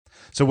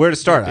So where to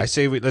start? I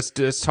say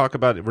let's talk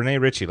about Rene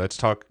Ritchie. Let's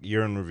talk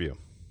year in review.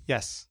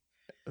 Yes.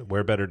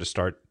 Where better to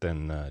start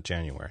than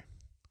January?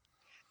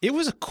 It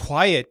was a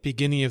quiet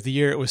beginning of the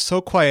year. It was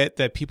so quiet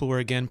that people were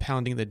again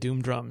pounding the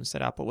doom drums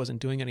that Apple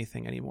wasn't doing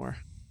anything anymore.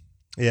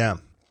 Yeah.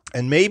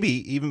 And maybe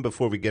even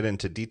before we get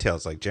into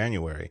details like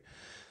January,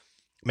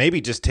 maybe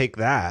just take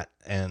that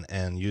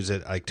and use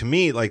it like to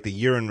me like the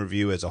year in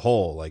review as a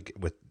whole, like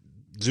with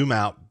zoom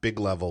out, big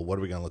level, what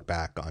are we going to look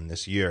back on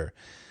this year?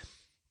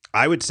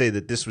 I would say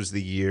that this was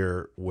the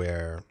year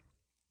where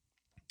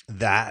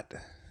that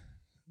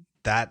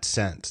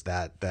sense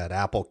that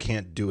Apple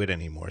can't do it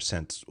anymore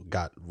sense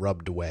got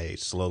rubbed away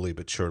slowly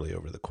but surely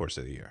over the course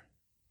of the year.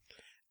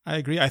 I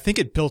agree. I think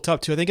it built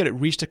up too. I think it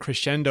reached a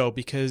crescendo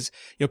because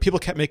people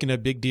kept making a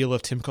big deal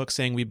of Tim Cook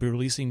saying we'd be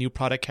releasing new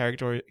product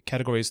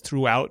categories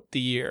throughout the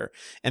year,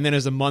 and then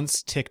as the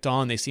months ticked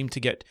on, they seemed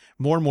to get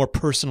more and more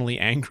personally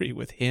angry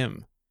with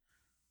him.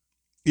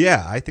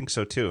 Yeah, I think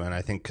so too, and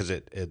I think because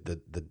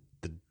the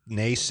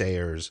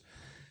naysayers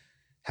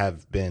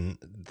have been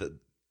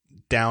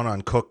down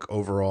on Cook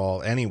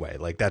overall anyway.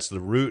 Like that's the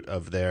root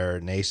of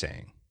their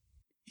naysaying.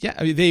 Yeah,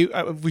 I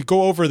mean, we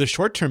go over the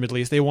short term at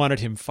least. They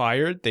wanted him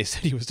fired. They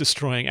said he was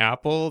destroying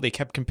Apple. They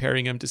kept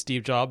comparing him to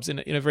Steve Jobs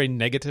in a very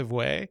negative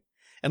way.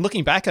 And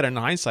looking back at it in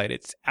hindsight,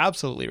 it's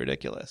absolutely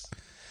ridiculous.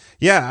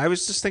 Yeah, I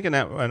was just thinking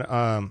that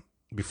when,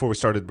 before we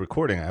started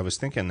recording, I was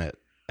thinking that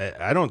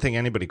I don't think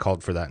anybody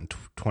called for that in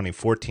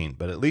 2014,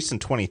 but at least in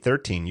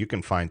 2013, you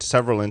can find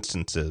several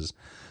instances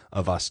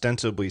of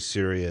ostensibly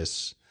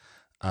serious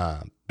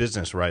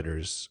business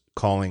writers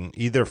calling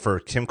either for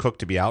Tim Cook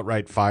to be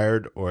outright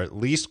fired or at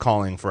least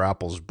calling for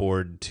Apple's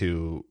board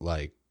to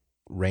like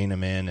rein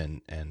him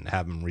in and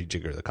have him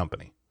rejigger the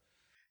company.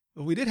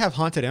 We did have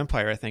Haunted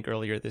Empire, I think,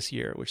 earlier this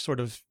year, which sort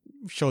of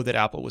showed that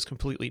Apple was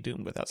completely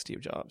doomed without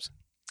Steve Jobs.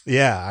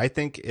 Yeah, I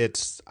think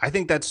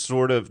that's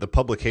sort of the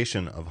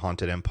publication of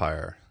Haunted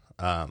Empire.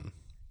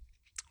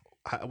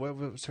 What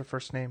was her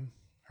first name?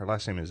 Her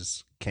last name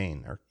is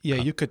Kane.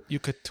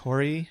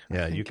 Yukatori.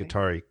 Yeah,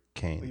 Yukatori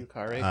Kane.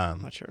 Yukari.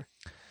 I'm not sure.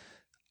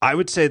 I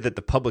would say that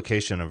the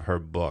publication of her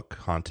book,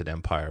 Haunted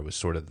Empire, was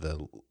sort of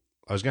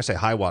I was going to say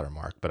high water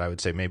mark, but I would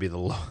say maybe the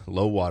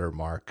low water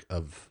mark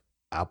of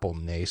Apple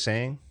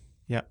naysaying.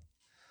 Yeah.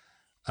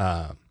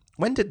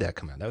 When did that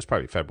come out? That was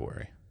probably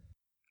February.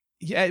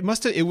 Yeah,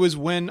 it was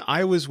when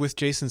I was with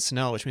Jason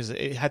Snell, which means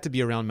it had to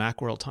be around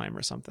Macworld time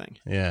or something.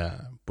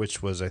 Yeah,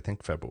 which was, I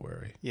think,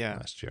 February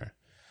last year.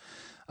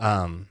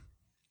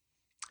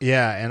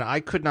 Yeah, and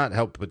I could not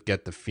help but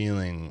get the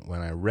feeling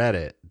when I read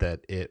it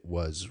that it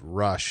was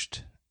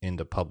rushed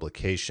into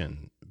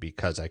publication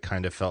because I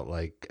kind of felt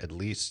like at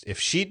least if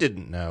she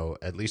didn't know,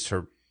 at least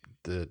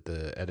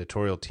the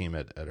editorial team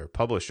at her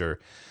publisher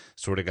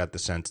sort of got the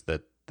sense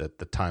that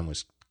the time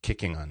was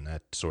kicking on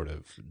that sort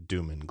of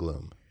doom and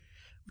gloom.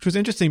 Which was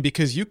interesting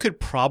because you could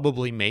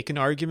probably make an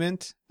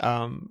argument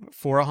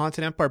for a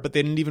Haunted Empire, but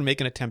they didn't even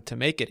make an attempt to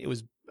make it. It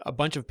was a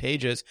bunch of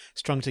pages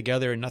strung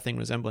together and nothing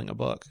resembling a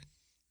book.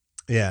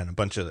 Yeah, and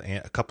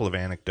a couple of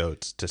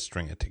anecdotes to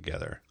string it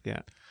together.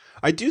 Yeah.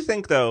 I do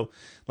think, though,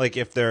 like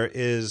I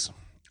think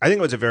it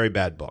was a very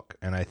bad book,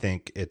 and I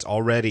think it's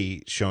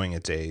already showing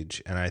its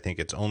age, and I think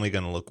it's only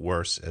going to look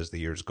worse as the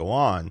years go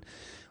on.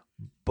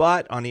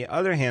 But on the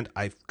other hand,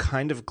 I'm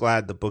kind of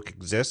glad the book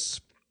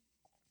exists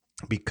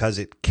because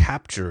it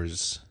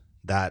captures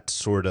that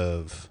sort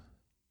of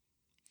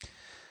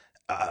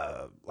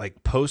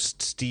like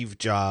post Steve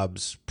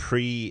Jobs,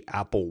 pre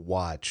Apple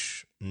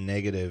Watch,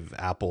 negative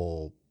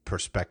Apple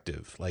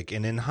perspective. Like,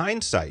 and in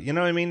hindsight, you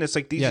know what I mean? It's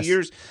like these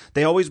years,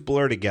 they always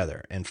blur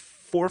together. And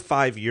 4 or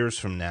 5 years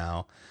from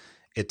now,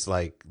 it's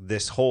like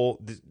this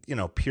whole,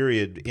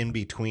 period in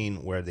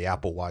between where the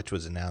Apple Watch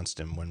was announced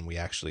and when we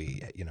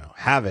actually,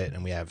 have it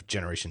and we have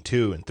generation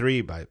 2 and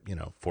 3 by,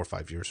 4 or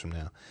 5 years from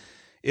now.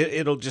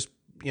 It'll just,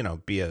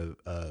 be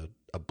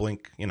a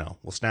blink,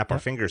 we'll snap our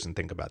fingers and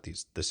think about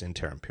this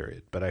interim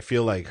period. But I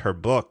feel like her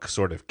book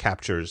sort of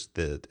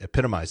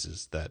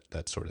epitomizes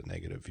that sort of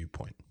negative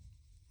viewpoint.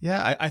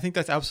 Yeah, I think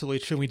that's absolutely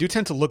true. We do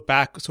tend to look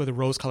back sort of the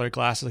rose-colored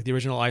glasses, like the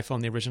original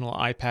iPhone, the original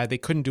iPad. They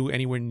couldn't do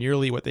anywhere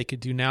nearly what they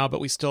could do now, but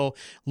we still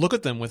look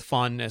at them with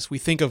fondness. We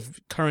think of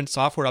current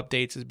software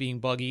updates as being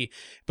buggy,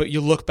 but you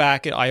look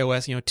back at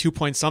iOS, 2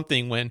 point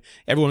something when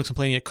everyone was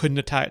complaining it couldn't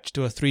attach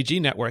to a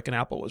 3G network and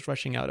Apple was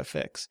rushing out a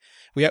fix.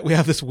 We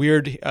have this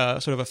weird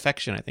sort of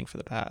affection, I think, for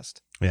the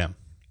past. Yeah.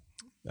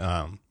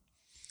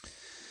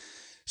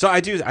 So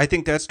I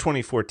think that's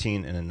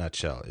 2014 in a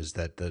nutshell, is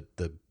that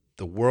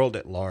the world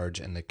at large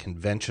and the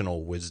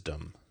conventional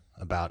wisdom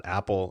about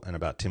Apple and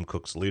about Tim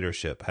Cook's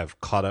leadership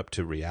have caught up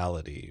to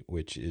reality,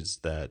 which is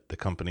that the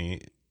company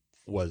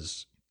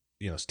was,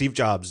 Steve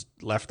Jobs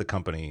left the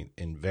company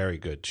in very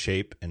good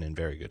shape and in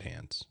very good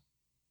hands.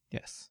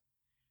 Yes.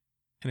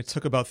 And it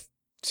took about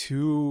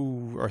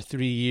 2 or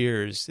 3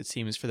 years, it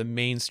seems, for the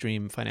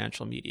mainstream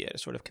financial media to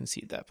sort of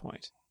concede that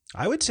point.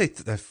 I would say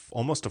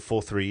almost a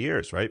full 3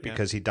 years, right?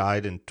 Because he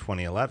died in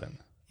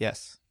 2011.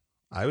 Yes.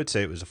 I would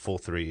say it was a full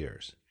 3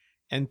 years.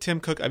 And Tim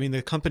Cook, I mean,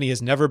 the company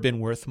has never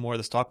been worth more.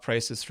 The stock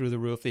price is through the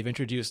roof. They've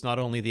introduced not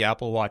only the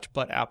Apple Watch,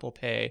 but Apple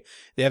Pay.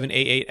 They have an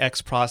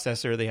A8X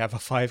processor. They have a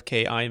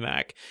 5K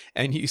iMac.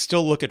 And you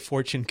still look at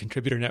Fortune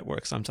Contributor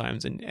Network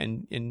sometimes,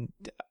 and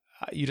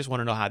you just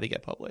want to know how they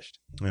get published.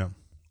 Yeah.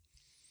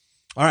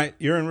 All right,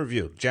 you're in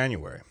review.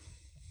 January.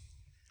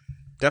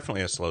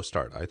 Definitely a slow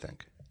start, I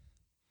think.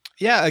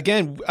 Yeah,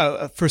 again,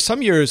 for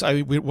some years,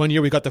 1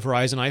 year we got the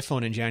Verizon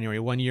iPhone in January.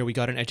 1 year we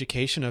got an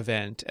education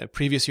event.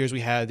 Previous years we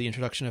had the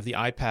introduction of the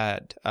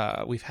iPad.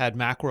 We've had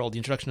Macworld, the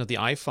introduction of the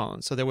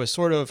iPhone. So there was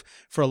sort of,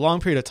 for a long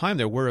period of time,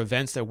 there were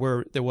events, there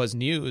was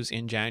news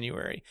in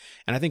January.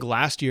 And I think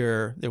last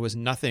year there was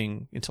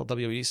nothing until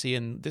WWDC,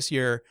 and this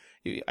year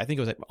I think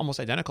it was almost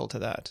identical to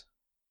that.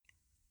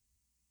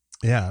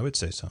 Yeah, I would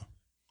say so.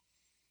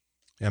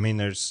 I mean,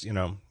 there's,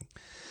 now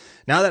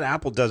that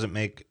Apple doesn't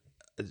make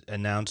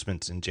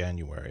announcements in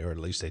January, or at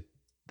least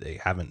they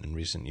haven't in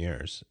recent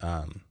years.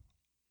 I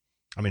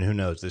mean, who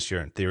knows? This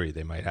year, in theory,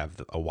 they might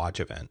have a watch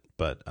event,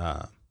 but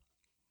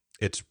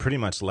it's pretty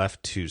much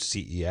left to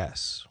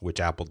CES,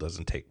 which Apple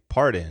doesn't take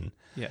part in.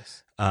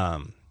 Yes.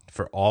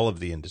 For all of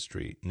the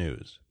industry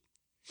news.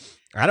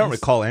 I don't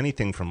recall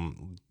anything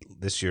from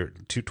this year,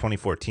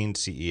 2014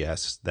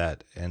 CES,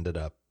 that ended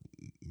up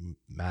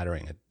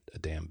mattering a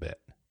damn bit.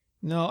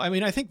 No, I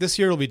mean, I think this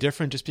year will be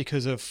different just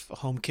because of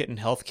HomeKit and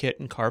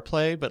HealthKit and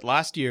CarPlay. But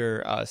last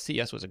year,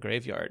 CES was a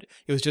graveyard.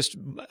 It was just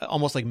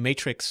almost like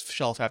matrix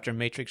shelf after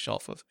matrix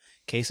shelf of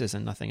cases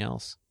and nothing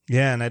else.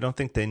 Yeah, and I don't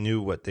think they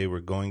knew what they were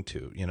going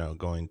to,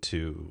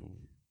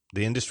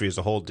 the industry as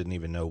a whole didn't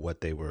even know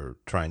what they were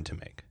trying to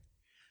make.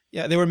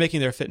 Yeah, they were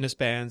making their fitness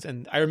bands.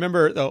 And I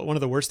remember one of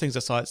the worst things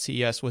I saw at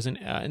CES was an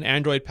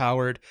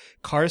Android-powered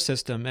car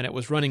system, and it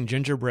was running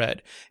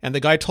gingerbread. And the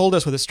guy told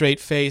us with a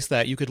straight face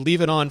that you could leave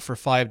it on for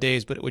 5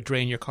 days, but it would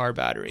drain your car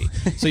battery.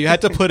 So you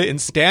had to put it in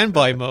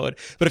standby mode.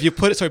 But if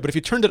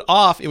you turned it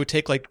off, it would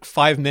take like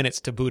 5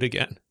 minutes to boot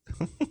again.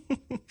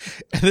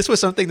 And this was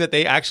something that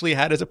they actually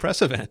had as a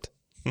press event.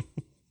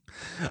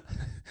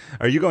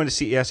 Are you going to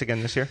CES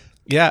again this year?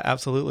 Yeah,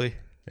 absolutely.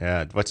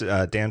 Yeah,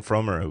 Dan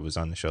Fromer, who was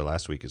on the show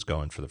last week, is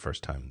going for the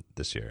first time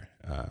this year.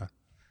 And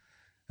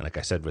like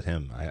I said with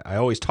him, I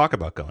always talk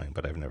about going,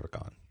 but I've never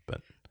gone.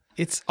 But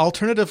it's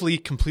alternatively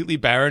completely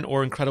barren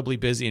or incredibly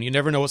busy, and you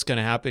never know what's going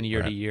to happen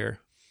year to year.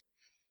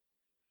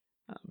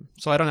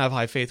 So I don't have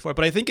high faith for it,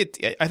 but I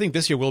think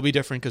this year will be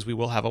different because we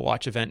will have a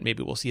watch event.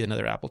 Maybe we'll see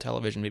another Apple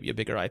television, maybe a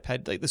bigger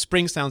iPad. Like the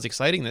spring sounds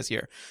exciting this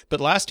year, but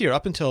last year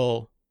up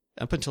until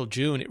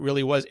June, it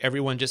really was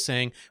everyone just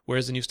saying,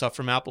 where's the new stuff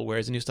from Apple?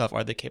 Where's the new stuff?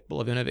 Are they capable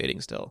of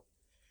innovating still?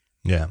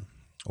 Yeah.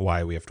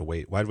 Why do we have to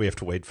wait? Why do we have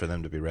to wait for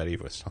them to be ready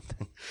with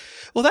something?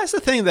 Well, that's the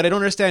thing that I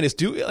don't understand is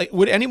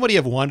would anybody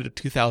have wanted a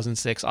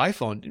 2006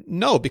 iPhone?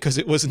 No, because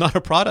it was not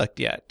a product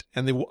yet.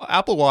 And the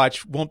Apple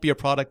Watch won't be a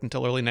product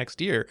until early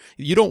next year.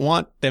 You don't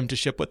want them to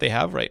ship what they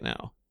have right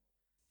now.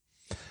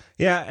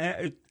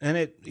 Yeah. And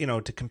it,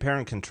 to compare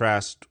and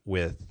contrast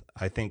with,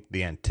 I think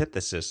the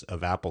antithesis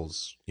of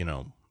Apple's,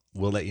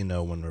 we'll let you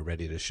know when we're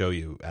ready to show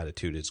you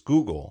attitude is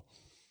Google,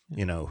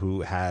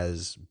 who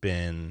has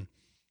been,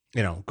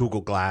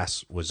 Google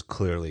Glass was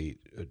clearly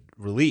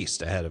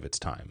released ahead of its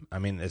time. I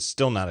mean, it's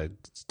still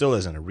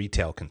isn't a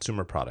retail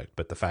consumer product,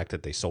 but the fact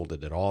that they sold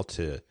it at all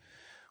to,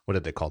 what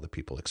did they call the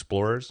people?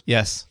 Explorers?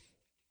 Yes.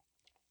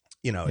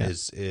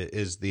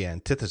 Is the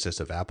antithesis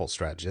of Apple's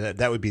strategy.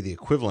 That would be the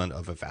equivalent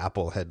of if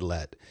Apple had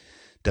let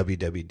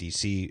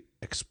WWDC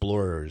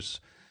explorers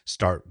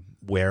start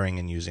wearing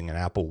and using an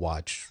Apple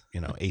Watch,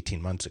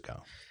 18 months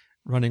ago.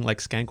 Running like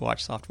SkankWatch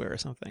software or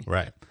something.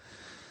 Right.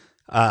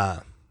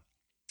 And,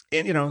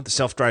 the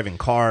self-driving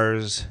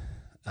cars,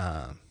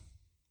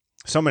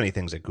 so many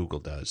things that Google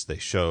does, they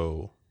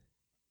show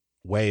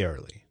way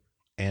early.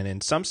 And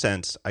in some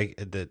sense, I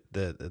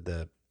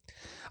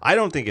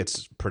don't think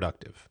it's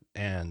productive.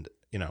 And,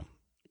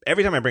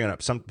 every time I bring it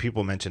up, some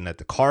people mention that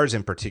the cars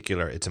in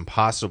particular, it's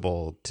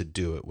impossible to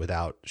do it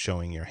without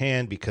showing your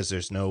hand because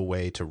there's no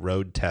way to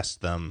road test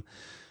them.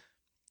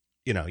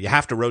 You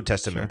have to road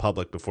test them in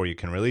public before you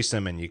can release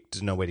them, and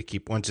there's no way to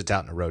keep, once it's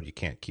out in the road, you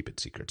can't keep it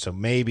secret. So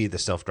maybe the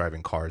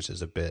self-driving cars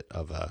is a bit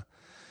of a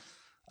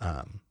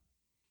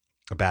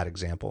bad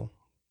example.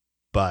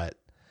 But,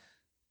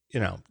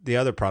 the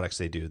other products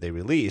they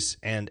release,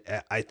 and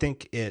I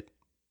think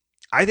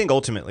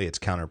ultimately it's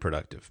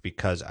counterproductive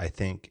because I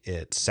think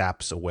it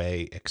saps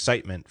away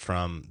excitement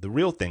from the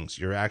real things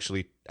you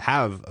actually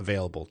have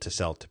available to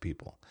sell to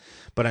people.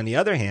 But on the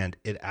other hand,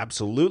 it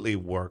absolutely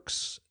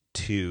works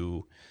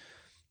to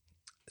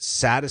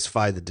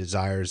satisfy the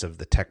desires of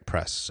the tech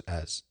press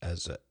as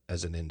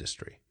an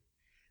industry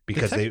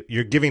because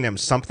you're giving them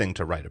something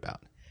to write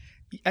about.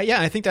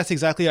 Yeah, I think that's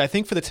exactly. I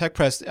think for the tech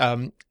press,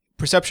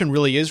 perception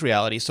really is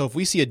reality. So if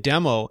we see a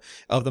demo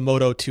of the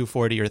Moto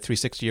 240 or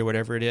 360 or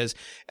whatever it is,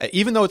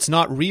 even though it's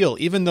not real,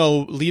 even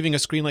though leaving a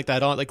screen like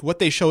that on, like what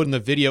they showed in the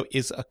video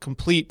is a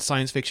complete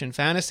science fiction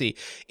fantasy,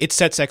 it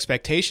sets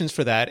expectations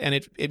for that. And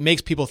it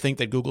makes people think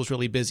that Google's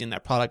really busy and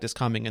that product is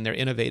coming and they're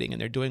innovating and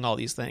they're doing all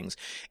these things.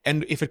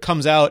 And if it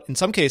comes out, in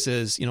some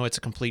cases, it's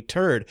a complete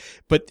turd,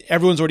 but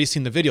everyone's already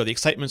seen the video. The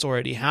excitement's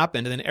already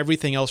happened. And then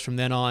everything else from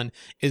then on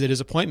is a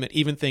disappointment,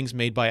 even things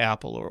made by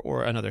Apple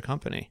or another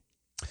company.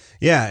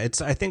 Yeah,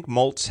 I think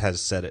Moltz has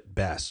said it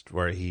best,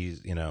 where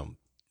he's,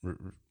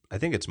 I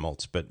think it's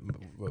Moltz, but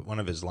one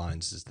of his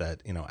lines is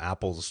that,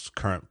 Apple's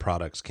current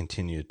products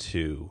continue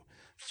to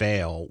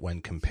fail when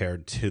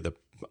compared to the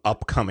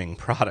upcoming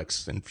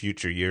products in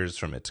future years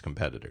from its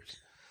competitors.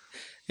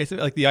 It's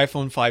like the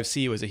iPhone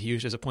 5C was a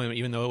huge disappointment,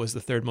 even though it was the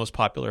third most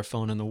popular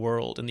phone in the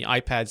world. And the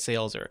iPad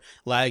sales are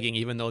lagging,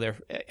 even though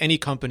any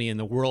company in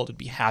the world would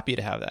be happy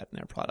to have that in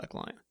their product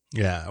line.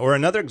 Yeah. Or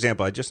another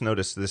example I just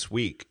noticed this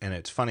week, and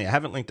it's funny, I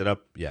haven't linked it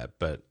up yet,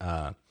 but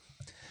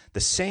the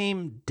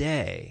same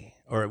day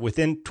or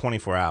within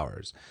 24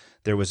 hours,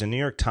 there was a New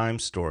York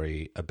Times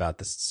story about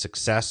the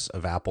success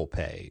of Apple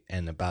Pay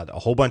and about a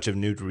whole bunch of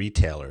new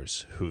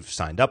retailers who've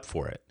signed up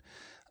for it.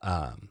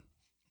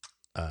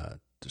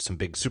 Some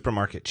big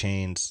supermarket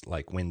chains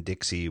like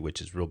Winn-Dixie,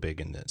 which is real big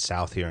in the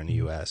South here in the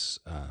U.S.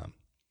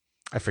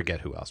 I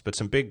forget who else, but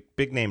some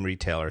big name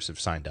retailers have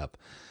signed up.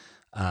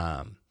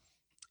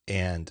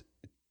 And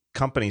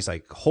companies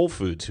like Whole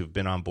Foods, who've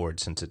been on board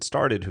since it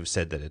started, who've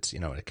said that it's,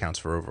 it accounts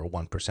for over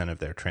 1% of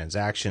their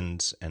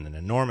transactions and an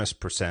enormous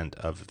percent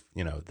of,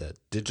 the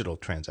digital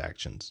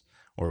transactions,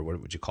 or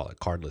what would you call it,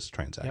 cardless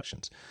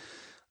transactions.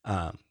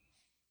 Yep.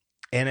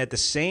 And at the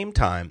same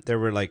time, there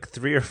were like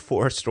 3 or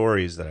 4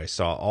 stories that I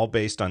saw, all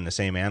based on the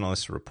same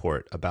analyst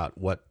report, about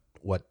what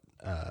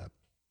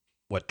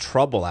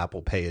trouble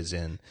Apple Pay is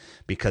in,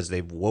 because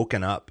they've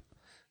woken up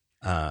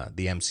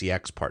the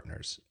MCX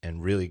partners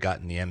and really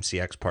gotten the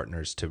MCX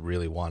partners to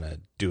really want to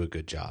do a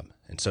good job.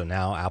 And so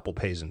now Apple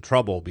Pay is in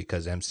trouble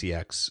because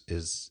MCX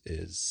is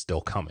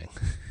still coming.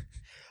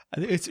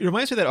 It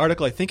reminds me of that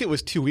article, I think it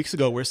was 2 weeks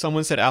ago, where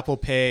someone said Apple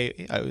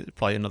Pay,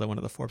 probably another one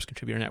of the Forbes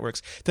contributor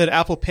networks, that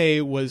Apple Pay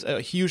was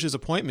a huge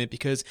disappointment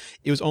because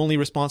it was only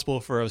responsible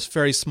for a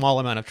very small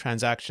amount of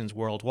transactions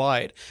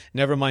worldwide.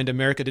 Never mind,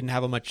 America didn't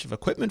have much of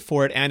equipment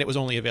for it, and it was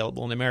only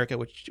available in America,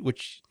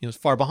 which is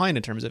far behind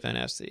in terms of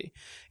NFC.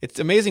 It's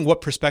amazing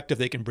what perspective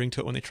they can bring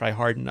to it when they try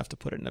hard enough to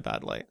put it in a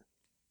bad light.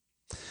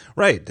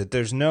 Right, that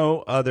there's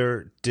no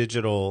other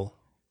digital,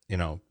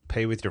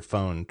 pay with your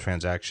phone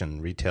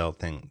transaction retail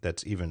thing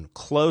that's even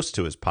close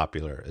to as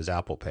popular as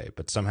Apple Pay,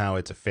 but somehow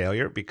it's a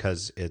failure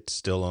because it's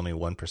still only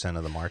 1%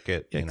 of the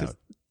market,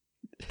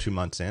 2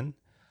 months in.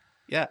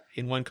 Yeah,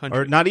 in one country.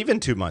 Or not even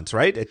 2 months,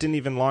 right? It didn't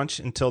even launch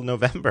until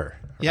November,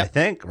 I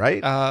think,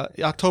 right?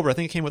 October. I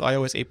think it came with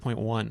iOS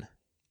 8.1.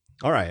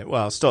 All right.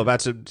 Well, still,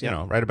 that's,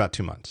 right about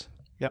 2 months.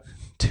 Yep.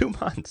 2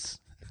 months.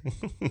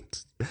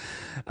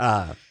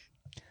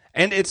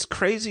 And it's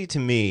crazy to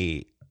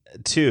me,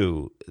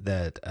 too,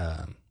 that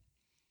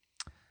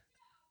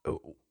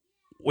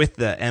with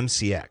the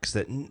MCX,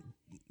 that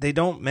they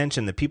don't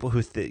mention the people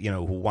who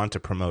who want to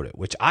promote it,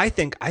 which I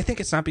think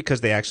it's not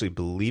because they actually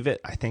believe it.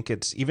 I think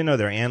it's, even though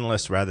they're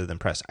analysts rather than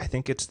press, I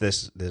think it's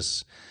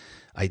this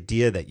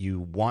idea that you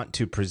want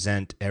to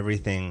present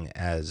everything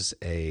as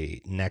a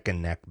neck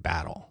and neck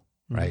battle,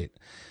 right?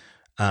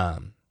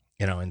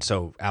 And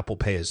so Apple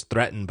Pay is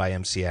threatened by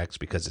MCX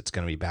because it's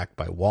going to be backed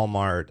by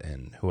Walmart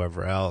and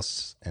whoever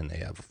else, and they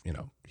have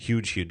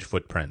huge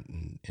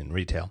footprint in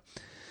retail.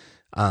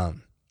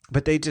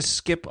 But they just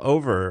skip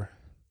over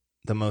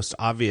the most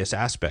obvious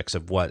aspects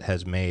of what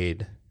has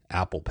made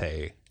Apple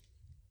Pay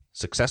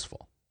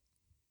successful,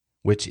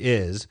 which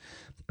is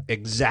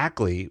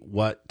exactly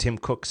what Tim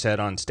Cook said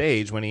on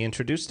stage when he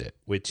introduced it,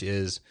 which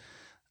is,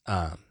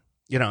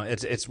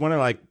 it's one of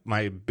like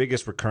my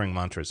biggest recurring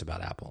mantras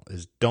about Apple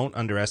is don't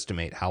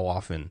underestimate how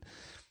often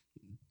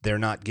they're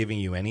not giving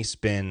you any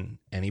spin,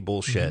 any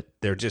bullshit. Mm-hmm.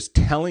 They're just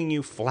telling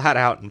you flat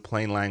out in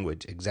plain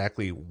language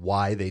exactly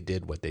why they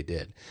did what they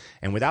did.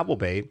 And with Apple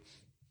Pay,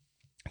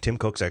 Tim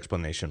Cook's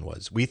explanation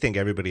was, we think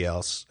everybody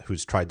else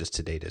who's tried this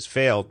to date has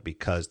failed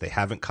because they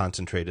haven't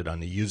concentrated on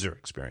the user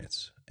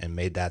experience and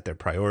made that their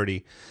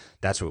priority.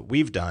 That's what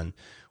we've done.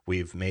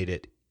 We've made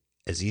it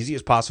as easy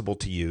as possible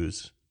to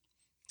use,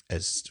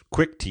 as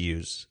quick to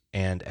use,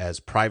 and as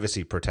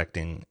privacy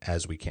protecting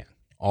as we can,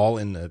 all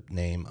in the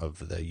name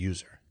of the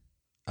user.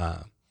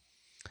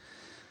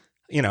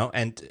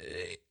 And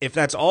if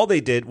that's all they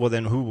did, well,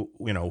 then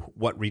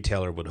what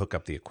retailer would hook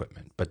up the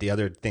equipment? But the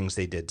other things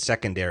they did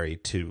secondary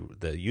to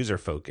the user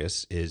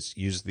focus is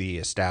use the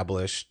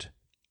established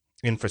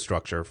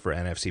infrastructure for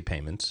NFC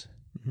payments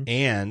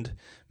and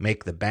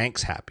make the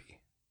banks happy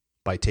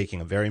by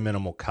taking a very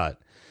minimal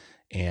cut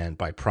and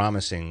by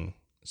promising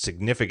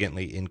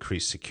significantly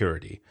increased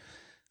security,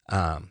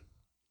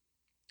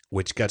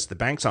 which gets the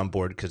banks on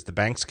board because the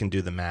banks can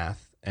do the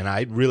math. And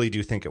I really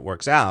do think it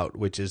works out,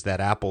 which is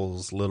that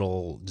Apple's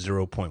little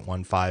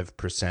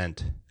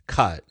 0.15%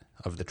 cut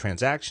of the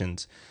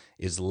transactions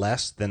is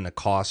less than the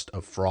cost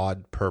of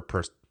fraud per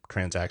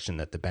transaction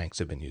that the banks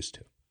have been used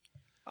to.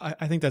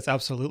 I think that's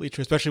absolutely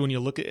true, especially when you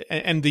look at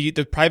and the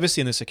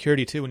privacy and the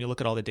security too, when you look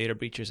at all the data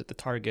breaches at the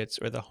Targets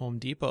or the Home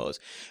Depots.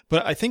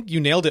 But I think you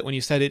nailed it when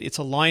you said it's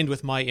aligned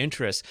with my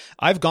interests.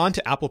 I've gone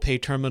to Apple Pay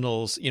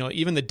terminals,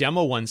 even the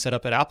demo one set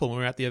up at Apple when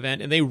we were at the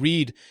event, and they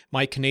read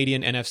my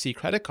Canadian NFC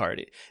credit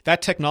card.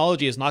 That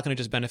technology is not going to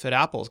just benefit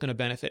Apple. It's going to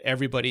benefit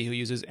everybody who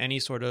uses any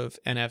sort of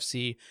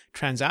NFC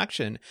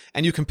transaction.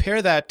 And you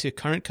compare that to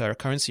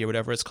currency or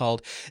whatever it's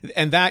called,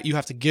 and that you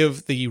have to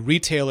give the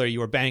retailer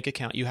your bank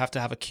account. You have to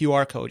have a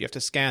QR code. You have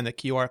to scan the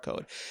QR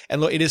code. And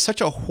look, it is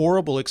such a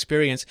horrible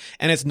experience,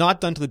 and it's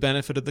not done to the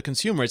benefit of the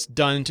consumer. It's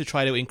done to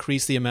try to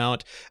increase the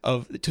amount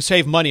to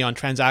save money on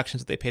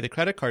transactions that they pay the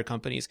credit card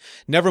companies.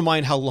 Never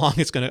mind how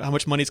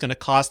much money it's going to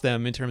cost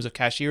them in terms of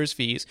cashier's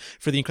fees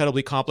for the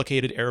incredibly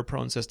complicated,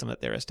 error-prone system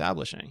that they're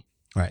establishing.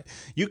 Right.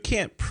 You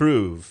can't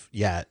prove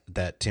yet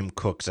that Tim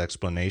Cook's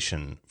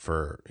explanation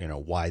for,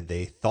 why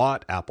they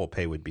thought Apple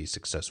Pay would be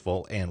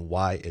successful and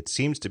why it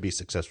seems to be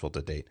successful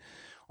to date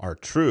are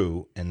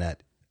true, and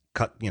that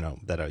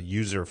that a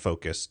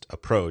user-focused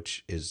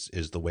approach is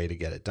the way to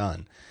get it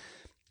done.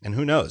 And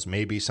who knows,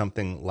 maybe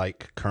something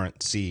like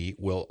currency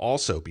will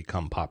also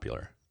become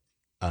popular.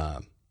 I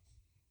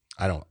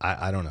don't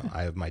know.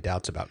 I have my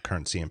doubts about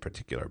currency in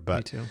particular,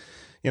 but Me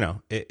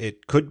too.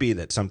 It could be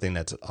that something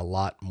that's a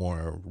lot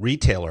more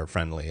retailer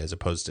friendly as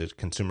opposed to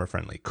consumer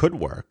friendly could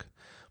work.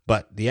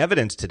 But the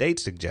evidence to date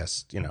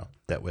suggests,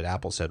 that what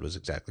Apple said was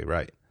exactly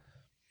right.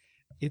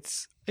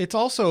 It's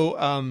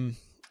also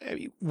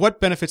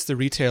what benefits the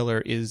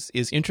retailer is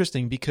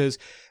interesting because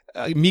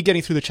me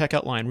getting through the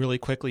checkout line really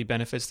quickly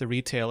benefits the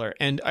retailer.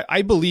 And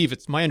I believe,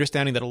 it's my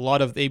understanding that a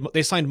lot of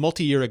they signed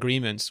multi-year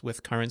agreements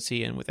with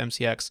Currency and with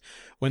MCX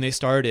when they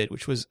started,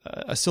 which was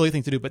a silly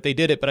thing to do, but they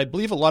did it. But I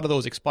believe a lot of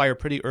those expire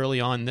pretty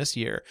early on this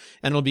year.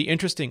 And it'll be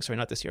interesting, sorry,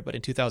 not this year, but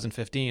in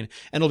 2015. And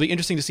it'll be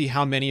interesting to see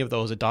how many of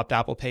those adopt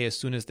Apple Pay as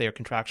soon as they are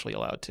contractually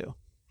allowed to.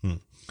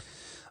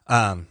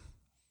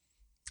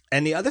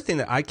 And the other thing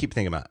that I keep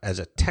thinking about as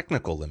a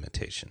technical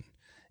limitation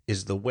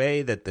is the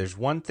way that there's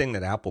one thing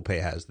that Apple Pay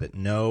has that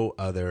no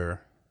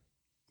other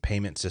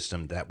payment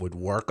system that would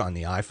work on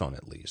the iPhone,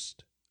 at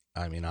least.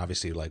 I mean,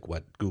 obviously, like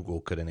what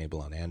Google could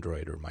enable on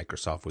Android or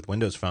Microsoft with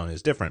Windows Phone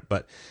is different.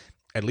 But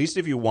at least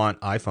if you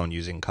want iPhone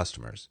using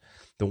customers,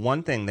 the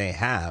one thing they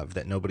have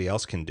that nobody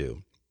else can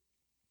do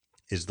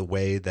is the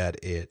way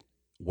that it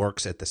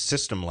works at the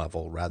system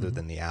level rather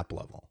than the app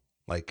level.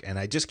 And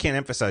I just can't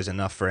emphasize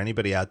enough for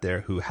anybody out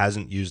there who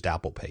hasn't used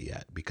Apple Pay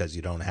yet because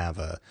you don't have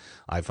a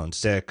iPhone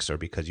 6 or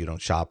because you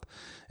don't shop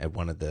at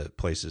one of the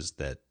places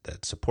that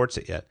supports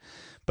it yet.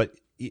 But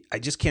I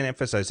just can't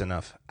emphasize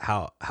enough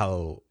how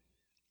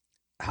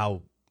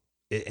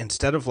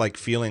instead of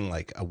feeling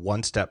like a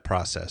one-step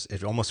process,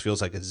 it almost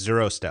feels like a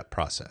zero-step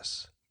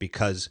process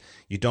because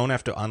you don't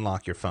have to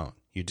unlock your phone.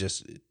 You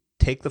just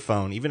take the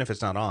phone, even if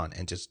it's not on,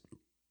 and just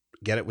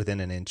get it within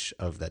an inch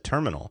of the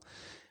terminal.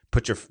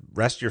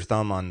 Rest your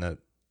thumb on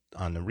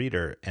the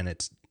reader, and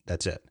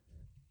that's it.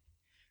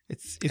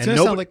 It's going to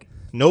sound like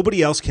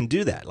nobody else can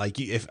do that.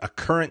 If a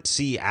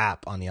Currency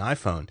app on the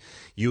iPhone,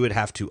 you would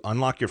have to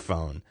unlock your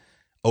phone,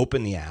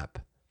 open the app,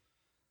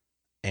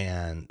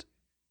 and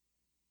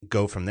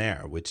go from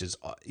there. Which is,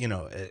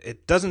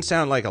 it doesn't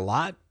sound like a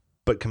lot,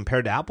 but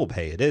compared to Apple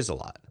Pay, it is a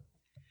lot.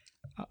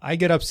 I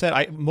get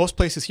upset. Most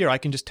places here, I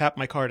can just tap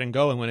my card and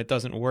go, and when it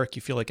doesn't work,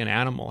 you feel like an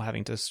animal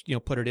having to,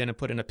 put it in and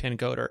put in a PIN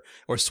code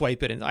or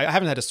swipe it. And I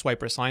haven't had to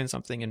swipe or sign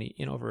something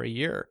in over a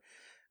year.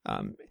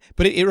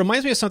 But it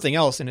reminds me of something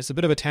else, and it's a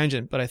bit of a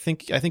tangent, but I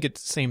think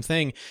it's the same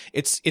thing.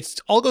 It's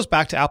all goes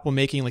back to Apple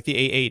making the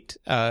A8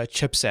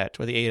 chipset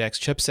or the A8X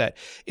chipset,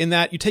 in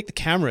that you take the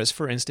cameras,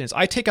 for instance.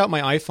 I take out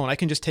my iPhone, I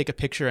can just take a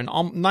picture, and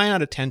 9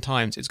 out of 10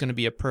 times it's going to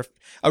be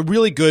a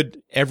really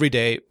good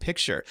everyday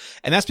picture.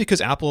 And that's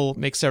because Apple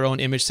makes their own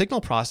image signal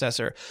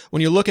processor.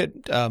 When you look at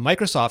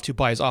Microsoft, who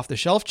buys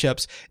off-the-shelf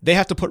chips, they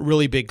have to put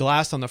really big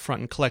glass on the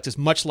front and collect as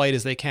much light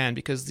as they can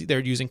because they're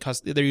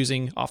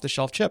using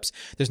off-the-shelf chips.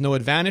 There's no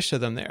advantage to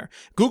them there.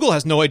 Google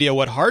has no idea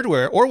what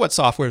hardware or what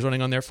software is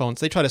running on their phones.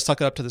 They try to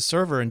suck it up to the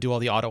server and do all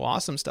the auto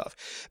awesome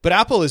stuff. But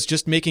Apple is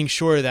just making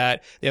sure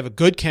that they have a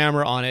good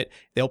camera on it.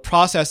 They'll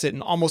process it,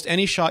 and almost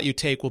any shot you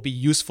take will be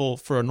useful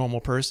for a normal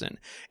person.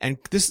 And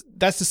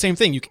that's the same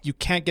thing. You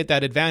can't get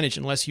that advantage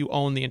unless you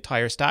own the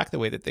entire stack the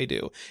way that they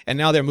do. And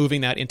now they're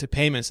moving that into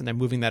payments, and they're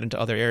moving that into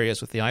other areas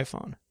with the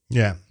iPhone.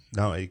 Yeah.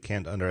 No, you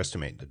can't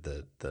underestimate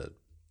the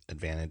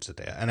advantage that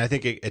they have. And I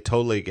think it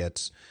totally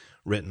gets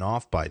written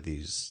off by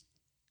these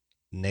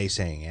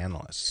naysaying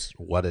analysts,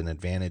 what an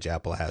advantage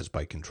Apple has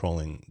by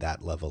controlling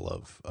that level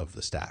of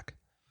the stack.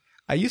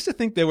 I used to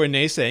think they were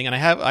naysaying, and I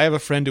have a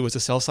friend who was a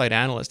sell-side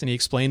analyst, and he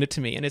explained it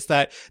to me. And it's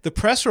that the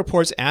press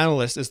reports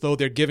analysts as though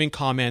they're giving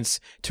comments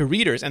to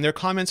readers, and their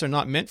comments are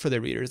not meant for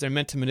their readers. They're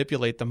meant to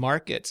manipulate the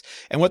markets.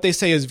 And what they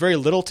say is very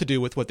little to do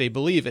with what they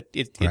believe.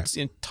 It's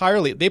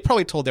entirely, they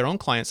probably told their own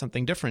clients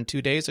something different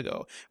 2 days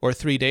ago or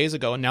 3 days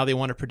ago, and now they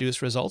want to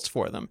produce results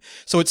for them.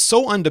 So it's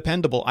so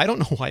undependable. I don't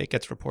know why it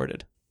gets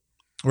reported.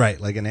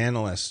 Right, like an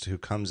analyst who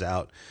comes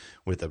out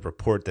with a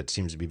report that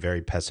seems to be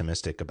very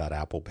pessimistic about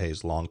Apple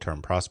Pay's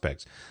long-term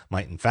prospects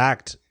might, in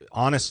fact,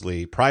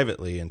 honestly,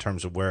 privately, in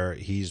terms of where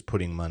he's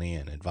putting money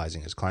and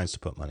advising his clients to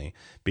put money,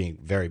 being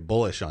very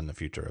bullish on the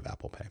future of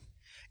Apple Pay.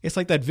 It's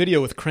like that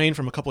video with Crane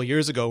from a couple of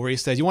years ago where he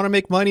says, you want to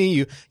make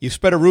money, you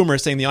spread a rumor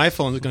saying the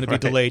iPhone is going to be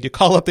delayed. You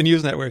call up the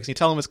news networks, you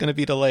tell them it's going to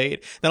be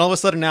delayed. Then all of a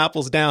sudden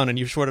Apple's down and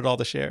you've shorted all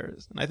the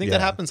shares. And I think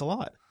that happens a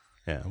lot.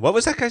 Yeah. What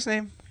was that guy's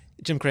name?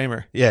 Jim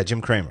Cramer. Yeah, Jim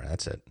Cramer.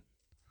 That's it.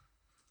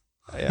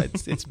 Yeah,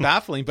 it's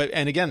baffling.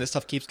 And again, this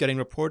stuff keeps getting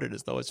reported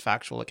as though it's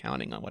factual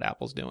accounting on what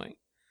Apple's doing.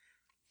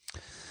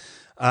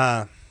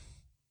 What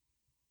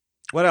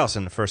else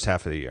in the first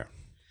half of the year?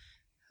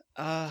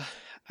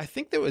 I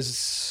think it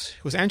was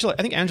Angela.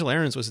 I think Angela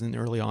Ahrens was in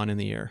early on in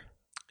the year.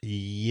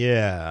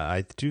 Yeah,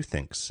 I do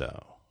think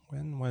so.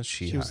 When was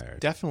she hired? Was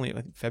definitely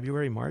like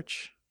February,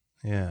 March.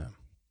 Yeah.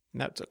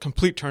 And that's a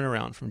complete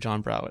turnaround from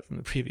John Browett from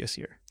the previous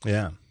year.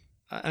 Yeah.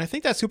 And I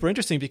think that's super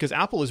interesting because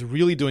Apple is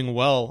really doing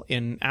well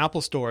in Apple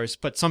stores,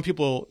 but some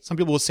people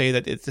will say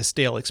that it's a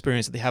stale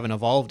experience, that they haven't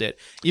evolved it.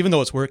 Even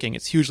though it's working,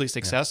 it's hugely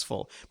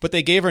successful. Yeah. But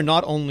they gave her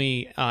not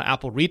only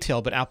Apple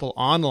Retail, but Apple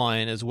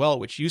Online as well,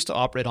 which used to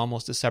operate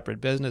almost as separate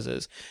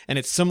businesses. And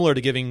it's similar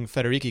to giving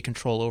Federici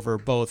control over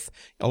both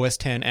OS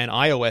X and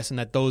iOS, and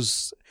that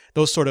those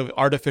sort of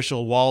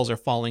artificial walls are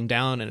falling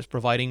down and it's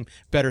providing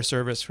better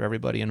service for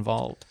everybody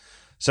involved.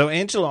 So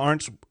Angela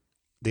Ahrens,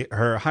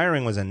 her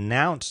hiring was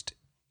announced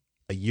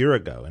a year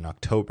ago in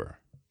October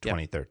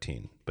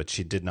 2013, but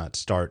she did not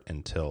start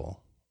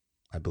until,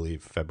 I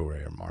believe,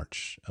 February or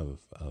March of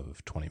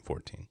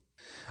 2014.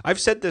 I've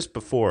said this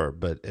before,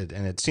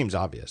 and it seems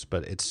obvious,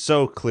 but it's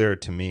so clear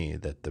to me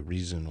that the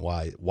reason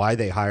why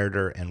they hired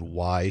her and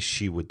why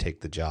she would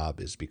take the job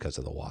is because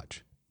of the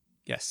watch.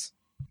 Yes.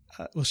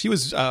 Well, she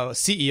was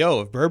CEO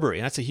of Burberry,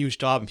 and that's a huge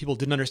job, and people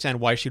didn't understand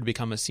why she would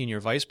become a senior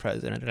vice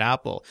president at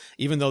Apple,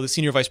 even though the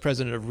senior vice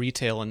president of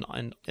retail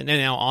and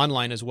now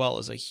online as well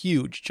is a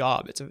huge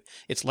job.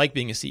 It's like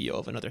being a CEO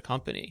of another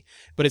company,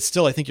 but it's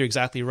still, I think you're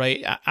exactly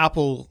right.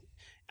 Apple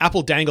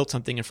dangled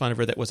something in front of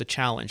her that was a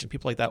challenge, and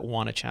people like that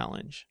want a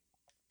challenge.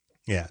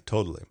 Yeah,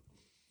 totally.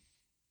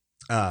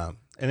 And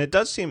it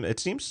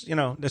seems,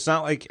 it's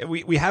not like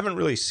we haven't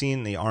really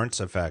seen the Ahrens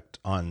effect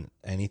on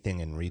anything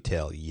in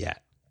retail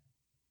yet.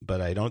 But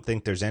I don't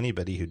think there's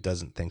anybody who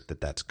doesn't think that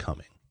that's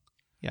coming.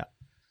 Yeah.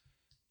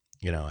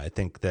 I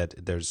think that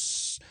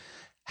there's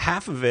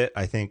half of it,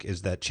 I think,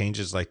 is that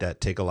changes like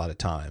that take a lot of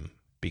time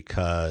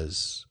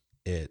because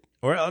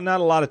or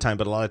not a lot of time,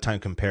 but a lot of time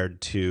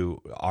compared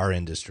to our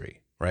industry,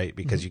 right?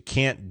 Because you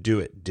can't do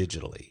it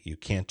digitally. You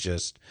can't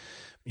just,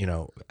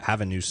 have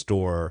a new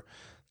store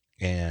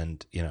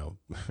and,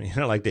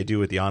 like they do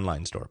with the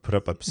online store, put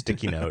up a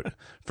sticky note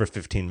for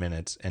 15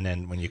 minutes. And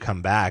then when you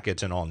come back,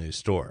 it's an all new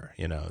store.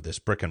 This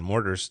brick and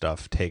mortar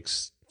stuff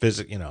takes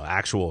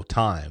actual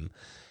time.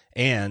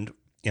 And,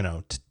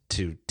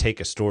 to take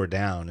a store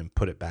down and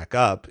put it back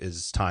up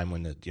is time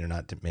when you're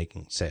not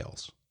making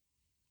sales.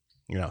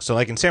 So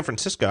like in San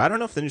Francisco, I don't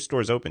know if the new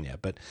store is open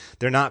yet, but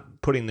they're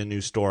not putting the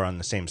new store on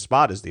the same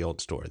spot as the old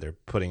store. They're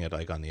putting it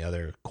like on the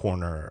other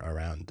corner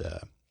around,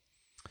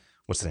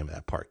 what's the name of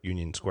that park?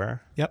 Union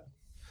Square? Yep.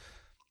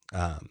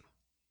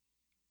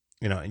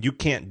 And you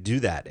can't do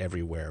that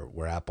everywhere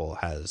where Apple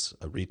has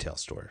a retail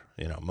store.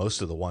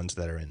 Most of the ones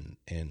that are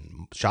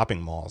in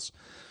shopping malls,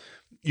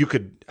 you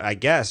could, I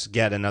guess,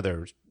 get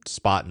another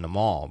spot in the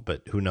mall,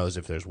 but who knows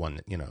if there's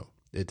one,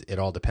 it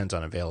all depends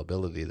on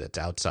availability that's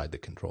outside the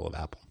control of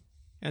Apple.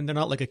 And they're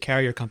not like a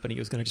carrier company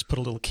who's going to just put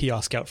a little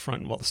kiosk out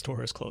front while the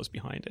store is closed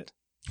behind it.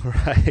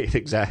 Right,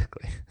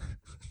 exactly.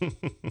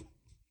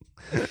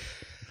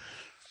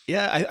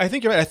 Yeah, I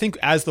think you're right. I think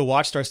as the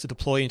watch starts to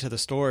deploy into the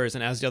stores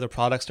and as the other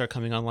products start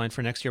coming online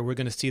for next year, we're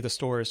going to see the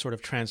stores sort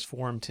of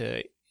transform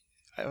to,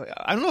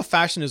 I don't know if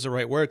fashion is the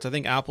right word. I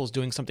think Apple's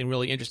doing something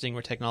really interesting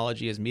where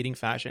technology is meeting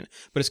fashion,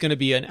 but it's going to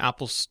be an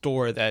Apple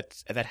store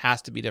that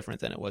has to be different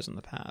than it was in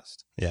the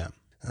past. Yeah.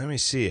 Let me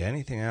see.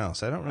 Anything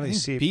else? I don't really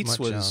see much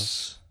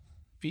else.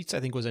 Beats,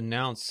 I think, was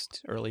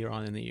announced earlier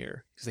on in the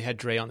year because they had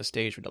Dre on the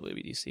stage for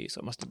WWDC,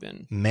 so it must have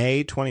been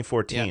May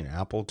 2014.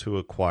 Yeah. Apple to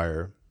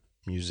acquire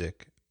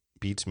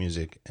Beats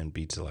Music and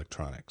Beats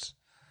Electronics.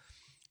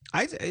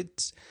 I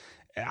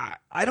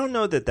don't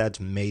know that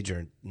that's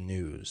major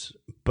news,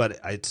 but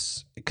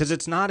it's because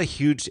it's not a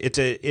huge. It's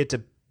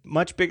a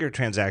much bigger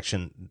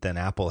transaction than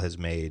Apple has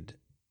made.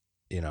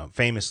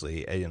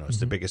 Famously, it's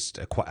the biggest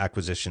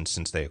acquisition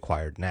since they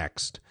acquired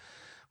Next,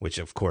 which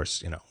of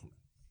course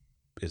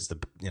is the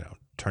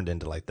turned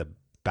into like the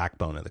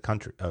backbone of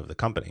the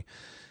company.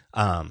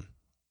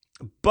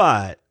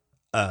 But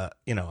a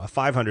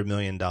 $500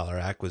 million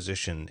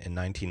acquisition in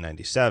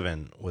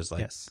 1997 was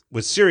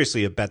was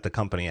seriously a bet the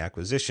company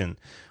acquisition,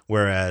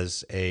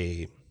 whereas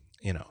a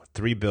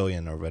 $3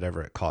 billion or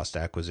whatever it cost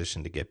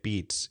acquisition to get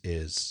Beats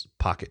is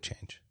pocket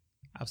change.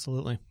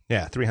 Absolutely.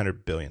 Yeah,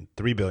 $3 billion.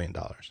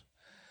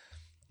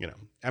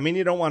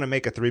 You don't want to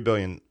make a $3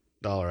 billion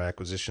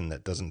acquisition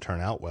that doesn't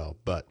turn out well,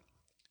 but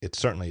it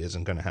certainly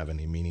isn't going to have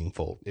any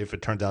meaningful. If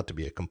it turns out to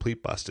be a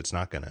complete bust, it's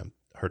not going to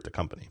hurt the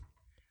company.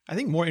 I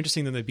think more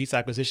interesting than the Beats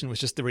acquisition was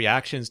just the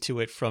reactions to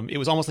it. It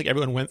was almost like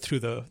everyone went through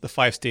the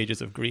 5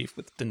 stages of grief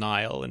with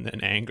denial and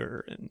then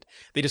anger, and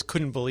they just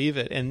couldn't believe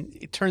it. And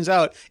it turns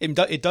out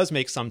it does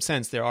make some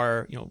sense. There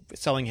are,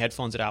 selling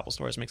headphones at Apple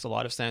stores makes a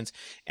lot of sense,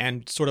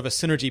 and sort of a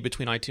synergy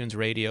between iTunes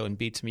Radio and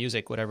Beats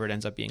Music, whatever it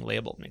ends up being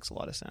labeled, makes a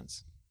lot of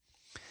sense.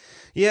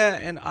 Yeah,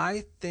 and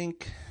I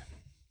think,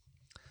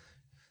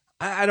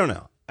 I don't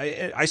know.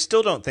 I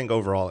still don't think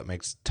overall it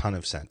makes a ton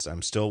of sense.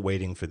 I'm still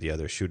waiting for the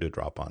other shoe to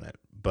drop on it,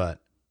 but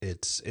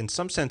it's, in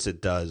some sense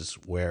it does,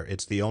 where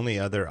it's the only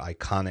other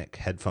iconic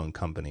headphone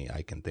company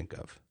I can think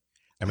of.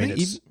 I mean,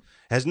 it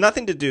has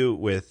nothing to do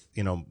with,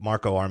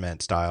 Marco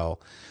Arment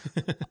style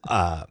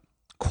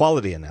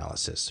quality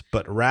analysis,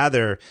 but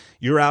rather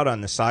you're out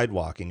on the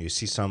sidewalk and you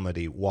see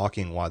somebody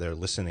walking while they're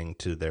listening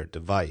to their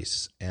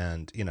device,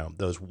 and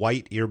those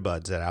white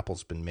earbuds that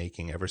Apple's been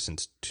making ever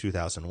since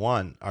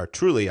 2001 are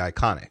truly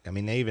iconic. I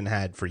mean, they even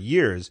had for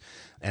years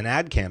an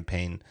ad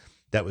campaign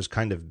that was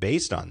kind of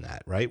based on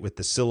that, right? With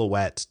the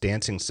silhouettes,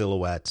 dancing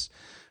silhouettes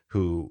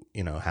who,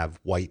 have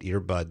white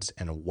earbuds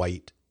and a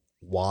white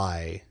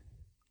Y,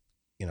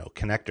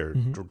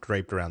 connector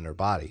draped around their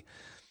body.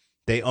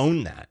 They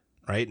own that,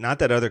 right? Not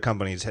that other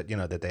companies,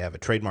 that they have a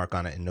trademark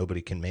on it and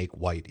nobody can make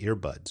white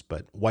earbuds,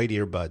 but white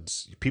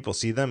earbuds, people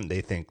see them,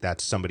 they think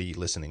that's somebody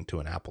listening to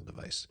an Apple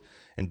device.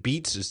 And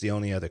Beats is the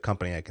only other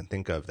company I can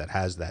think of that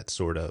has that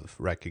sort of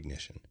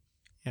recognition.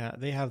 Yeah,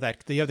 they have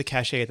that. They have the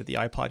cachet that the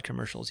iPod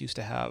commercials used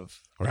to have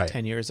right.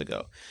 10 years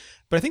ago.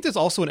 But I think there's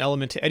also an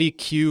element to Eddie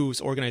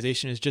Q's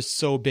organization is just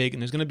so big,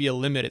 and there's going to be a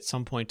limit at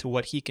some point to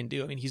what he can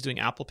do. I mean, he's doing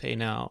Apple Pay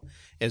now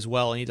as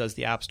well, and he does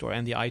the App Store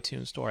and the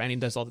iTunes Store, and he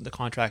does all the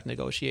contract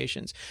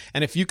negotiations.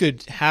 And if you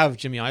could have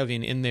Jimmy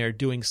Iovine in there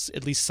doing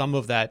at least some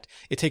of that,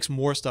 it takes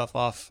more stuff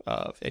off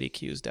of Eddie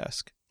Q's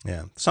desk.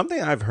 Yeah,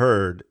 something I've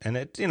heard, and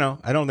it,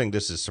 I don't think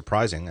this is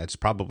surprising. It's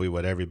probably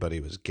what everybody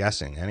was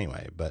guessing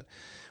anyway, but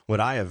what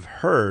I have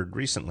heard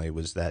recently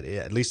was that,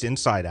 at least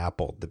inside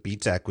Apple, the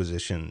Beats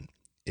acquisition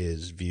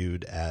is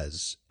viewed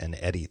as an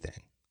Eddie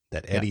thing.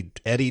 That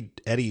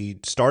Eddie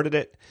started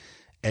it,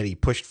 Eddie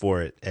pushed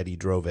for it, Eddie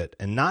drove it.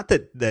 And not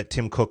that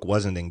Tim Cook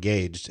wasn't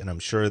engaged, and I'm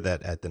sure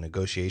that at the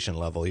negotiation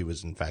level he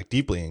was in fact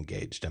deeply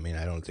engaged. I mean,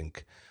 I don't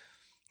think,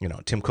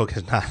 Tim Cook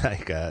is not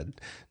like a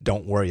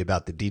don't worry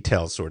about the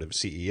details sort of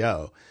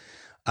CEO.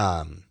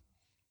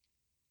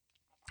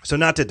 So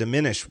not to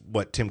diminish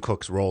what Tim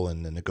Cook's role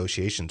in the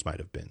negotiations might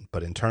have been,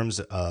 but in terms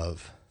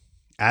of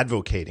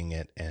advocating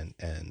it and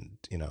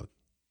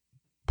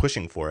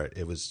pushing for it,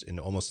 it was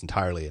almost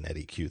entirely an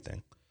Eddie Q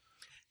thing.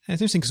 And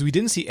it's interesting because we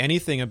didn't see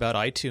anything about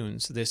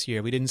iTunes this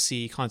year. We didn't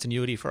see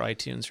continuity for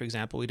iTunes, for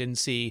example. We didn't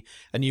see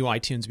a new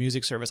iTunes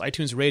music service.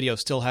 iTunes Radio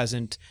still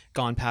hasn't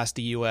gone past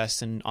the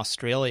US and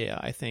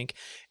Australia, I think.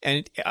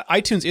 And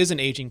iTunes is an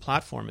aging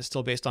platform. It's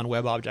still based on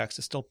web objects.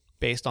 It's still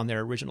based on their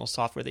original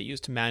software they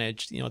used to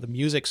manage, the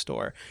music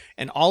store.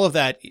 And all of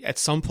that, at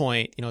some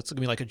point, it's going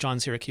to be like a John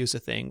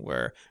Siracusa thing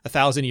where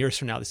 1,000 years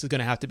from now, this is going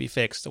to have to be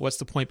fixed. So what's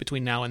the point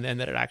between now and then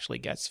that it actually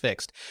gets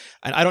fixed?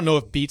 And I don't know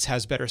if Beats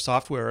has better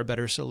software or a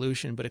better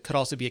solution, but it could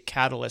also be a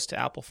catalyst to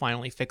Apple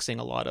finally fixing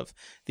a lot of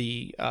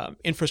the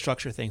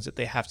infrastructure things that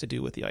they have to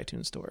do with the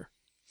iTunes store.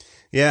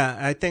 Yeah,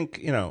 I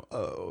think,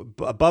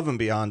 above and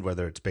beyond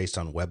whether it's based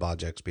on web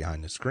objects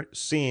behind the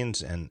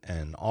scenes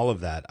and all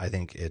of that, I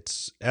think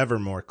it's ever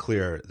more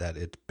clear that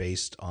it's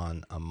based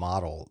on a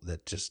model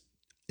that just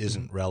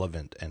isn't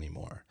relevant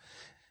anymore,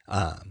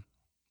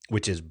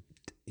 which is,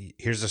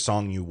 here's a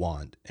song you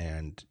want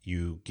and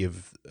you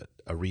give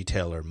a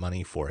retailer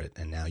money for it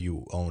and now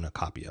you own a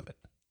copy of it.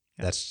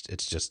 Yeah. That's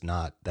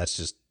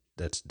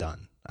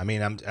done. I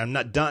mean, I'm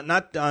not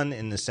done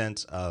in the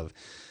sense of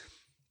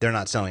they're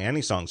not selling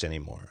any songs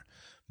anymore,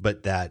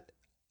 but that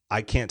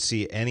I can't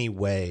see any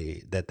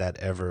way that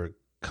ever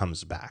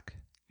comes back.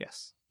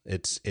 Yes.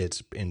 It's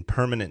in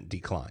permanent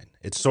decline.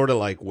 It's sort of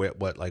like what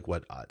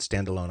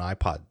standalone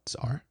iPods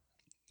are.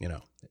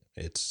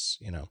 It's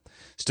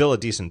still a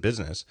decent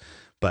business,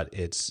 but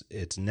it's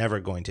never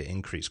going to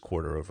increase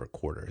quarter over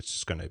quarter. It's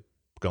just going to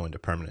go into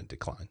permanent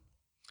decline.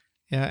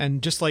 Yeah,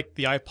 and just like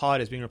the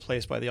iPod is being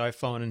replaced by the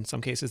iPhone, in some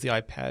cases the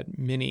iPad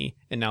mini,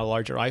 and now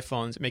larger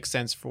iPhones, it makes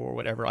sense for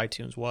whatever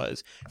iTunes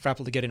was, for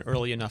Apple to get in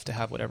early enough to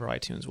have whatever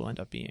iTunes will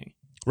end up being.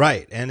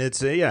 Right, and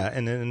it's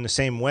and in the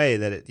same way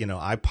that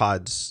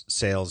iPods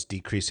sales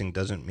decreasing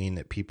doesn't mean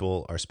that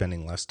people are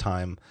spending less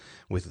time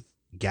with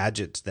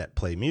gadgets that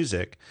play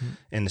music. Mm-hmm.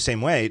 In the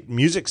same way,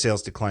 music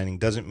sales declining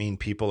doesn't mean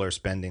people are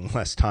spending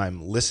less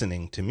time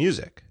listening to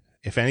music.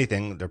 If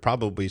anything, they're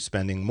probably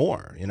spending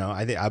more.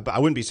 I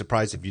wouldn't be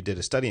surprised if you did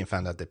a study and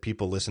found out that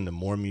people listen to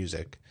more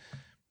music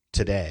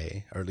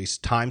today, or at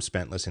least time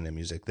spent listening to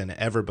music, than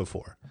ever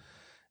before.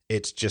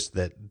 It's just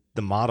that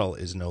the model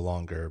is no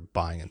longer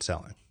buying and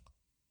selling.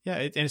 Yeah,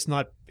 and it's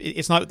not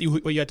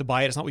what you have to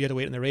buy it. It's not what you have to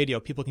wait on the radio.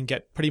 People can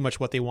get pretty much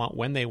what they want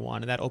when they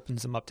want, and that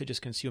opens them up to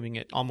just consuming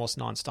it almost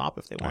nonstop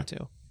if they want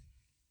to.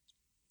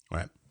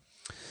 Right.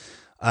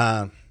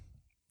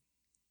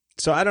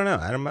 So I don't know.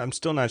 I'm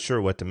still not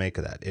sure what to make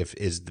of that.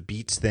 Is the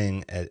Beats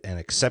thing an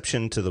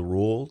exception to the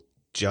rule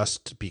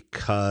just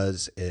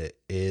because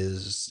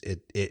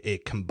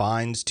it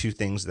combines two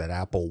things that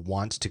Apple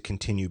wants to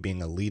continue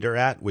being a leader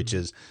at, which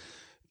is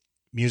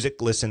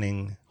music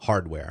listening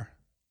hardware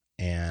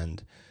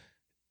and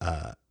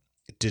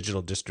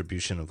digital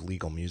distribution of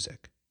legal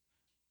music.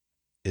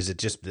 Is it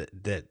just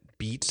that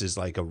Beats is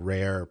like a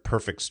rare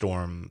perfect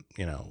storm,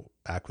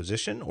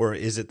 acquisition, or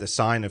is it the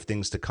sign of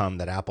things to come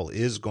that Apple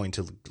is going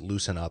to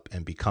loosen up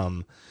and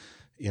become,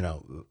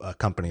 a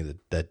company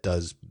that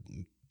does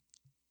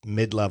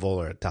mid-level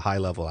or to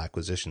high-level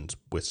acquisitions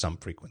with some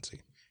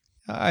frequency?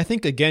 I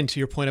think, again, to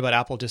your point about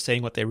Apple just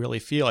saying what they really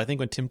feel, I think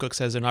when Tim Cook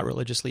says they're not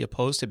religiously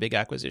opposed to big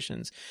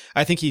acquisitions,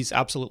 I think he's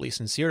absolutely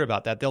sincere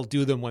about that. They'll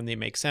do them when they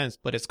make sense,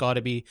 but it's got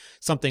to be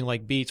something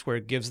like Beats, where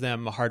it gives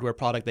them a hardware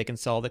product they can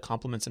sell that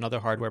complements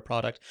another hardware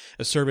product,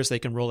 a service they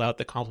can roll out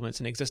that complements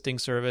an existing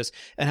service,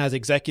 and has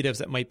executives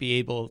that might be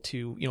able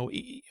to,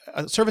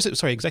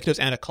 executives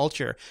and a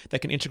culture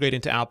that can integrate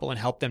into Apple and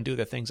help them do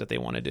the things that they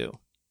want to do.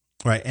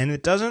 Right. And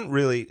it doesn't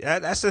really,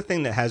 that's the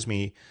thing that has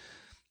me,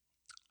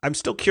 I'm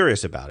still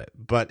curious about it,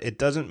 but it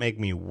doesn't make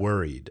me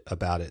worried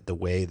about it the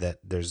way that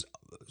there's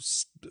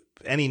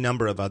any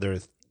number of other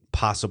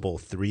possible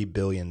 $3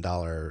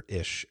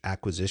 billion-ish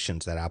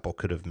acquisitions that Apple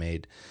could have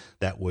made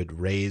that would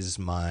raise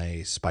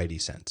my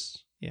spidey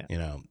sense,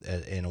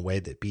 in a way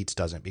that Beats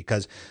doesn't.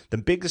 Because the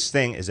biggest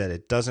thing is that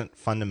it doesn't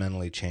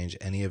fundamentally change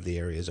any of the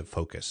areas of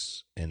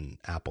focus in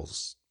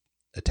Apple's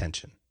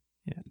attention.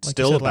 Yeah, like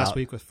you said last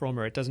week with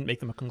Fromer, it doesn't make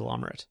them a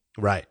conglomerate.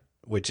 Right.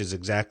 Which is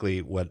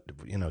exactly what,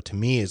 to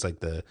me is like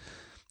the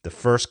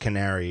first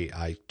canary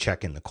I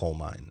check in the coal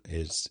mine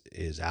is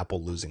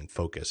Apple losing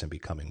focus and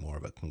becoming more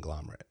of a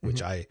conglomerate,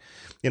 which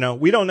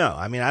we don't know.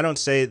 I mean, I don't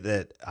say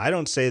that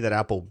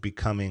Apple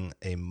becoming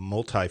a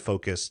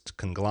multi-focused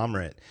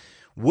conglomerate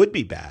would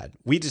be bad.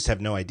 We just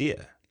have no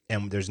idea.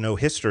 And there's no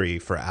history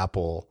for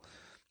Apple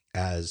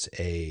as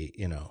a,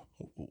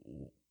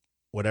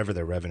 whatever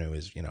their revenue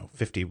is,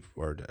 50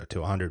 or to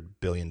 $100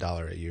 billion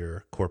a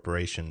year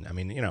corporation. I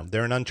mean,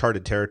 they're in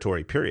uncharted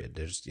territory, period.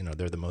 There's,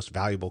 they're the most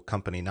valuable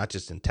company, not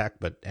just in tech,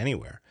 but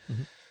anywhere.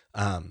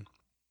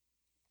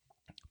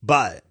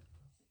 But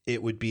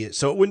it wouldn't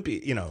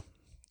be,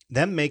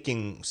 them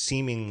making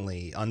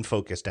seemingly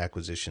unfocused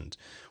acquisitions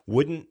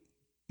wouldn't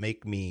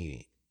make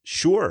me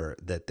sure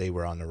that they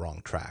were on the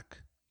wrong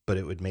track, but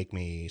it would make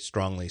me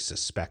strongly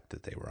suspect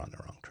that they were on the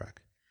wrong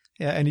track.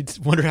 Yeah, and you'd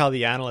wonder how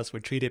the analysts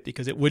would treat it,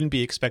 because it wouldn't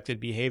be expected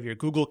behavior.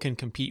 Google can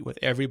compete with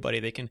everybody.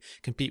 They can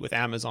compete with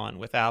Amazon,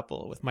 with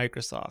Apple, with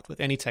Microsoft, with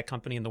any tech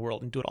company in the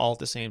world, and do it all at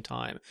the same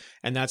time.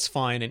 And that's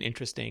fine and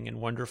interesting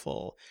and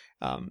wonderful.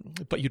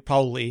 But you'd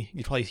probably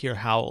hear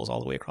howls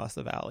all the way across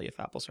the valley if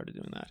Apple started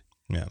doing that.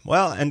 Yeah,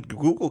 well, and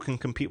Google can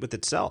compete with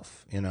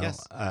itself.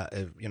 Yes.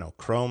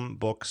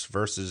 Chromebooks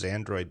versus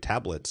Android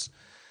tablets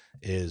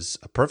is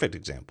a perfect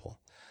example.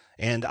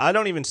 And I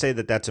don't even say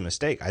that that's a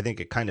mistake. I think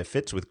it kind of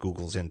fits with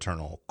Google's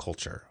internal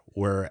culture.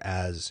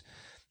 Whereas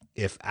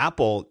if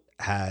Apple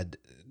had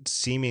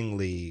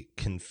seemingly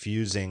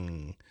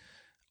confusing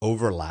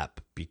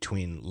overlap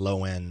between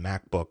low-end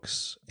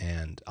MacBooks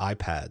and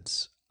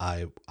iPads,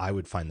 I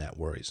would find that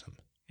worrisome.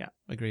 Yeah,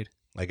 agreed.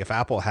 Like if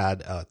Apple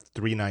had a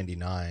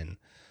 $399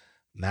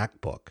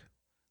 MacBook,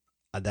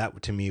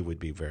 that to me would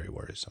be very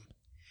worrisome.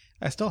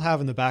 I still have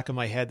in the back of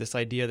my head this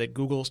idea that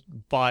Google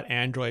bought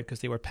Android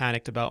because they were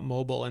panicked about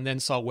mobile, and then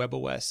saw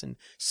WebOS and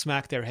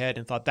smacked their head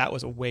and thought that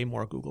was a way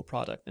more Google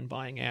product than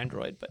buying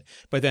Android.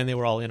 But then they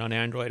were all in on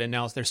Android, and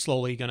now they're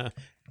slowly going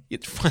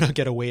to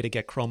get a way to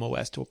get Chrome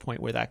OS to a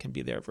point where that can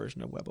be their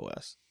version of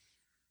WebOS.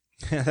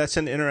 Yeah, that's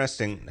an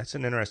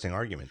interesting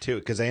argument too,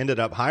 because they ended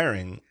up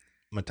hiring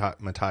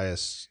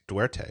Matthias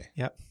Duarte.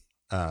 Yep.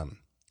 Did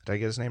I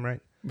get his name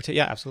right?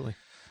 Yeah, absolutely.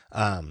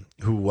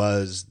 Who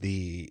was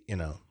the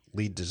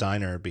lead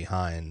designer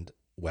behind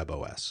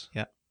WebOS.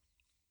 Yeah.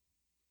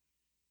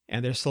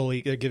 And they're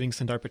giving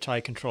Sundar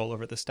Pichai control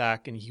over the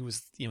stack, and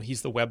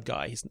he's the web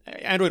guy.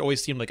 Android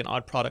always seemed like an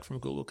odd product from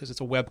Google because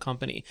it's a web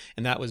company,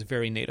 and that was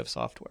very native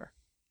software.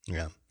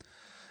 Yeah.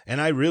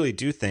 And I really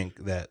do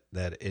think that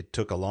it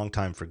took a long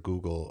time for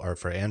Google, or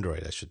for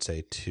Android, I should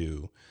say,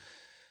 to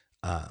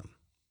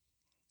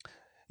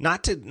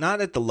not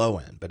at the low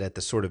end, but at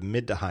the sort of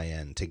mid to high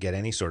end, to get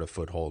any sort of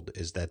foothold,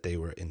 is that they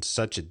were in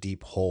such a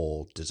deep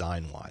hole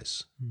design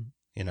wise,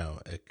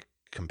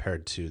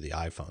 compared to the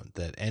iPhone,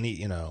 that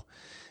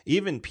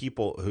even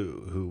people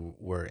who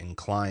were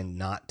inclined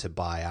not to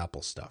buy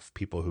Apple stuff,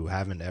 people who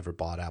haven't ever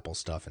bought Apple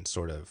stuff and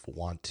sort of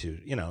want to,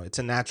 it's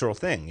a natural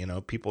thing,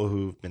 people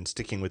who've been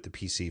sticking with the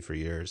PC for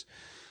years,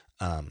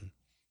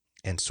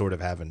 and sort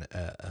of have an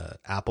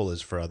Apple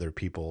is for other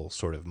people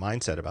sort of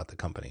mindset about the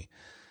company.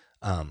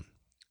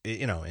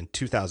 In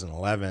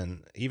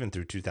 2011, even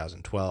through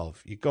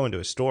 2012, you go into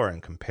a store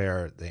and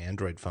compare the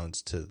Android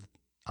phones to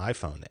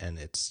iPhone, and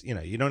it's,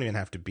 you don't even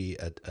have to be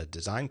a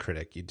design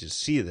critic. You just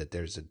see that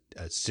there's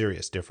a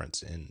serious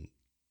difference in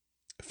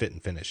fit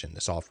and finish in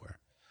the software.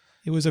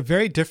 It was a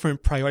very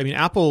different priority. I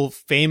mean, Apple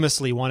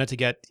famously wanted to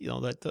get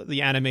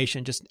the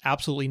animation just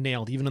absolutely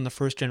nailed, even on the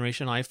first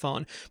generation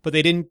iPhone. But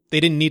they didn't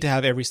need to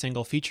have every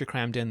single feature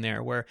crammed in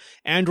there. Where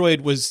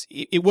Android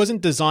it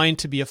wasn't designed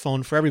to be a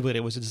phone for everybody.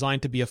 It was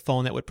designed to be a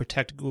phone that would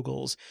protect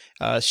Google's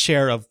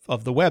share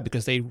of the web,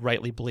 because they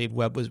rightly believed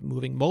web was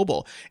moving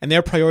mobile, and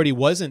their priority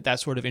wasn't that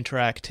sort of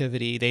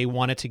interactivity. They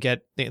wanted to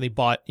get they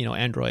bought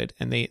Android,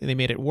 and they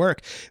made it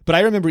work. But I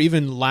remember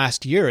even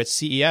last year at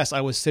CES,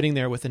 I was sitting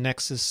there with the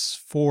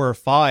Nexus 4 or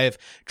 5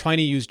 trying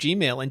to use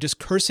Gmail and just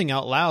cursing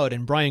out loud,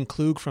 and Brian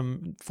Klug,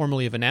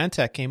 formerly of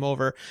Anantech, came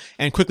over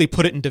and quickly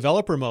put it in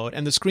developer mode,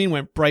 and the screen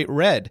went bright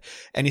red,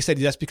 and he said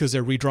that's because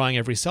they're redrawing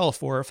every cell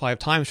 4 or 5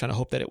 times trying to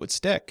hope that it would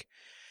stick.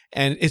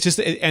 And it's just,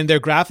 and their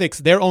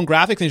own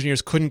graphics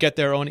engineers couldn't get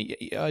their own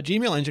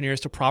Gmail engineers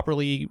to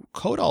properly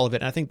code all of it.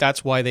 And I think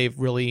that's why they've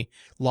really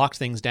locked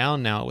things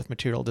down now with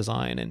material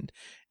design and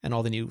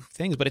all the new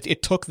things. But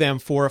it took them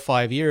 4 or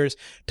 5 years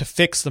to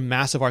fix the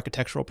massive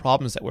architectural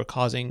problems that were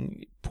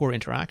causing poor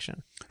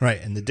interaction.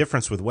 Right. And the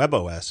difference with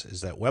WebOS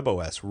is that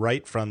WebOS,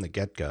 right from the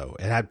get-go,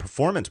 it had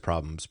performance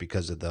problems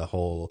because of the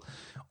whole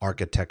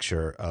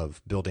architecture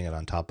of building it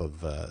on top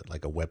of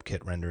like a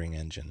WebKit rendering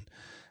engine,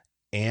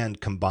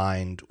 and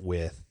combined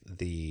with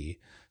the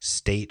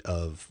state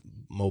of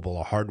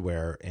mobile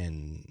hardware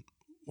in,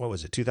 what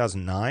was it,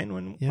 2009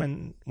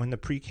 when the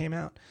Pre came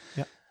out?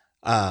 Yeah.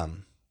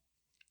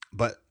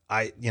 But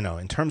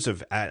in terms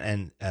of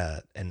an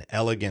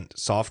elegant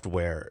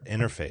software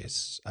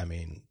interface, I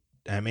mean,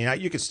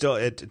 you could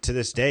still, to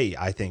this day,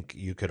 I think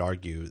you could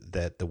argue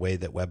that the way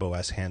that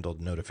WebOS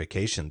handled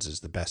notifications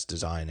is the best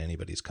design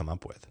anybody's come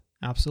up with.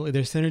 Absolutely.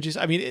 There's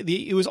synergies. I mean,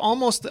 it was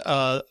almost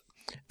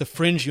the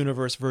fringe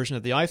universe version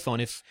of the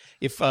iPhone.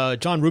 If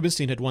John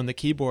Rubinstein had won the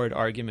keyboard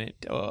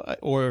argument,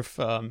 or if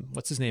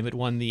what's his name had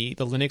won the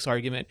Linux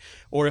argument,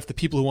 or if the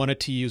people who wanted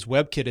to use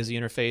WebKit as the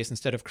interface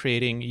instead of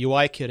creating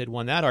UIKit had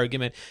won that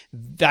argument,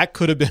 that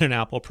could have been an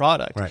Apple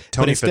product. Right.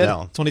 Tony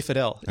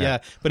Fadell. Yeah.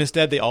 But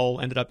instead, they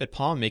all ended up at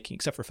Palm making,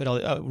 except for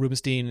Fadell,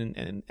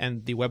 Rubinstein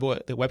and the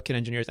WebKit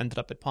engineers ended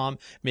up at Palm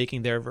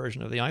making their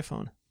version of the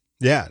iPhone.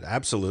 Yeah,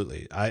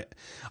 absolutely.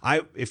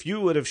 If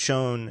you would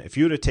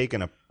have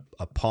taken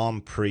a Palm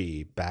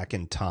Pre back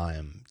in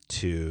time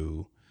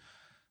to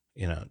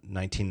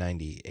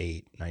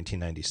 1998,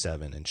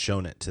 1997, and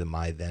shown it to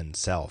my then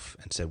self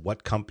and said,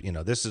 what company,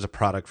 this is a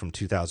product from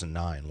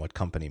 2009, what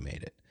company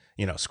made it,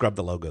 scrub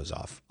the logos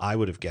off, I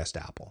would have guessed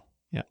Apple.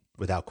 Yeah,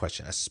 without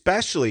question,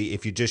 especially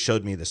if you just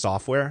showed me the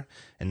software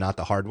and not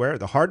the hardware.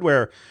 The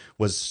hardware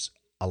was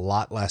a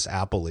lot less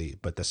Apple-y,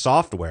 but the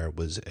software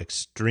was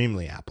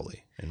extremely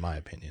Apple-y, in my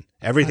opinion.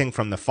 Everything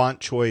from the font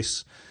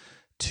choice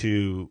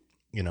to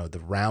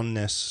the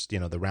roundness,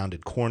 the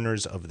rounded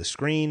corners of the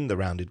screen, the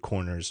rounded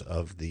corners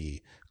of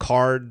the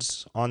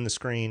cards on the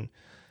screen.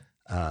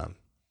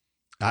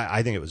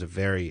 I think it was a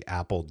very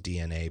Apple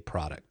DNA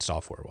product,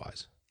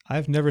 software-wise.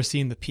 I've never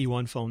seen the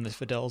P1 phone that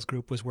Fadell's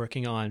group was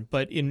working on,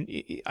 but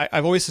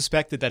I've always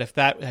suspected that if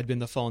that had been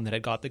the phone that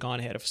had got the gone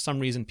ahead, if for some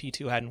reason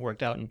P2 hadn't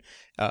worked out and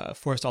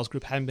Forrestal's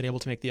group hadn't been able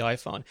to make the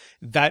iPhone,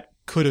 that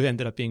could have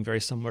ended up being very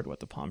similar to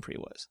what the Palm Pre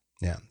was.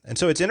 Yeah. And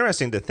so it's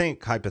interesting to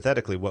think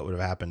hypothetically what would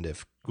have happened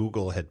if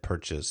Google had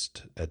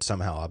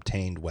somehow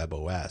obtained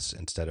WebOS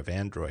instead of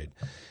Android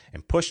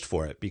and pushed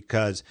for it,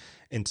 because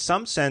in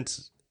some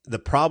sense, the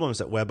problems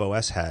that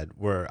WebOS had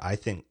were, I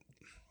think,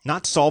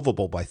 not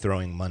solvable by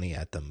throwing money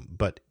at them,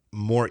 but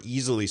more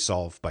easily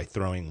solved by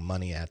throwing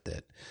money at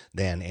it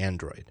than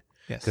Android.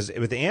 Yes. Because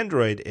with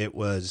Android, it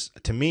was,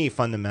 to me,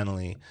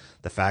 fundamentally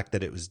the fact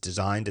that it was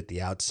designed at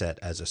the outset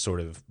as a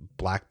sort of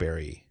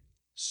BlackBerry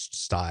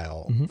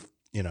style,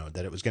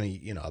 that it was going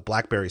to, a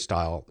BlackBerry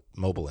style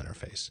mobile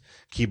interface,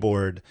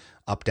 keyboard,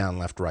 up, down,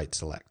 left, right,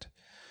 select.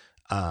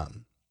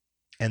 And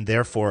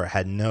therefore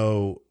had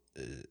no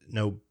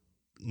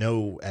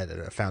at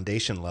a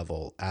foundation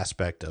level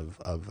aspect of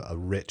a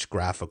rich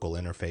graphical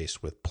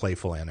interface with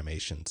playful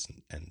animations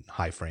and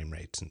high frame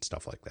rates and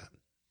stuff like that.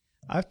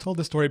 I've told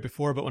this story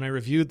before, but when I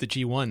reviewed the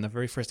G1, the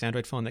very first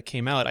Android phone that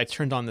came out, I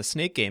turned on the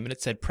Snake game and it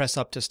said press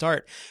up to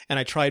start. And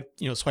I tried,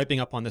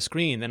 swiping up on the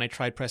screen. Then I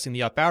tried pressing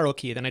the up arrow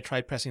key. Then I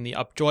tried pressing the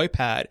up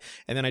joypad.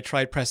 And then I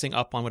tried pressing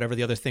up on whatever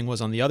the other thing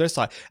was on the other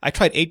side. I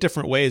tried 8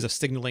 different ways of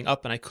signaling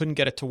up and I couldn't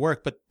get it to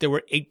work, but there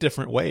were 8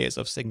 different ways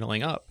of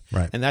signaling up.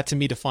 Right. And that to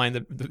me defined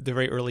the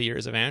very early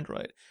years of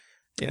Android.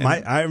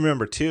 I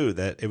remember too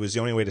that it was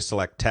the only way to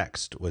select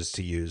text was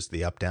to use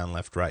the up, down,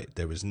 left, right.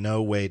 There was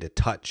no way to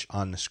touch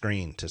on the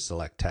screen to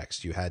select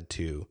text. You had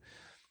to,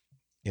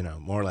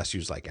 more or less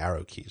use like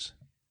arrow keys.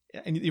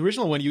 And the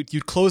original one,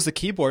 you'd close the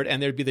keyboard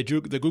and there'd be the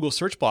Google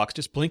search box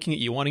just blinking at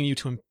you, wanting you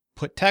to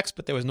input text,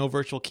 but there was no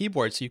virtual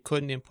keyboard, so you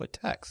couldn't input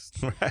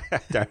text.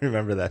 I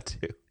remember that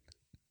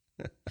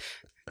too.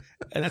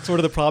 And that's sort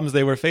of the problems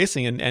they were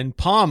facing. And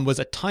Palm was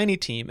a tiny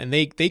team, and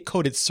they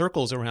coded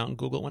circles around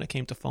Google when it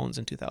came to phones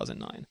in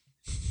 2009.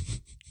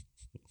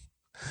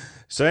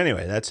 So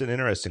anyway, that's an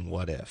interesting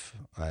what if.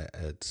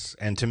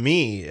 And to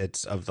me,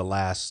 it's of the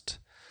last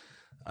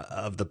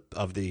of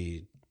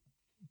the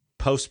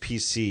post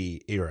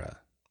PC era.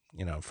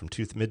 from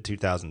mid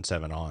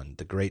 2007 on,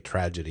 the great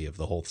tragedy of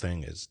the whole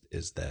thing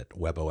is that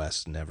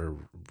WebOS never,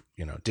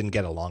 didn't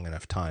get a long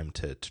enough time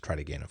to try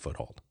to gain a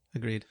foothold.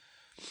 Agreed.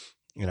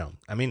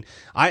 I mean,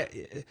 I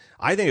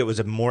think it was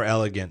a more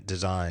elegant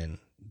design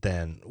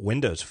than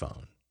Windows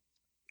Phone.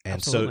 And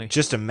Absolutely. So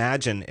just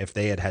imagine if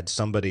they had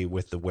somebody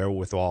with the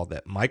wherewithal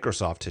that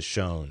Microsoft has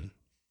shown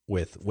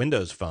with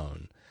Windows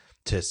Phone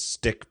to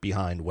stick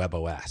behind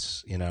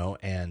WebOS,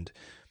 and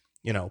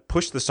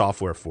push the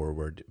software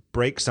forward,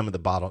 break some of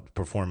the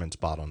performance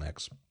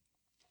bottlenecks,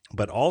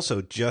 but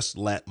also just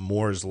let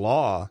Moore's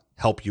Law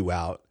help you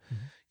out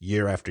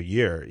year after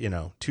year.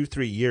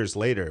 2-3 years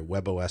later,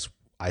 WebOS,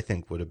 I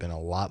think, would have been a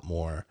lot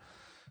more,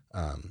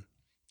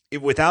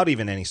 without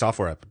even any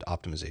software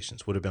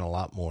optimizations, would have been a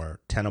lot more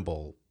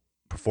tenable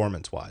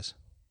performance-wise.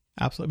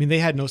 Absolutely. I mean, they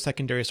had no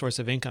secondary source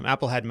of income.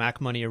 Apple had Mac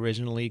money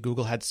originally.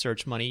 Google had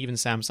search money. Even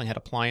Samsung had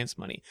appliance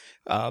money.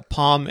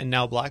 Palm and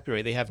now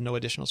BlackBerry, they have no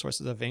additional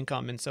sources of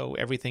income. And so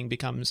everything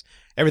becomes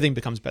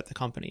bet the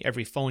company.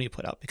 Every phone you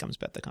put out becomes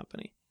bet the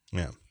company.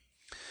 Yeah.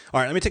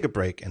 All right, let me take a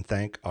break and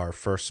thank our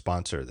first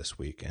sponsor this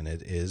week, and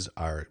it is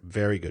our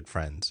very good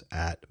friends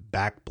at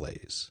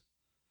Backblaze.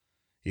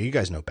 You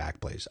guys know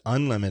Backblaze,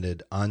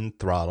 unlimited,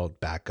 unthrottled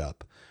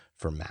backup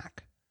for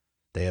Mac.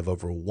 They have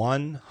over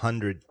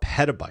 100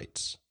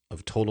 petabytes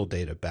of total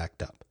data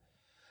backed up.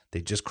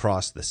 They just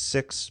crossed the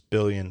 6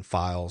 billion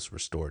files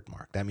restored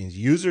mark. That means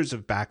users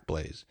of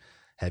Backblaze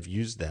have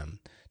used them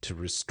to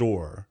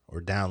restore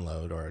or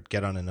download or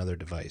get on another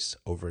device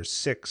over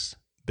 6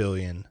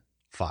 billion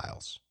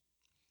files.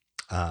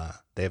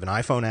 They have an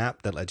iPhone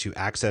app that lets you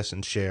access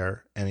and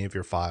share any of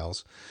your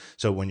files.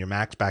 So when your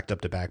Mac's backed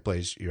up to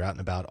Backblaze, you're out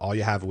and about, all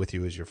you have with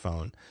you is your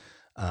phone,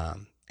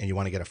 and you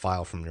want to get a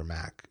file from your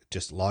Mac,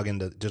 just open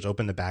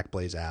the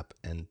Backblaze app,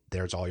 and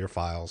there's all your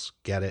files.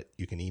 Get it.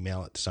 You can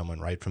email it to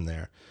someone right from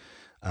there.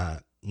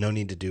 No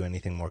need to do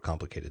anything more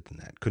complicated than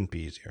that. Couldn't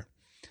be easier.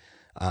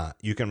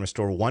 You can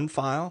restore one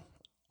file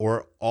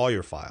or all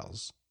your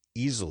files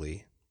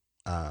easily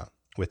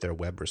with their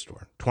web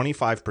restore.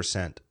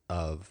 25%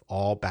 of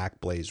all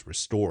Backblaze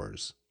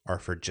restores are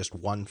for just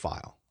one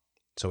file.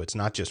 So it's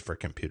not just for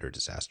computer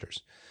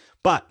disasters.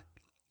 But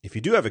if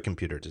you do have a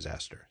computer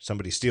disaster,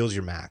 somebody steals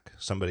your Mac,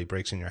 somebody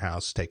breaks in your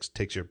house,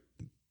 takes your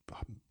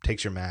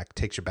Mac,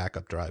 takes your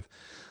backup drive,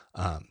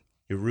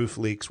 your roof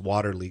leaks,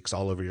 water leaks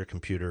all over your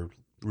computer,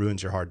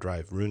 ruins your hard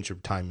drive, ruins your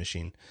time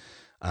machine.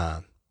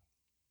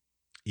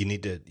 You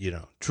need to,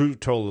 true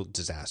total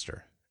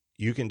disaster.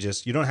 You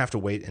don't have to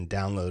wait and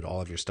download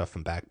all of your stuff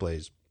from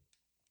Backblaze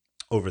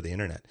over the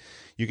internet.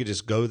 You could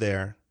just go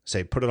there,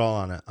 say, put it all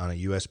on a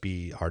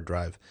USB hard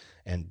drive,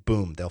 and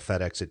boom, they'll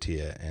FedEx it to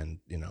you. And,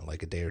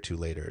 like a day or two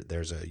later,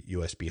 there's a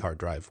USB hard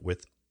drive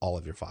with all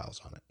of your files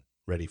on it,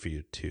 ready for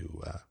you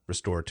to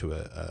restore to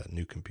a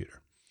new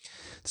computer.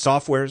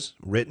 Software's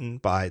written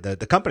by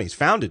the company's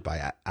founded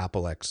by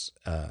Apple X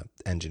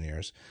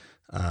engineers.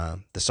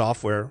 The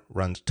software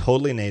runs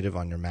totally native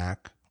on your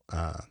Mac,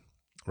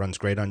 runs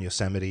great on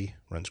Yosemite,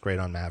 runs great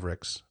on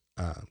Mavericks.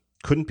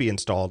 Couldn't be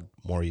installed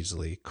more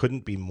easily,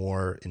 couldn't be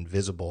more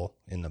invisible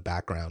in the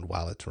background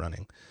while it's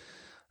running.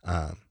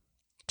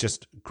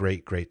 Just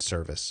great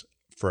service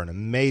for an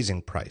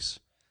amazing price.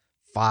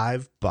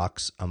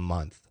 $5 a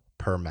month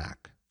per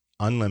Mac,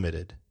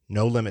 unlimited,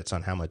 no limits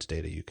on how much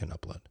data you can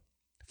upload.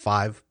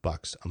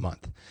 $5 a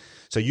month.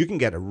 So you can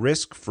get a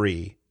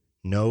risk-free,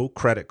 no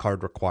credit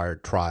card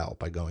required trial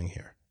by going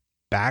here.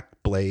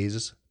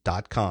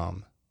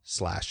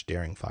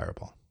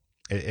 Backblaze.com/daringfireball.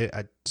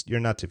 You're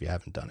nuts if you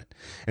haven't done it.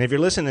 And if you're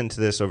listening to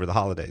this over the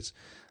holidays,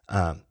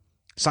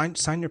 sign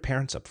your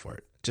parents up for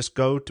it. Just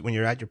go when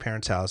you're at your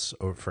parents' house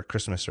or for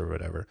Christmas or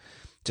whatever,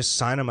 just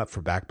sign them up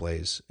for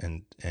Backblaze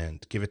and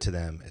give it to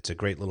them. It's a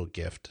great little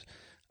gift.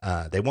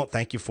 They won't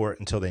thank you for it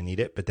until they need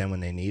it, but then when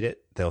they need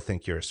it, they'll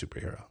think you're a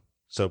superhero.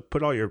 So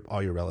put all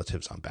your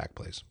relatives on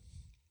Backblaze.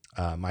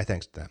 My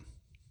thanks to them.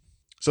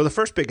 So the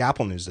first big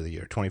Apple news of the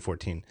year,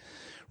 2014,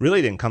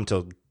 really didn't come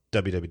till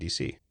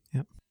WWDC.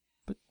 Yep.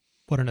 But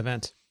what an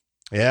event.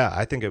 Yeah,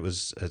 I think it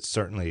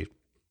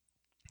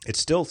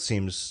still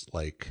seems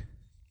like,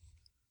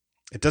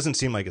 it doesn't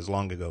seem like as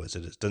long ago as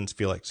it is. It doesn't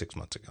feel like 6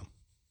 months ago.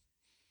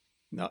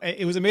 No,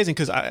 it was amazing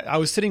because I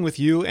was sitting with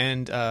you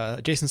and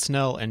Jason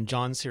Snell and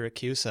John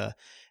Siracusa,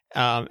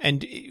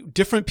 and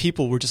different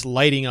people were just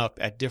lighting up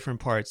at different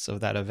parts of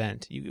that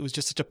event. It was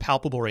just such a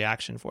palpable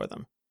reaction for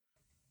them.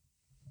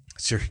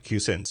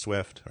 Siracusa and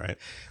Swift, right?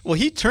 Well,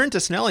 he turned to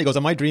Snell and he goes,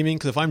 "Am I dreaming?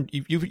 Because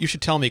if you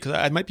should tell me, because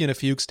I might be in a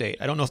fugue state.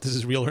 I don't know if this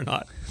is real or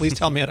not. Please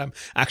tell me that I'm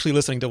actually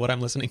listening to what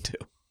I'm listening to."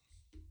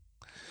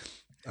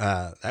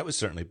 That was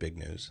certainly big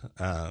news.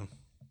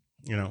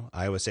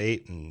 iOS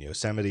 8 and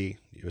Yosemite.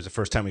 It was the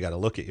first time we got to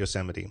look at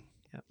Yosemite.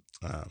 Yep.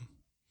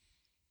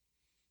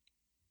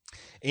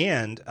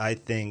 And I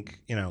think,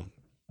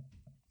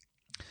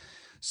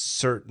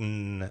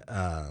 certain,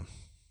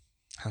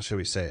 how should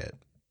we say it?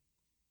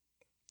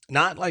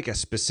 Not like a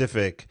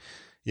specific,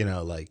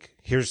 like,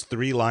 here's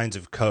 3 lines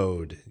of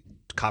code,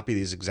 copy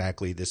these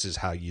exactly. This is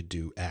how you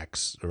do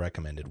X, the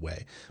recommended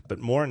way. But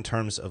more in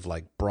terms of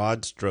like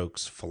broad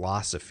strokes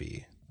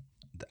philosophy,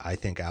 I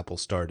think Apple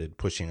started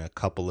pushing a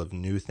couple of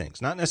new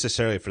things, not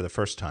necessarily for the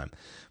first time,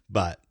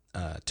 but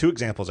two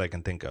examples I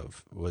can think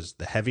of was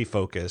the heavy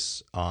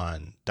focus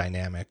on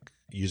dynamic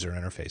user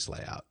interface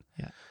layout.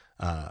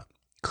 Yeah.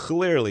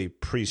 Clearly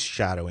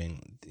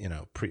pre-shadowing,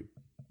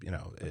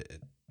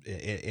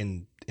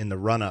 in the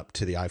run up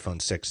to the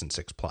iPhone 6 and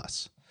 6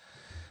 Plus.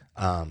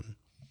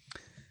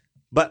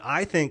 But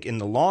I think in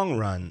the long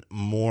run,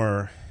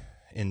 more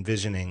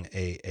envisioning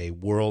a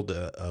world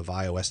of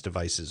iOS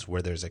devices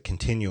where there's a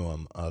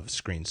continuum of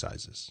screen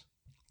sizes,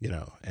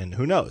 and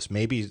who knows,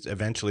 maybe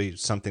eventually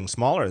something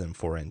smaller than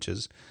 4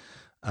 inches.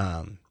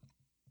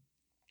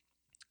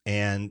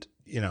 And,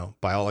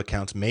 by all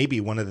accounts, maybe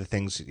one of the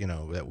things,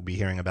 that we'll be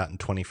hearing about in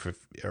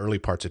early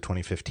parts of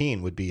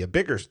 2015 would be a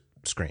bigger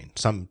screen,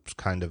 some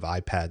kind of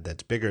iPad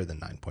that's bigger than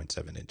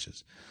 9.7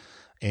 inches,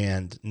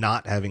 and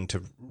not having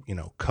to,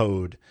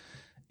 code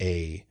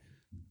a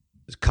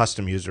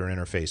custom user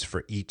interface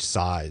for each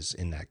size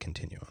in that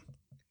continuum.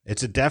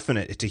 It's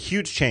a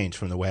huge change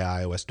from the way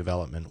iOS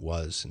development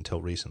was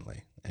until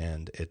recently.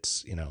 And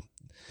it's,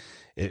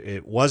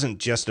 it wasn't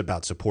just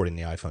about supporting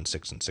the iPhone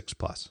 6 and 6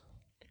 Plus.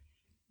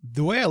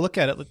 The way I look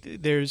at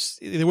it, there was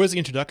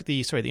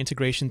the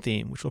integration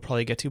theme, which we'll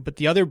probably get to, but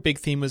the other big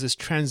theme was this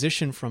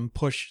transition from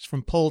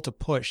pull to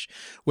push,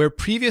 where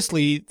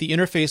previously the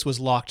interface was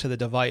locked to the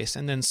device,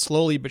 and then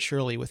slowly but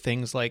surely with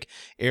things like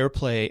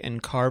AirPlay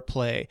and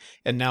CarPlay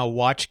and now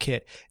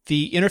WatchKit,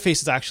 the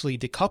interface is actually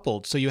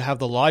decoupled. So you have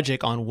the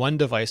logic on one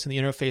device and the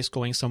interface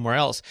going somewhere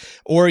else,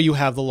 or you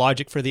have the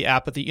logic for the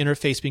app, but the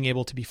interface being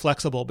able to be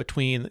flexible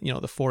between,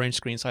 the 4-inch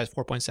screen size,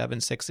 4.7,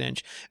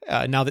 6-inch.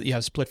 Now that you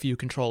have split view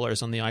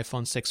controllers on the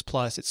iPhone 6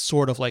 Plus, it's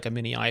sort of like a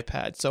mini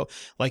iPad. So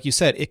like you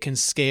said, it can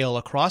scale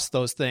across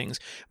those things,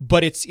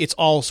 but it's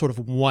all sort of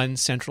one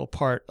central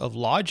part of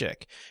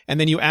logic. And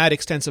then you add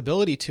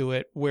extensibility to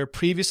it, where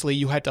previously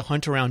you had to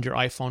hunt around your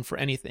iPhone for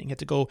anything. You had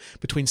to go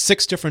between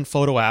 6 different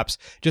photo apps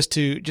just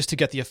to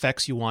get the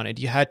effects you wanted.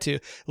 You had to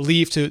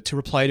leave to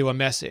reply to a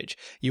message.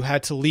 You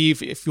had to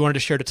leave if you wanted to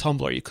share to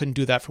Tumblr. You couldn't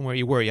do that from where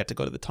you were. You had to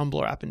go to the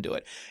Tumblr app and do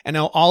it. And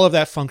now all of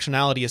that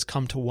functionality has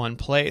come to one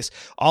place.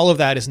 All of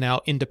that is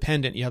now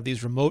independent. You have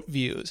these remote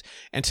views.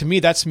 And to me,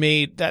 that's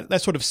made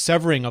that sort of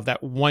severing of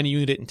that one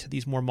unit into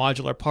these more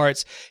modular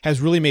parts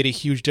has really made a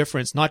huge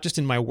difference, not just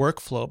in my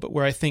workflow, but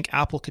where I think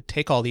Apple could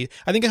take all these.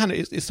 I think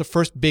it's the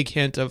first big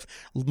hint of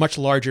much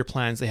larger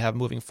plans they have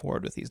moving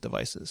forward with these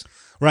devices.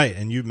 Right.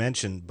 And you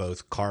mentioned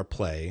both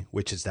CarPlay,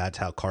 that's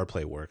how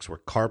CarPlay works, where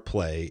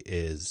CarPlay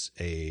is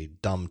a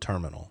dumb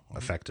terminal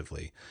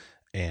effectively.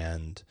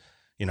 And,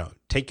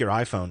 take your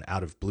iPhone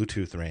out of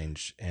Bluetooth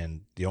range,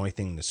 and the only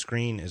thing the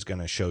screen is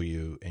going to show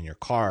you in your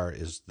car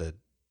is the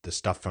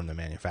stuff from the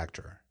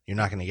manufacturer. You're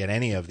not going to get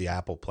any of the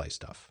Apple Play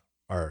stuff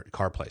or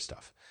CarPlay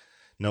stuff.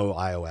 No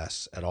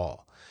iOS at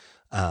all.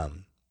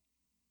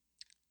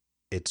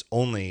 It's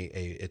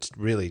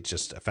really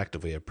just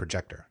effectively a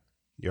projector.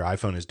 Your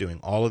iPhone is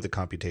doing all of the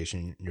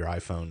computation. Your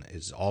iPhone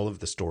is all of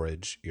the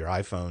storage. Your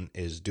iPhone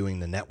is doing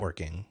the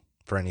networking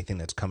for anything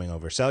that's coming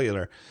over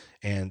cellular.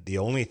 And the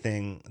only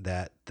thing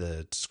that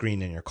the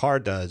screen in your car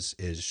does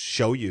is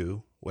show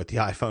you what the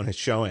iPhone is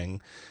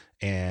showing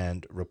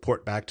and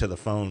report back to the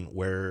phone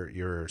where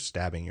you're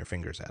stabbing your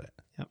fingers at it.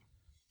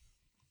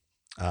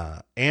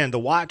 Yep. And the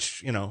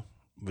watch,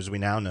 as we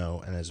now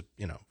know, and as,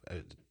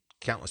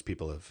 countless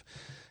people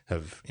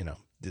have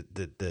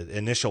the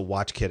initial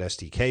WatchKit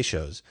SDK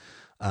shows,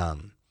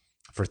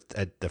 for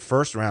the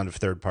first round of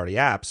third-party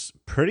apps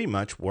pretty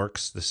much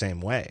works the same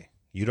way.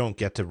 You don't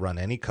get to run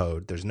any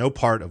code. There's no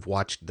part of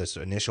this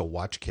initial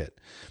WatchKit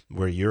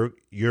where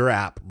your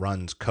app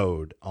runs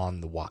code on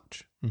the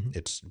watch. Mm-hmm.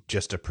 It's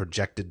just a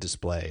projected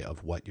display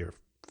of what your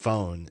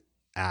iPhone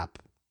app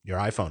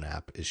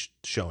is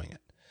showing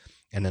it.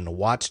 And then the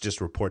watch just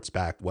reports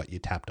back what you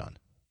tapped on.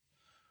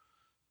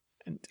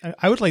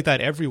 I would like that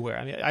everywhere.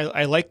 I mean,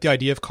 I like the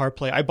idea of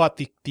CarPlay. I bought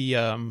the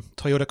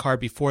Toyota car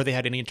before they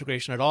had any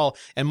integration at all,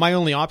 and my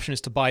only option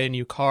is to buy a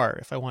new car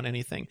if I want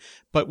anything.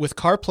 But with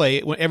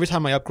CarPlay, every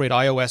time I upgrade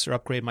iOS or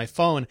upgrade my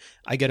phone,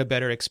 I get a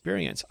better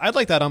experience. I'd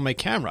like that on my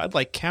camera. I'd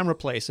like Camera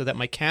Play so that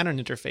my Canon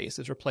interface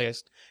is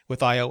replaced with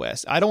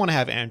iOS. I don't want to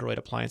have Android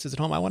appliances at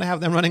home. I want to have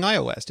them running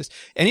iOS. Just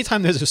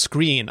anytime there's a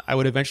screen, I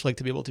would eventually like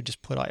to be able to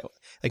just put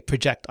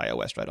project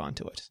iOS right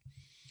onto it.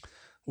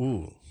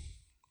 Ooh.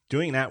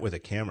 Doing that with a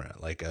camera,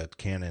 like a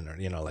Canon or,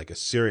 like a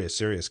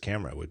serious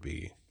camera would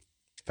be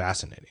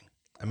fascinating.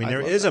 I mean, there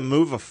is a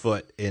move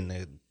afoot in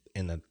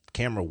the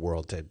camera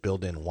world to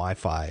build in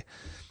Wi-Fi,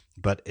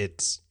 but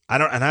I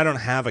don't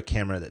have a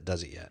camera that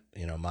does it yet.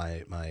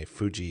 My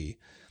Fuji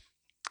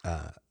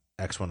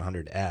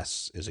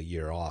X100S is a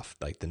year off.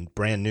 Like the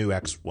brand new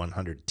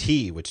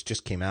X100T, which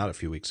just came out a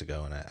few weeks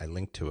ago, and I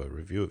linked to a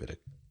review of it a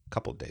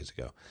couple of days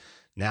ago,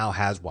 now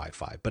has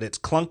Wi-Fi, but it's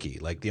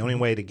clunky. Like the only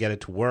way to get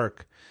it to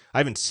work, I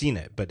haven't seen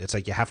it, but it's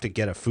like you have to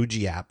get a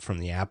Fuji app from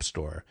the App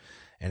Store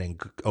and then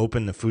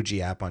open the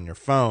Fuji app on your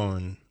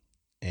phone,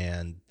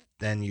 and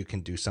then you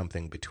can do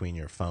something between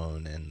your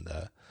phone and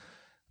the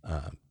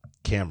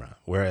camera.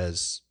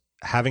 Whereas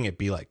having it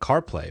be like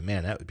CarPlay,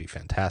 man, that would be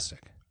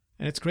fantastic.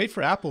 And it's great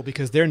for Apple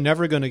because they're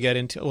never going to get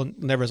into, well,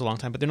 never is a long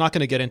time, but they're not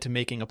going to get into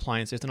making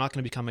appliances. They're not going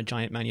to become a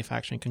giant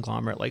manufacturing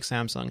conglomerate like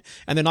Samsung.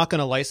 And they're not going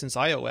to license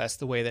iOS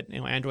the way that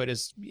Android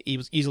is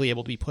easily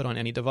able to be put on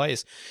any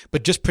device.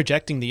 But just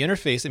projecting the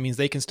interface, it means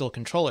they can still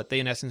control it. They,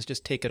 in essence,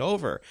 just take it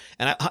over.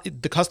 And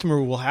the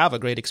customer will have a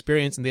great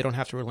experience and they don't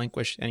have to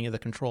relinquish any of the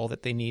control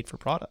that they need for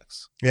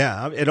products.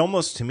 Yeah, it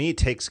almost, to me,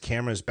 takes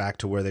cameras back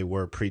to where they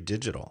were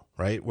pre-digital,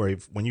 right? Where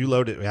when you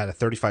load it, we had a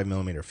 35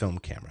 millimeter film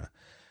camera.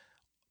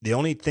 The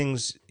only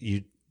things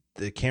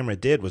the camera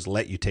did was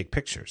let you take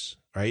pictures,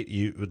 right?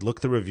 You would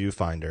look the review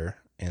finder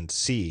and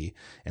see,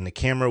 and the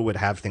camera would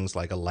have things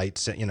like a light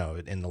set, in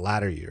the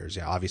latter years.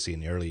 Yeah, obviously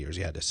in the early years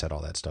you had to set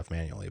all that stuff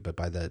manually, but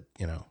by the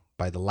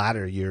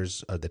latter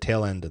years of the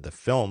tail end of the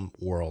film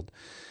world,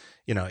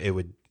 it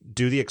would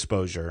do the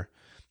exposure.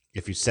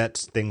 If you set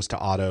things to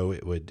auto,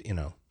 it would,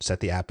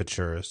 set the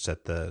aperture,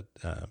 set the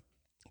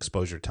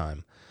exposure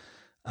time.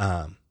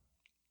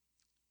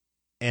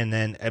 And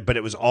then, but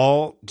it was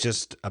all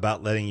just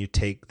about letting you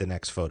take the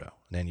next photo.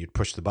 And then you'd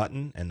push the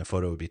button and the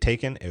photo would be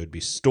taken. It would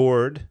be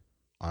stored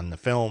on the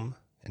film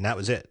and that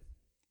was it,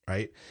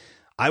 right?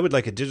 I would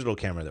like a digital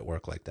camera that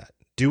worked like that.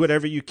 Do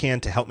whatever you can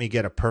to help me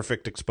get a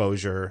perfect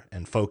exposure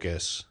and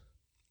focus.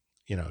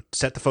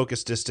 Set the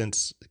focus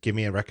distance, give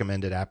me a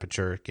recommended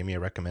aperture, give me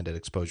a recommended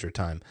exposure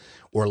time,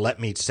 or let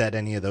me set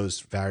any of those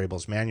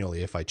variables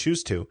manually if I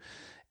choose to.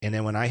 And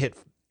then when I hit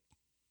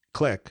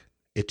click,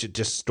 it should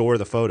just store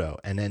the photo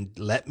and then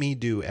let me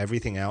do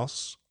everything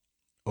else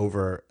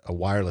over a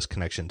wireless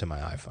connection to my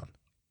iPhone.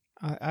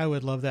 I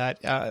would love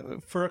that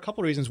for a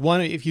couple of reasons.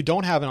 One, if you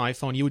don't have an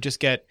iPhone, you would just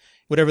get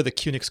whatever the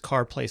QNX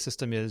CarPlay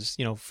system is,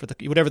 for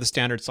whatever the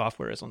standard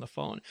software is on the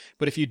phone.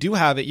 But if you do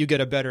have it, you get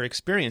a better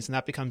experience, and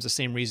that becomes the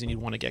same reason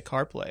you'd want to get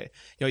CarPlay.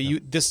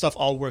 This stuff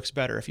all works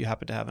better if you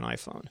happen to have an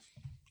iPhone.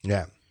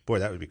 Yeah, boy,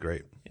 that would be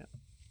great. Yeah,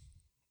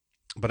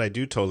 but I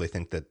do totally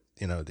think that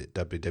the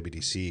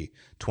WWDC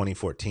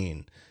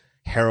 2014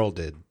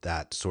 heralded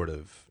that sort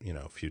of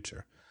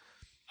future.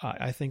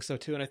 I think so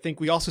too. And I think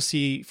we also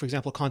see, for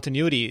example,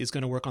 continuity is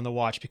going to work on the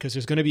watch because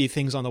there's going to be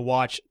things on the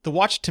watch. The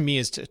watch to me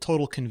is a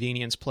total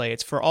convenience play.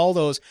 It's for all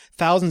those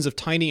thousands of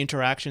tiny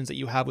interactions that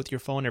you have with your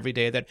phone every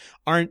day that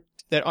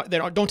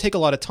don't take a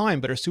lot of time,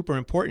 but are super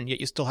important,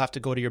 yet you still have to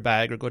go to your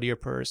bag or go to your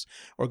purse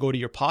or go to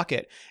your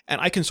pocket. And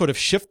I can sort of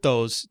shift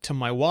those to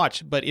my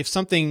watch. But if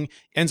something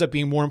ends up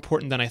being more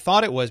important than I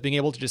thought it was, being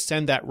able to just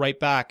send that right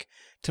back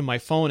to my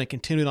phone and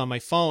continue it on my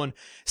phone.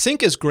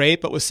 Sync is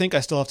great, but with Sync, I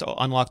still have to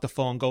unlock the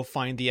phone, go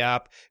find the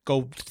app,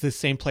 go to the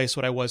same place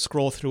where I was,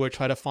 scroll through it,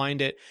 try to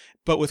find it.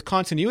 But with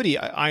continuity,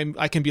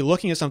 I can be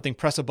looking at something,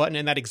 press a button,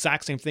 and that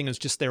exact same thing is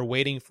just there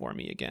waiting for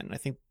me again. I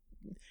think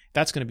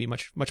that's going to be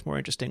much, much more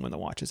interesting when the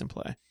watch is in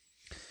play.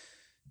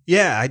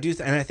 Yeah, I do.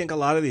 And I think a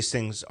lot of these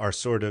things are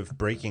sort of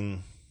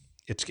breaking.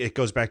 It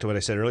goes back to what I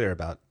said earlier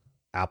about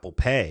Apple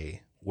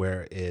Pay,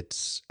 where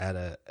it's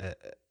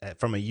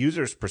from a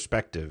user's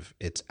perspective,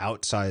 it's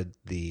outside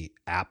the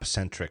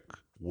app-centric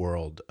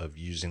world of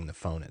using the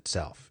phone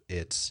itself.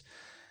 It's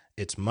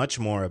much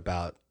more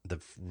about the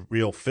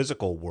real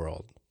physical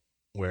world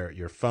where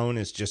your phone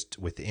is just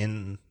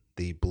within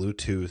the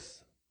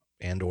Bluetooth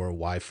and or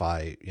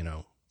Wi-Fi,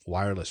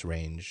 wireless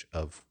range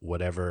of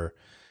whatever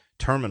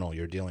terminal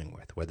you're dealing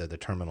with, whether the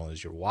terminal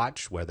is your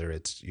watch, whether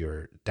it's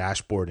your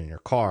dashboard in your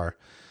car.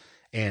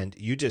 And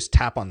you just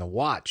tap on the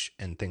watch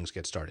and things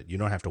get started. You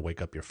don't have to wake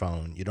up your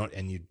phone.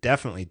 You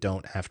definitely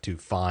don't have to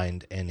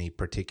find any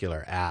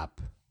particular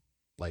app,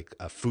 like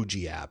a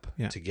Fuji app,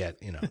 to get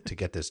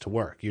this to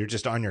work. You're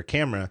just on your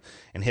camera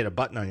and hit a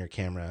button on your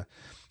camera,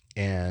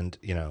 and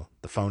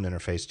the phone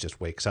interface just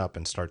wakes up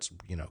and starts,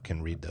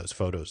 can read those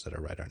photos that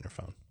are right on your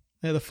phone.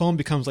 Yeah, the phone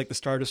becomes like the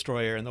Star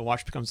Destroyer, and the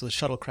watch becomes the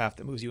shuttlecraft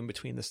that moves you in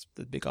between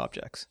the big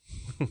objects.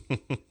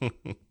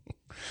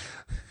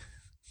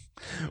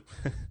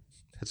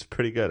 It's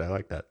pretty good. I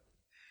like that.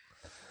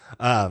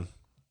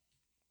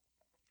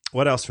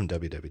 What else from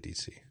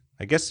WWDC?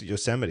 I guess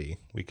Yosemite.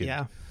 We could,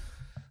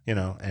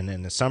 and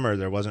in the summer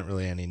there wasn't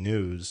really any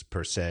news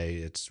per se.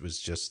 It was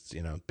just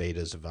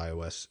betas of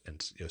iOS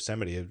and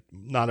Yosemite.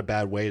 Not a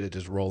bad way to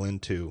just roll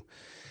into.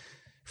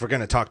 If we're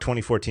going to talk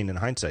 2014 in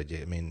hindsight,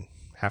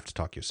 have to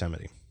talk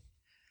Yosemite.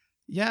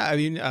 Yeah, I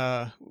mean,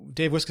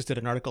 Dave Wiskus did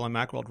an article on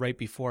Macworld right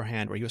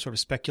beforehand where he was sort of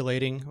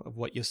speculating of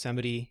what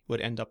Yosemite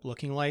would end up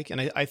looking like.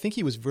 And I think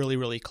he was really,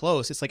 really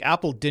close. It's like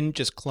Apple didn't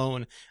just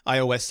clone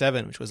iOS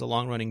 7, which was a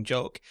long-running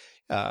joke.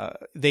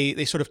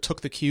 They sort of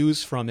took the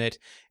cues from it,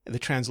 the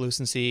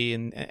translucency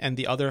and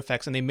the other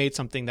effects, and they made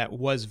something that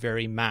was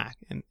very Mac.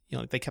 And,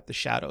 they kept the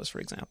shadows, for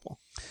example.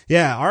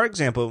 Yeah, our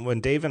example, when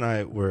Dave and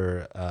I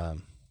were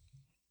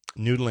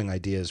noodling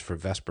ideas for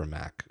Vesper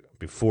Mac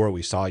before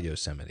we saw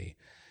Yosemite,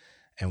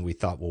 and we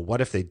thought, well,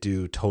 what if they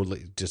do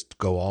totally just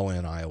go all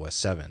in iOS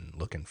 7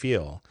 look and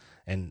feel?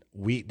 And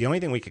the only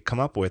thing we could come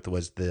up with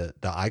was the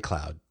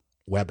iCloud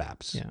web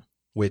apps,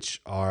 which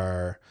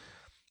are,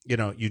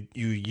 you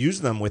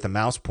use them with a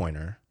mouse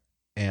pointer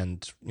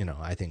And,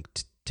 I think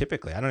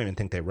typically, I don't even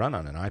think they run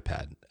on an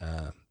iPad.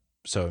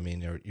 So, I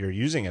mean, you're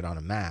using it on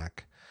a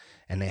Mac,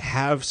 and they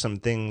have some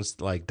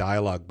things like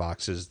dialog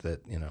boxes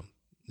that,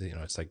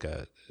 it's like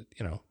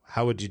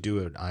how would you do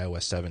an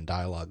iOS 7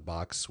 dialog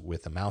box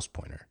with a mouse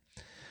pointer?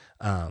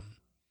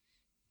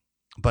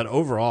 But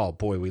overall,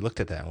 boy, we looked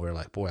at that and we were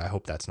like, boy, I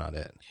hope that's not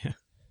it. Yeah.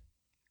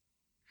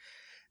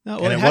 No,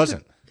 and it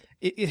wasn't.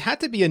 It had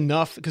to be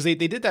enough, because they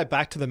did that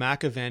back to the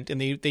Mac event, and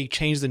they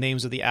changed the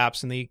names of the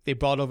apps, and they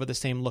brought over the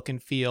same look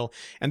and feel,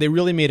 and they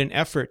really made an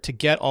effort to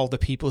get all the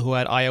people who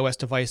had iOS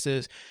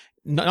devices,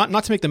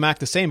 not to make the Mac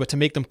the same, but to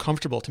make them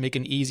comfortable, to make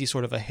an easy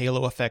sort of a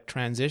halo effect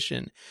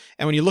transition.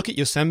 And when you look at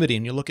Yosemite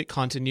and you look at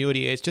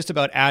continuity, it's just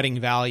about adding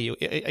value.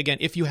 Again,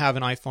 if you have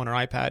an iPhone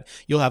or iPad,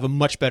 you'll have a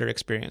much better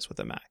experience with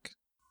the Mac.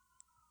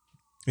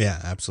 Yeah,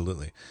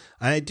 absolutely.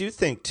 I do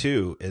think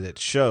too, it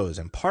shows,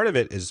 and part of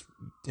it is,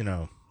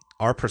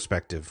 our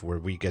perspective, where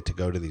we get to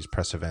go to these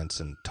press events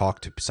and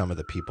talk to some of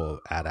the people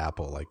at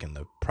Apple, like in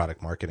the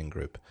product marketing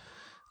group.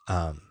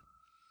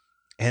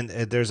 And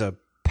there's a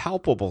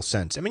palpable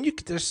sense. I mean,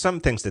 there's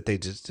some things that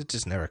it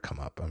just never come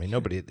up. I mean,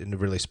 nobody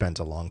really spends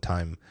a long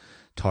time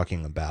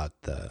talking about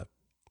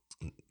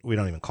we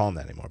don't even call them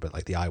that anymore, but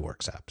like the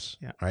iWorks apps,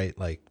 right?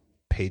 Like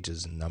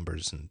Pages and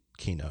Numbers and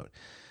Keynote.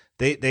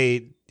 They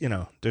there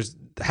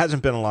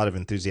hasn't been a lot of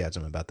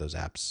enthusiasm about those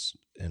apps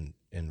in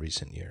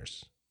recent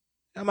years.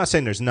 I'm not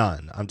saying there's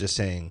none. I'm just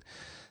saying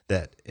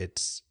that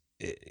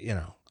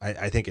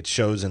I think it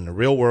shows in the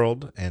real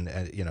world and,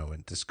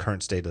 in this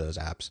current state of those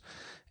apps.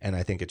 And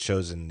I think it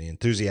shows in the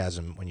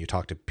enthusiasm when you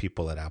talk to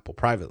people at Apple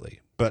privately.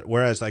 But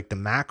whereas like the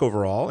Mac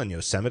overall and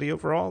Yosemite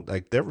overall,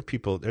 like there's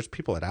people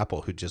at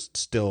Apple who just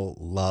still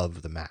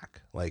love the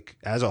Mac. Like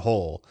as a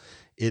whole,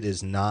 it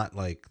is not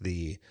like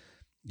the,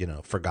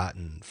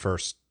 forgotten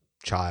first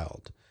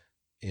child,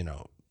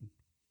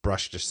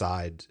 brushed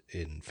aside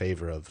in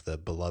favor of the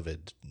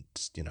beloved,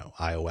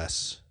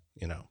 iOS,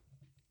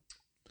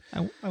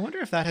 I wonder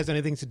if that has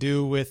anything to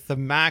do with the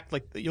Mac,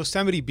 like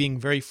Yosemite being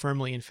very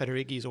firmly in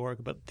Federighi's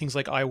org, but things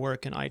like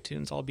iWork and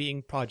iTunes all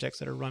being projects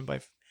that are run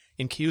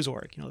in Q's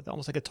org,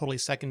 almost like a totally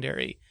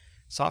secondary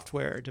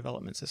software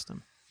development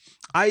system.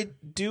 I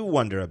do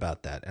wonder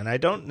about that. And I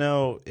don't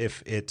know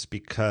if it's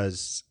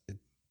because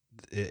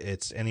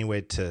it's any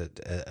way to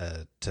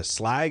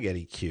slag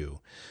Eddie Q,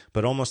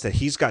 but almost that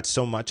he's got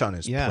so much on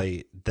his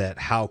plate that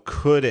how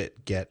could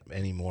it get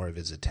any more of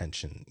his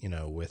attention,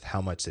 with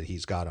how much that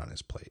he's got on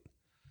his plate.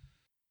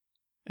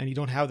 And you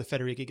don't have the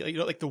Federighi,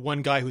 like the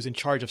one guy who's in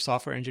charge of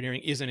software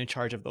engineering isn't in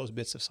charge of those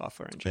bits of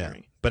software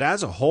engineering. Yeah. But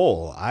as a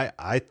whole,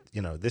 I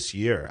this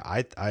year,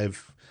 I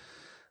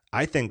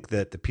think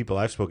that the people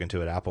I've spoken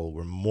to at Apple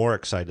were more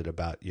excited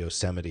about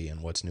Yosemite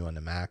and what's new on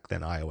the Mac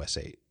than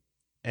iOS 8.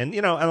 And,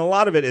 and a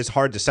lot of it is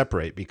hard to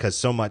separate because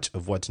so much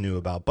of what's new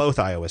about both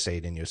iOS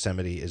 8 and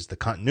Yosemite is the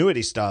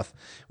continuity stuff,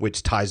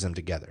 which ties them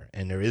together.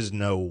 And there is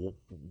no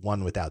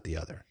one without the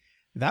other.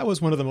 That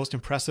was one of the most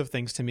impressive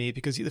things to me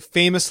because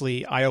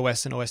famously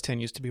iOS and OS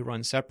X used to be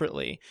run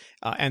separately,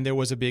 and there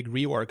was a big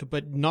rework.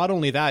 But not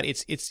only that,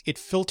 it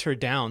filtered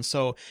down.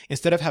 So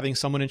instead of having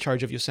someone in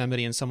charge of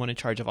Yosemite and someone in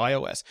charge of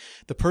iOS,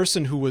 the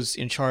person who was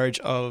in charge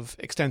of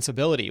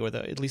extensibility, or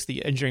at least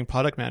the engineering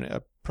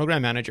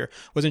program manager,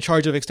 was in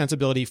charge of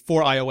extensibility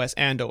for iOS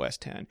and OS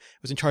X.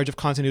 Was in charge of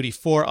continuity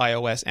for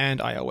iOS and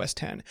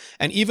iOS X.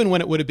 And even when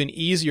it would have been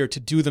easier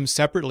to do them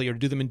separately or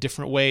do them in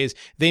different ways,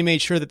 they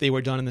made sure that they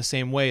were done in the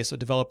same way. So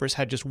developers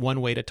had just one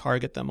way to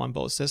target them on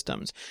both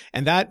systems.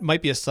 And that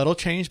might be a subtle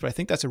change, but I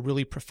think that's a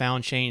really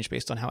profound change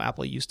based on how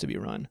Apple used to be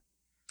run.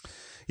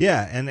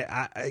 Yeah. And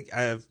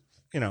I've,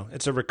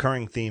 it's a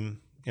recurring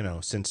theme,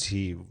 since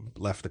he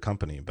left the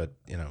company, but,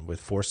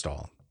 with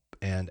Forstall.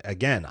 And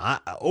again,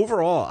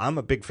 overall, I'm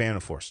a big fan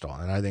of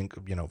Forstall. And I think,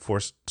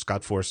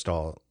 Scott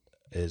Forstall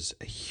is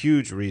a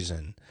huge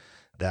reason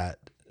that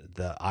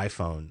the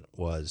iPhone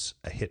was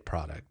a hit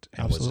product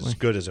and Absolutely. was as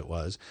good as it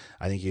was.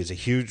 I think he is a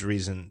huge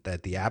reason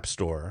that the App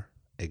Store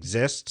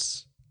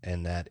exists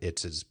and that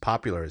it's as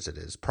popular as it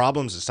is.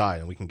 Problems aside,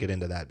 and we can get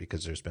into that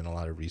because there's been a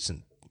lot of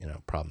recent,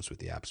 problems with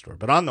the App Store.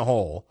 But on the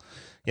whole,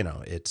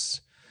 it's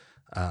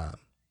a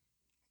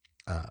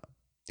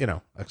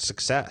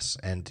success.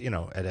 And,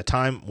 at a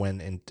time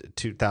when in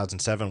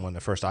 2007, when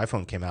the first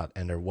iPhone came out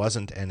and there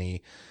wasn't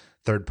any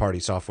third-party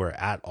software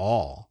at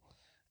all,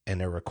 and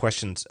there were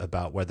questions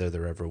about whether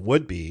there ever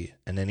would be,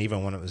 and then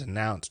even when it was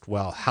announced,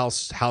 well, how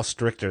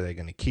strict are they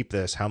going to keep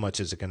this? How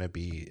much is it going to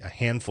be a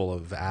handful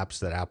of apps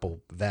that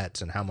Apple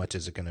vets, and how much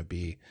is it going to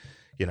be,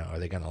 are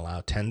they going to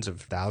allow tens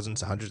of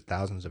thousands, hundreds of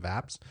thousands of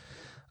apps?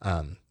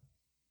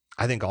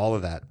 I think all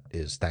of that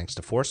is thanks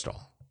to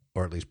Forstall.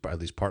 Or at least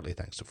partly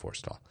thanks to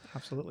Forstall.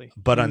 Absolutely.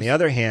 But on the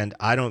other hand,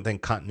 I don't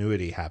think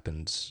continuity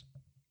happens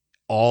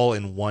all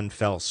in one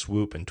fell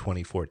swoop in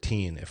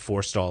 2014 if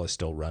Forstall is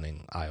still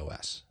running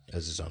iOS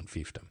as his own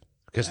fiefdom.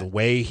 Because the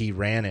way he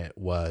ran it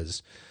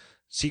was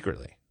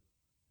secretly.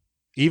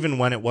 Even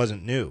when it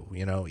wasn't new,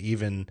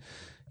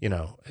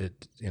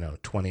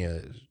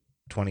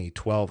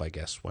 2012, I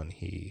guess, when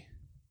he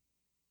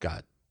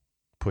got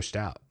pushed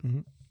out.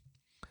 Mm-hmm.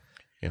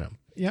 you know.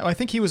 Yeah, I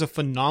think he was a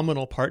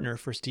phenomenal partner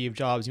for Steve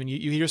Jobs. When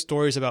you hear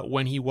stories about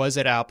when he was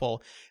at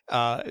Apple,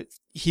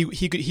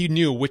 he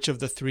knew which of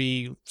the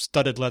three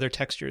studded leather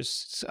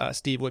textures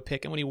Steve would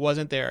pick, and when he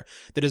wasn't there,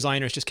 the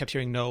designers just kept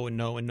hearing no and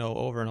no and no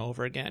over and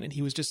over again. And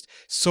he was just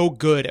so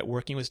good at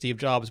working with Steve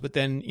Jobs. But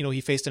then he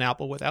faced an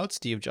Apple without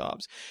Steve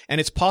Jobs, and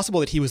it's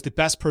possible that he was the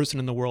best person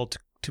in the world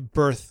to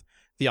birth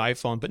the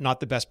iPhone, but not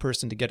the best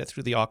person to get it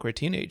through the awkward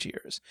teenage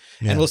years.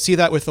 Yeah. And we'll see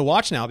that with the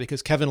watch now,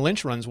 because Kevin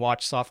Lynch runs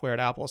watch software at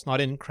Apple. It's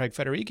not in Craig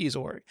Federighi's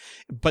org.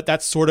 But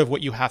that's sort of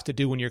what you have to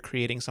do when you're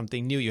creating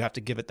something new. You have to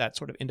give it that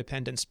sort of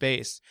independent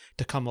space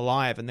to come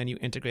alive, and then you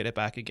integrate it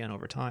back again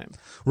over time.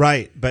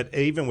 Right. But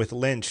even with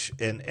Lynch,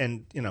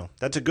 and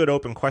that's a good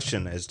open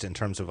question as to, in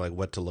terms of like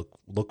what to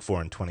look for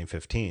in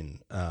 2015.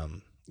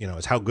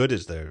 Is how good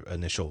is their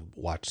initial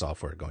watch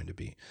software going to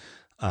be?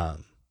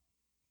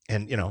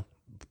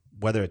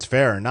 Whether it's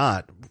fair or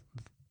not,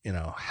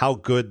 how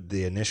good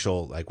the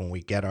initial, like when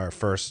we get our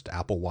first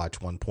Apple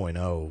Watch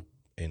 1.0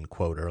 in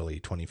quote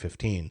early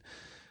 2015,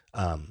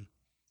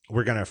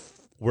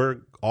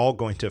 we're all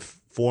going to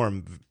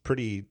form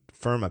pretty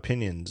firm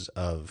opinions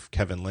of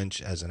Kevin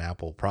Lynch as an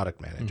Apple product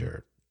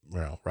manager,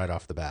 right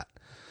off the bat.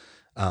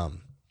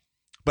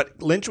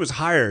 But Lynch was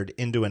hired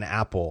into an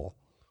Apple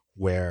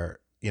where,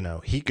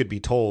 he could be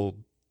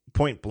told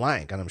point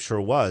blank, and I'm sure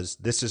was,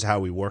 this is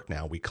how we work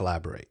now. We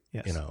collaborate,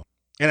 yes.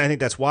 And I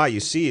think that's why you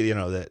see,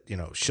 that,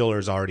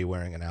 Schiller's already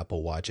wearing an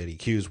Apple Watch. Eddie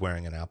Q's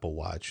wearing an Apple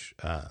Watch.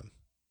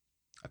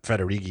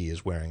 Federighi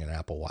is wearing an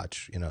Apple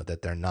Watch,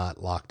 that they're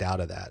not locked out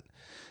of that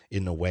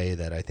in the way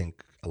that I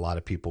think a lot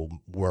of people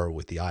were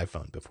with the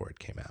iPhone before it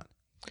came out.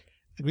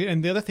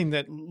 And the other thing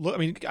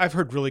I've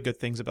heard really good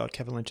things about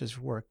Kevin Lynch's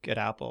work at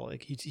Apple.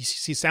 Like he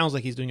sounds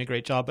like he's doing a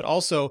great job, but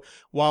also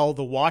while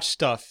the watch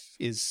stuff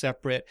is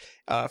separate,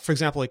 for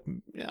example, like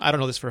I don't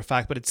know this for a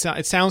fact, but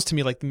it sounds to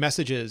me like the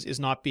messages is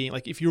not being,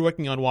 like if you're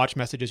working on watch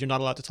messages, you're not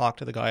allowed to talk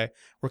to the guy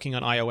working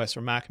on iOS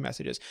or Mac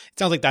messages. It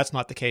sounds like that's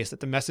not the case, that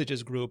the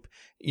messages group,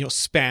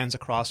 spans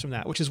across from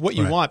that, which is what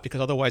you want,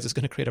 because otherwise it's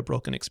going to create a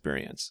broken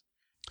experience.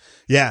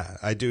 Yeah,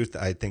 I do.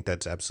 I think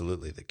that's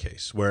absolutely the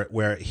case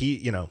where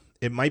he,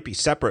 it might be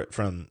separate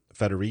from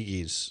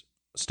Federighi's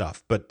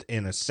stuff, but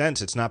in a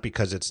sense, it's not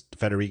because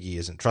Federighi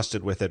isn't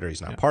trusted with it or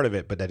he's not part of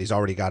it, but that he's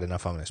already got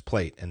enough on his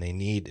plate, and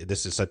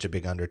this is such a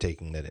big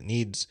undertaking that it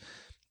needs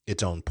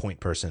its own point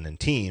person and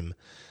team,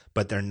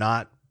 but they're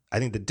not. I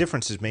think the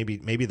difference is maybe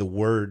the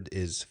word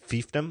is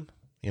fiefdom.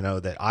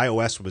 That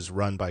iOS was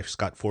run by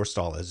Scott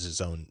Forstall as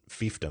his own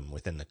fiefdom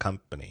within the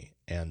company,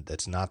 and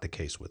that's not the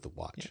case with the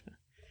watch. Yeah.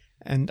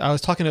 And I was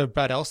talking to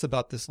Brad Elst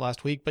about this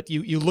last week, but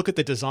you look at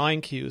the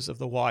design cues of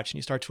the watch and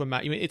you start to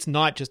imagine, it's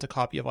not just a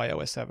copy of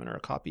iOS 7 or a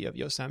copy of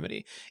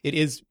Yosemite. It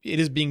is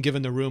being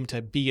given the room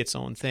to be its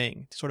own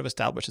thing, to sort of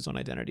establish its own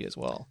identity as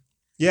well.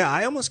 Yeah,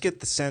 I almost get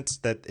the sense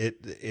that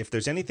if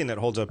there's anything that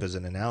holds up as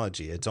an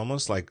analogy, it's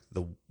almost like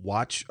the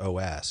watch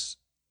OS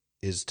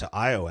is to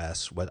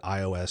iOS what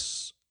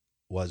iOS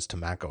was to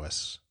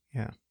macOS.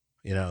 Yeah.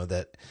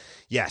 That,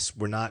 yes,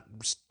 we're not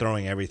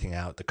throwing everything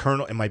out. The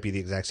kernel, it might be the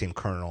exact same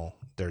kernel.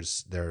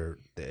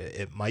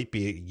 It might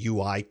be a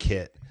UI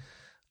kit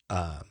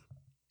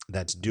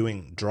that's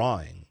doing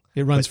drawing.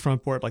 It runs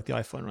front board like the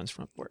iPhone runs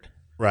front board.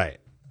 Right.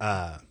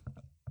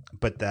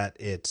 But that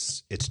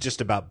it's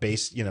just about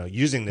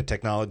using the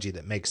technology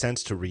that makes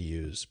sense to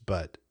reuse,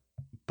 but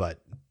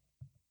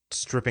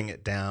stripping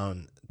it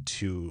down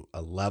to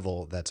a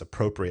level that's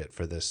appropriate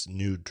for this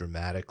new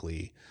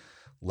dramatically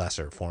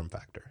lesser form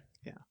factor.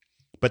 Yeah.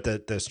 But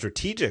the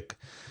strategic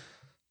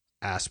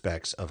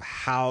aspects of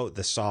how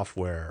the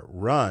software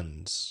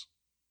runs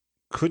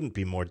couldn't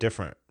be more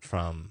different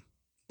from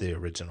the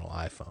original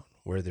iPhone,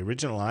 where the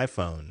original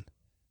iPhone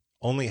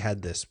only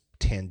had this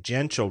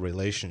tangential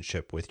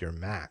relationship with your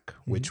Mac,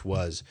 which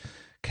was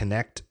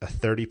connect a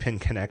 30-pin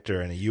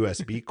connector and a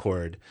USB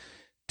cord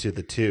to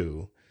the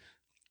two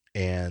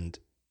and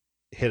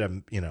hit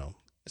a,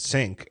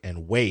 sync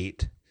and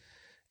wait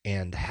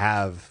and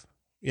have,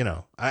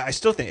 I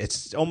still think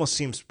it almost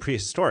seems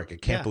prehistoric. I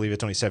can't believe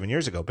it's only 7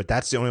 years ago, but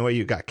that's the only way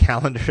you got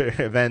calendar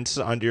events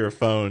onto your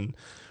phone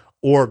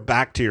or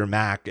back to your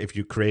Mac if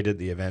you created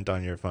the event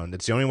on your phone.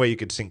 It's the only way you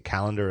could sync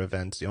calendar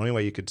events, the only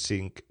way you could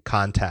sync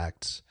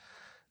contacts.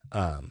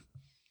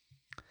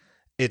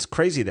 It's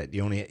crazy that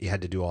you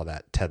had to do all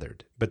that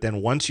tethered. But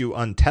then once you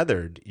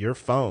untethered, your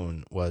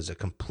iPhone was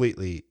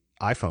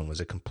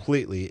a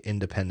completely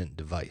independent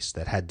device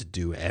that had to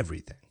do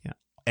everything. Yeah.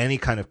 Any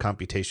kind of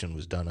computation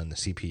was done on the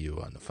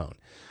CPU on the phone.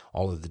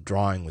 All of the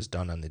drawing was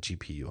done on the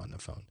GPU on the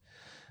phone.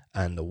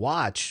 And the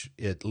watch,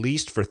 at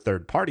least for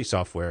third-party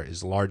software,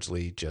 is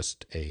largely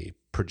just a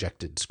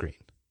projected screen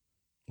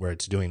where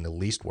it's doing the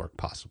least work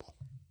possible.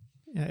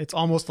 Yeah, it's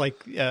almost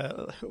like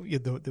the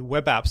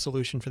web app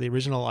solution for the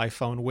original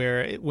iPhone,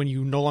 where when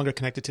you no longer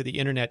connect it to the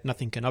internet,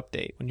 nothing can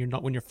update.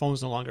 When your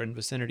phone's no longer in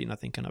vicinity,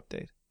 nothing can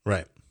update.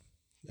 Right.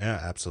 Yeah,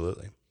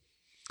 absolutely.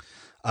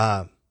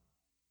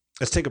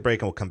 Let's take a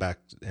break and we'll come back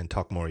and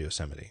talk more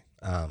Yosemite.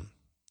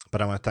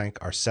 But I want to thank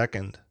our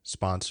second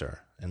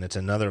sponsor, and it's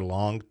another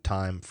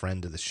longtime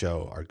friend of the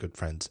show, our good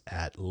friends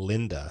at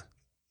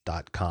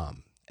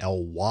lynda.com,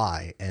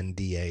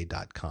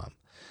 lynda.com.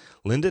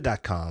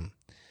 Lynda.com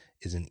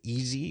is an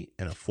easy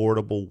and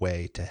affordable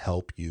way to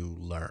help you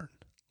learn.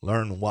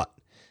 Learn what?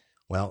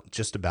 Well,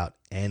 just about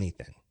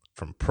anything,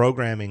 from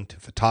programming to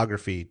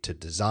photography to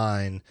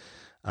design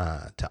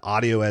to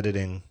audio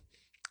editing,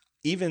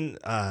 even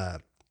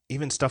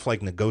stuff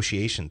like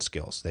negotiation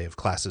skills. They have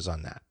classes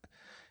on that.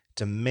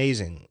 It's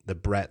amazing the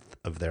breadth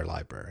of their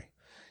library.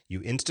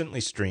 You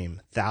instantly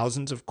stream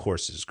thousands of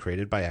courses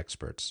created by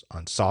experts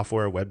on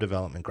software, web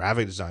development,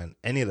 graphic design,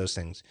 any of those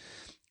things,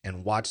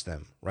 and watch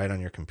them right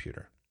on your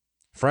computer.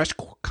 Fresh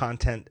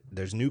content,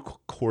 there's new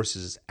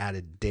courses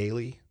added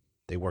daily.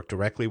 They work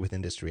directly with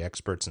industry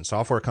experts and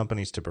software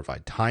companies to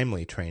provide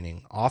timely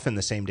training, often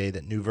the same day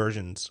that new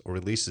versions or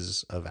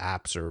releases of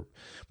apps or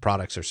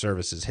products or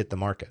services hit the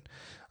market.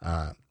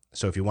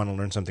 So if you want to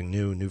learn something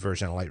new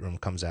version of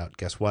Lightroom comes out,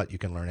 guess what? You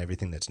can learn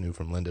everything that's new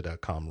from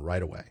lynda.com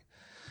right away.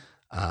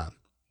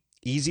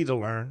 Easy to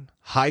learn,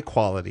 high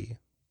quality,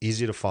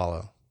 easy to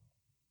follow.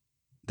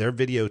 Their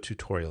video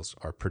tutorials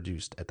are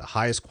produced at the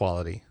highest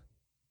quality.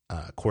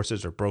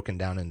 Courses are broken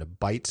down into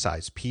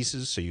bite-sized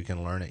pieces so you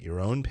can learn at your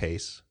own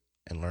pace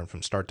and learn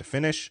from start to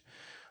finish,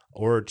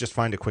 or just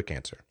find a quick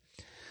answer.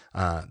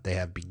 They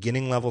have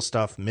beginning level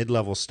stuff,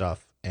 mid-level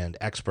stuff, and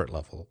expert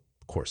level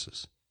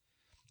courses.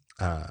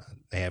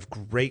 They have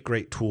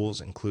great tools,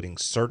 including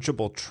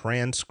searchable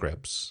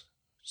transcripts.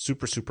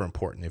 Super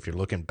important if you're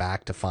looking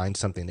back to find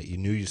something that you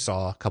knew you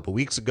saw a couple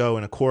weeks ago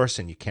in a course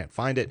and you can't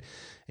find it,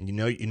 and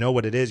you know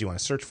what it is, you want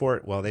to search for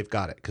it. Well, they've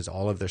got it because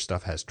all of their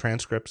stuff has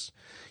transcripts.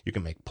 You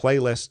can make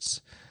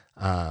playlists.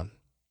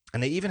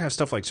 And they even have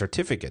stuff like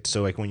certificates.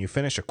 So like when you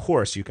finish a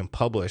course, you can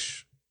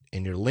publish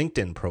in your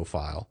LinkedIn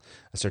profile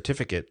a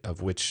certificate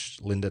of which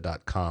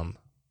lynda.com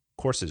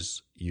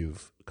courses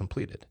you've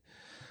completed.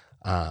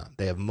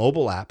 They have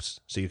mobile apps,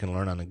 so you can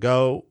learn on the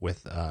go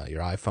with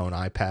your iPhone,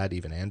 iPad,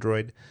 even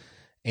Android.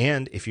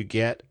 And if you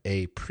get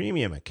a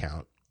premium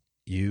account,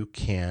 you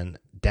can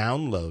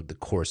download the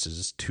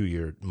courses to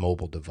your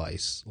mobile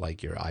device,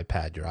 like your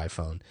iPad, your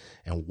iPhone,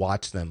 and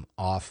watch them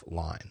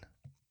offline.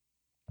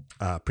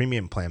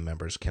 Premium plan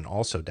members can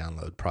also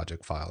download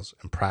project files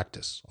and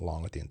practice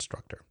along with the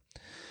instructor.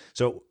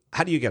 So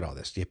how do you get all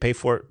this? Do you pay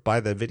for it by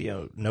the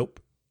video?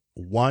 Nope.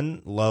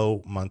 One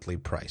low monthly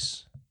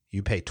price.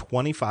 You pay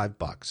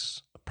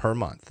 $25 per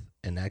month,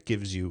 and that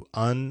gives you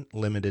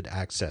unlimited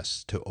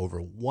access to over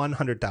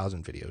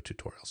 100,000 video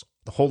tutorials,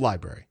 the whole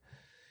library.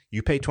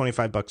 You pay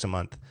 $25 a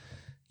month,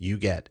 you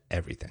get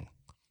everything.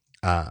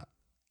 Now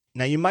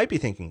you might be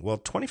thinking, well,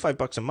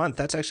 $25 a month,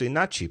 that's actually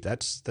not cheap.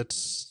 That's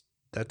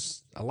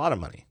a lot of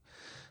money.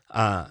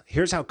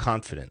 Here's how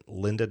confident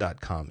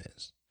lynda.com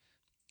is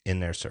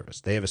in their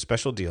service. They have a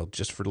special deal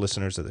just for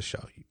listeners of the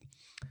show.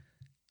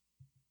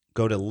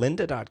 Go to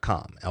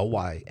lynda.com,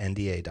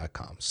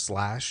 lynda.com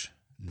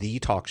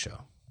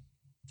 /thetalkshow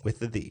with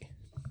the.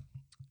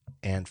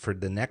 And for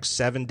the next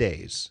 7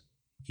 days,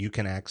 you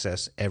can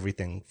access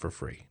everything for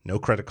free. No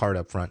credit card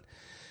up front.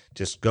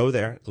 Just go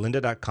there,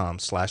 lynda.com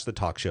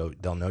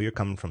 /thetalkshow. They'll know you're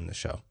coming from the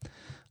show.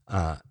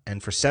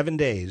 And for 7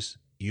 days,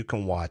 you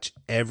can watch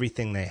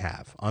everything they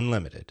have,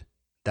 unlimited.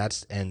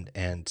 That's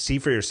and see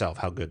for yourself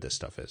how good this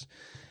stuff is.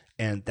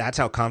 And that's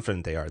how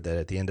confident they are that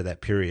at the end of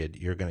that period,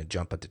 you're going to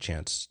jump at the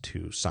chance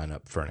to sign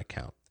up for an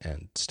account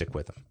and stick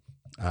with them.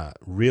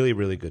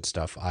 Really good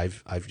stuff.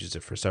 I've used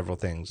it for several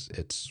things.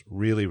 It's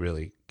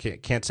really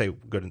can't say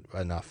good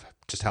enough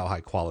just how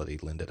high quality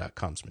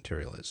lynda.com's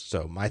material is.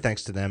 So my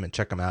thanks to them, and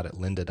check them out at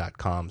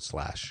lynda.com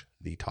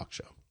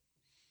 /thetalkshow.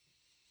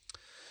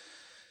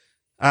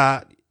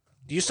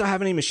 Do you still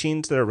have any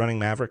machines that are running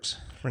Mavericks,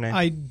 Rene?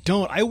 I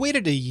don't. I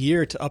waited a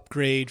year to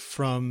upgrade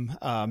from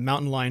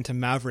Mountain Lion to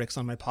Mavericks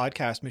on my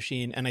podcast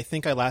machine, and I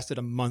think I lasted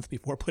a month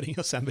before putting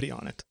Yosemite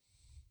on it.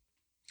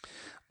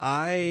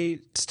 I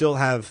still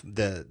have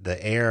the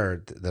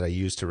Air that I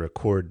use to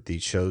record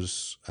these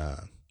shows.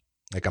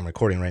 Like I'm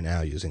recording right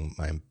now using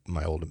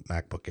my old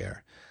MacBook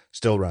Air.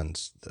 Still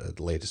runs the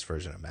latest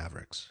version of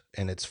Mavericks.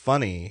 And it's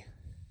funny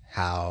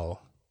how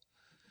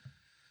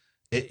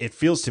it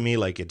feels to me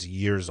like it's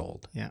years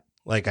old. Yeah.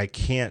 Like I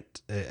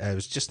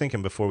was just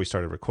thinking before we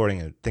started recording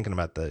and thinking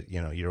about the,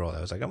 year old.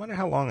 I was like, I wonder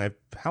how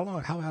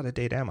out of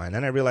date am I? And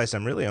then I realized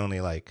I'm really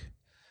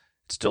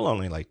still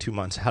only like 2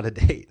 months out of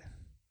date.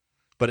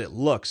 But it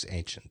looks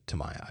ancient to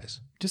my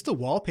eyes. Just the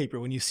wallpaper.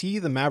 When you see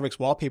the Mavericks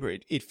wallpaper,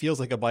 it feels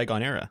like a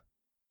bygone era.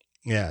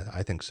 Yeah,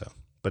 I think so.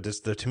 But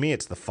to me,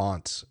 it's the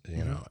fonts,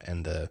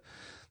 and the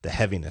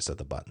heaviness of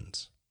the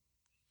buttons.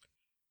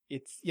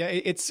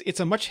 It's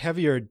a much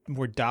heavier,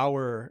 more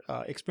dour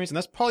experience, and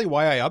that's probably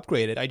why I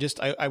upgraded.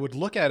 I would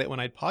look at it when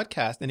I'd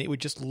podcast, and it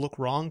would just look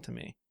wrong to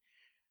me.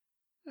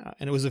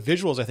 And it was the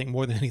visuals, I think,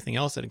 more than anything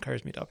else that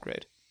encouraged me to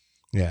upgrade.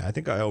 Yeah, I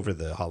think over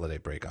the holiday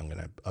break, I'm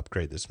going to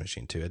upgrade this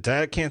machine too.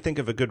 I can't think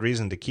of a good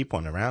reason to keep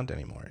one around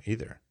anymore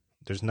either.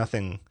 There's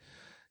nothing,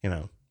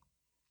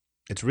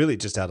 it's really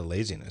just out of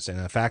laziness. And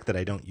the fact that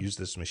I don't use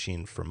this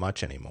machine for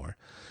much anymore,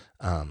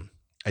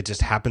 it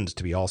just happens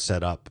to be all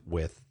set up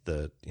with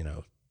the,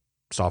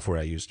 software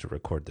I use to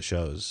record the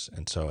shows.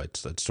 And so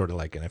it's sort of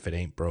like an if it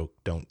ain't broke,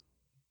 don't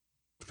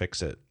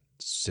fix it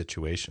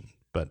situation.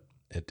 But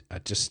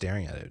just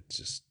staring at it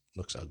just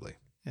looks ugly.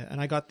 Yeah,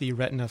 and I got the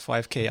Retina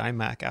 5K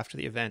iMac after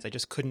the event. I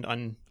just couldn't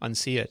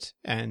unsee it,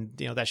 and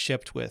that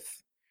shipped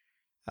with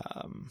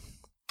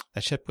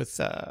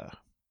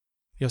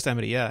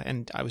Yosemite, yeah,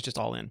 and I was just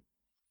all in.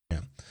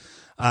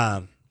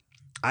 Yeah.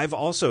 I've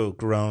also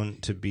grown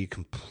to be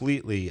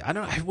completely,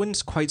 I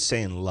wouldn't quite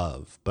say in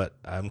love, but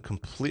I'm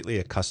completely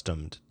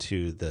accustomed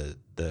to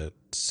the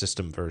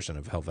system version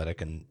of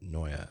Helvetica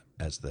Neue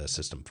as the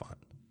system font.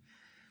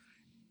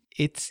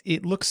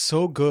 It looks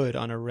so good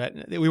on a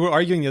Retina. We were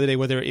arguing the other day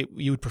whether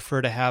you would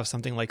prefer to have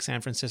something like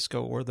San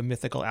Francisco or the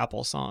mythical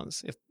Apple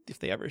Sans if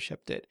they ever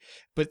shipped it.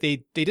 But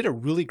they did a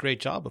really great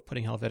job of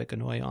putting Helvetica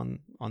Neue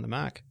on the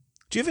Mac.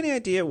 Do you have any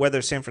idea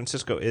whether San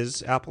Francisco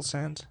is Apple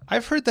Sans?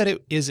 I've heard that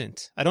it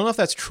isn't. I don't know if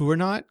that's true or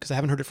not because I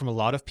haven't heard it from a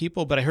lot of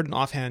people, but I heard an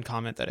offhand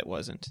comment that it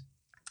wasn't.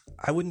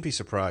 I wouldn't be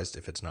surprised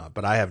if it's not,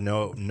 but I have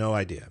no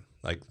idea.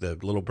 Like the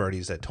little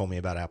birdies that told me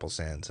about Apple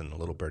Sans and the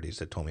little birdies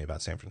that told me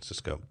about San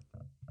Francisco.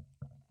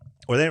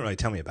 Or they didn't really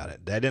tell me about it.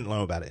 I didn't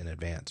know about it in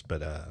advance,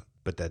 but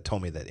that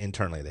told me that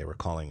internally they were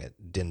calling it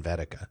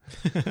Dinvetica.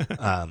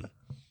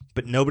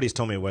 But nobody's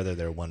told me whether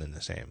they're one and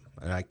the same.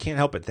 And I can't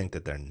help but think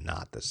that they're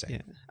not the same.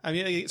 Yeah. I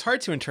mean, it's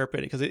hard to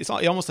interpret it because it's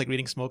almost like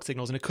reading smoke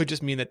signals, and it could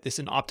just mean that this is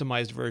an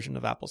optimized version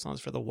of Apple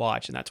Sans for the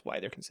watch, and that's why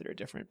they're considered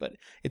different. But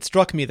it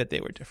struck me that they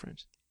were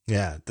different.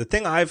 Yeah. The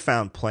thing I've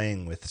found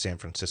playing with San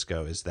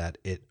Francisco is that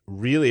it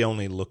really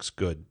only looks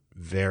good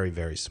very,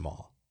 very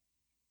small.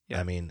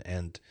 Yeah. I mean,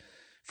 and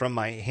from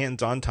my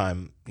hands-on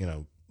time,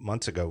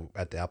 months ago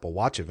at the Apple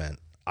Watch event,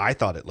 I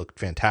thought it looked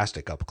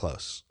fantastic up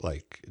close.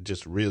 Like,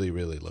 just really,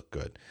 really looked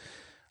good.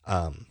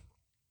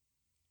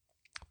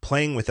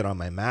 Playing with it on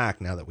my Mac,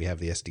 now that we have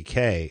the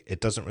SDK, it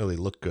doesn't really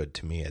look good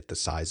to me at the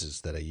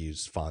sizes that I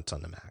use fonts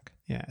on the Mac.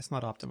 Yeah, it's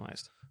not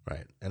optimized.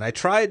 Right. And I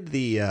tried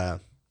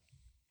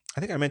I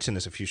think I mentioned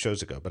this a few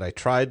shows ago, but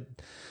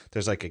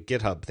there's like a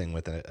GitHub thing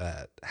with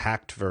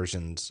hacked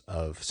versions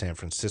of San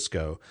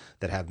Francisco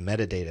that have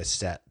metadata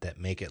set that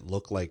make it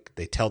look like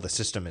they tell the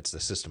system it's the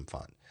system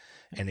font.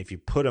 And if you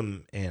put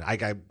them in, I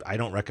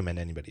don't recommend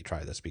anybody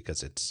try this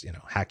because it's,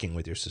 hacking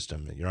with your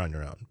system. You're on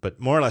your own.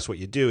 But more or less what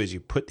you do is you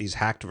put these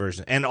hacked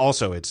versions, and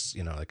also it's,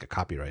 like a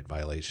copyright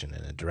violation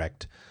and a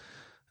direct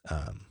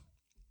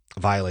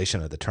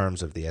violation of the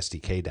terms of the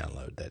SDK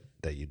download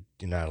that you're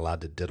not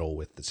allowed to diddle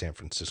with the San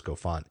Francisco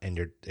font, and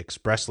you're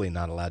expressly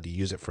not allowed to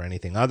use it for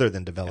anything other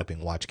than developing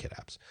WatchKit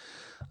apps.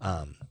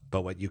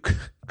 But what you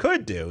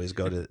could do is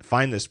go to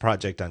find this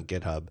project on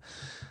GitHub,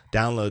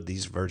 download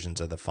these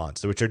versions of the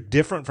fonts, which are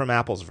different from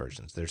Apple's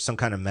versions. There's some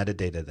kind of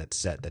metadata that's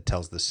set that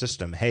tells the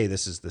system, hey,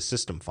 this is the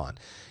system font.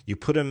 You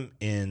put them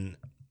in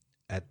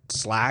at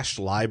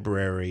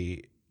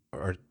 /library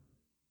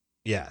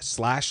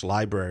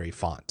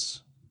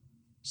fonts.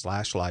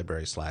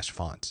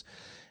 /library/fonts,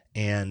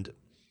 and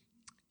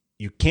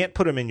you can't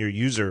put them in your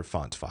user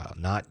fonts file,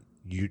 not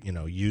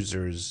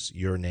users,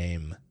 your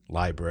name,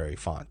 library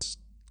fonts,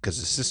 because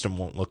the system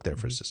won't look there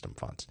for system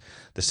fonts.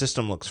 The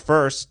system looks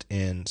first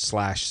in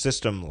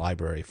 /system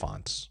library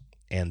fonts,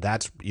 and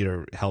that's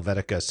your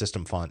Helvetica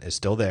system font is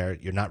still there.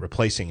 You're not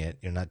replacing it,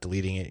 you're not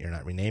deleting it, you're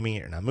not renaming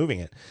it, you're not moving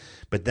it.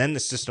 But then the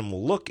system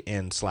will look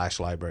in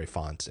 /library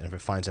fonts, and if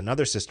it finds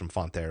another system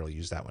font there, it'll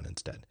use that one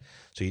instead.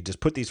 So you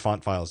just put these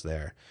font files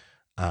there,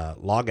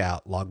 log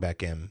out, log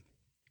back in,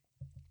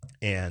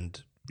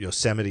 and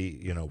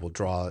Yosemite, will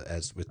draw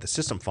as with the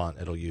system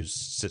font, it'll use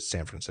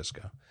San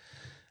Francisco.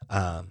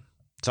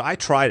 So I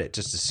tried it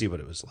just to see what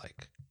it was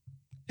like,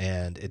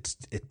 and it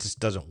just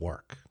doesn't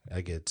work.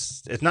 Like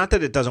it's not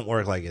that it doesn't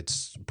work, like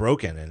it's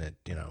broken and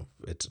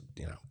it's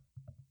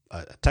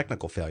a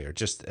technical failure.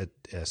 Just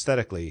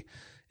aesthetically,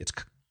 it's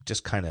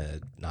just kind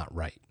of not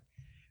right.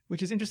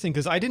 Which is interesting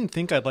because I didn't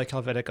think I'd like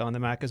Helvetica on the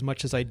Mac as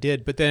much as I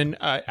did. But then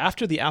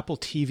after the Apple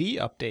TV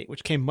update,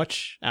 which came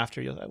much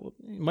after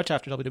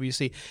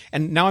WWDC,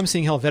 and now I'm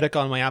seeing Helvetica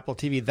on my Apple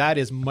TV, that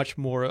is much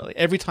more.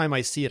 Every time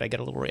I see it, I get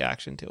a little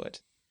reaction to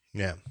it.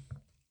 Yeah.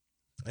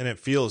 And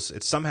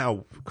it's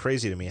somehow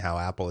crazy to me how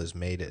Apple has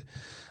made it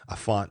a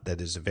font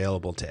that is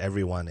available to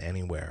everyone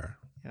anywhere.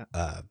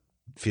 Yeah.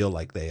 Feel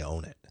like they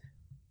own it.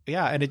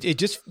 Yeah, and it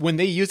just, when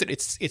they use it,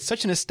 it's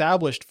such an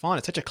established font.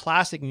 It's such a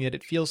classic, and yet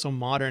it feels so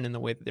modern in the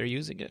way that they're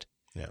using it.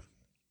 Yeah.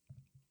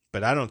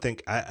 But I don't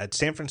think, at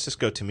San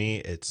Francisco, to me,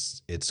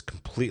 it's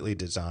completely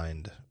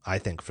designed, I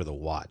think, for the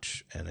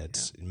watch. And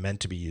it's meant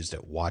to be used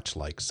at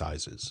watch-like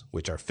sizes,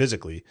 which are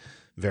physically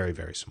very,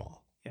 very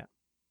small. Yeah.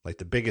 Like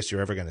the biggest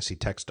you're ever going to see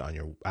text on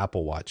your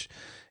Apple Watch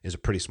is a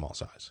pretty small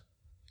size.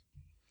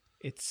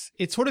 It's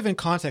sort of in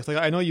context. Like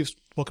I know you've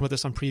spoken about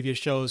this on previous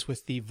shows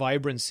with the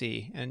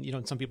vibrancy, and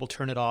some people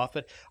turn it off.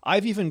 But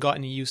I've even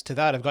gotten used to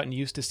that. I've gotten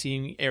used to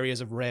seeing areas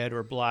of red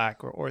or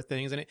black or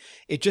things, and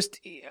it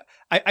just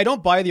I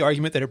don't buy the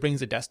argument that it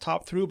brings the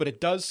desktop through, but it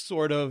does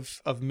sort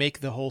of make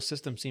the whole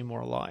system seem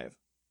more alive.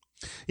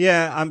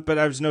 Yeah, but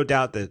there's no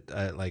doubt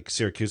that, like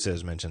Syracuse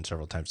has mentioned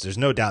several times, there's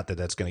no doubt that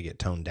that's going to get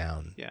toned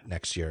down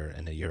next year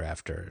and the year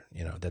after.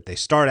 That they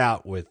start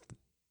out with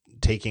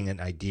taking an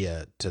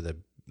idea to the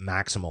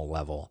maximal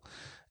level,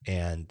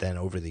 and then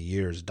over the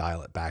years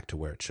dial it back to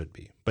where it should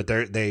be. But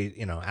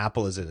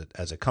Apple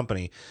as a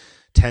company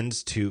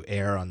tends to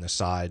err on the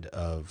side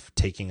of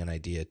taking an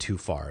idea too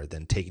far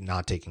than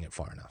not taking it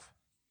far enough.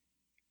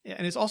 Yeah,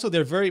 and it's also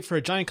for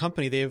a giant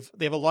company, they have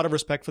a lot of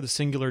respect for the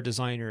singular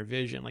designer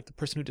vision. Like the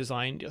person who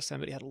designed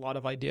Yosemite had a lot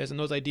of ideas, and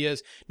those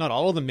ideas, not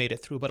all of them made it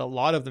through, but a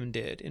lot of them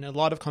did. In a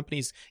lot of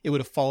companies, it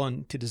would have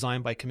fallen to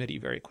design by committee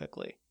very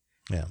quickly.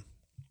 Yeah.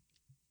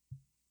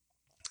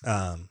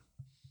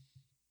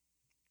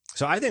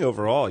 So I think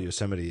overall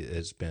Yosemite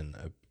has been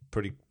a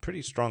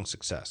pretty strong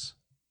success.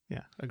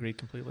 Yeah, agreed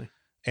completely.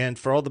 And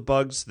for all the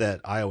bugs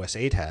that iOS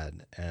 8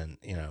 had and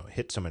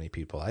hit so many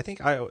people, I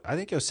think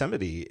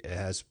Yosemite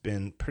has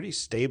been pretty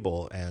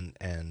stable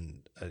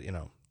and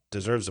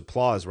deserves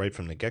applause right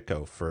from the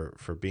get-go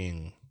for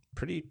being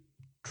pretty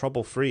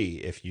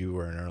trouble-free if you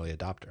were an early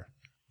adopter.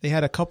 They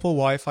had a couple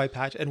Wi-Fi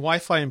patch, and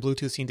Wi-Fi and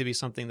Bluetooth seem to be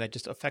something that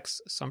just affects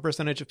some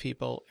percentage of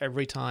people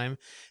every time.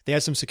 They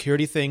had some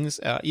security things.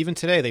 Even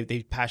today,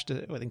 they patched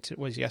it. I think it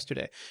was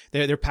yesterday.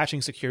 They're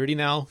patching security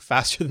now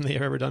faster than they've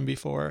ever done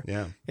before.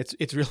 Yeah,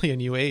 it's really a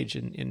new age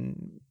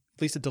in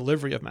at least the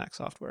delivery of Mac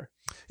software.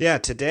 Yeah,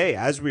 today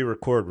as we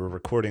record, we're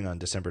recording on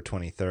December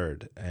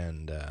 23rd,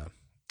 and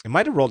it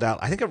might have rolled out.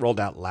 I think it rolled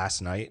out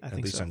last night, at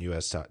least so. On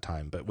U.S.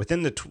 time. But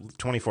within the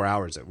 24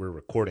 hours that we're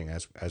recording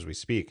as we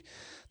speak,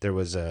 there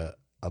was a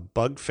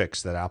bug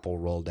fix that Apple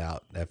rolled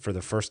out that for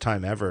the first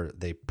time ever,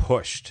 they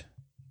pushed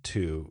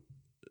to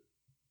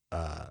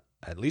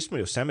at least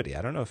Yosemite.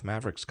 I don't know if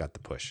Mavericks got the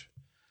push.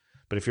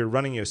 But if you're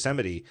running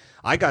Yosemite,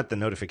 I got the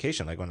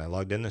notification. Like when I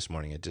logged in this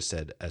morning, it just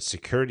said a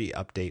security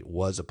update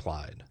was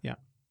applied. Yeah.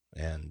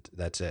 And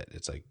that's it.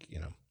 It's like,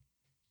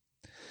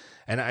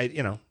 and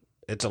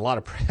it's a lot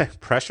of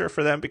pressure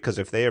for them because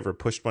if they ever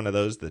pushed one of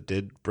those that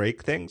did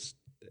break things,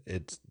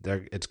 it's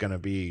going to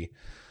be,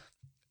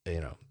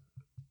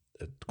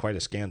 quite a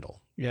scandal.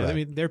 Yeah, I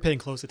mean, they're paying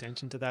close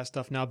attention to that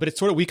stuff now. But it's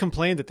sort of, we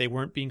complained that they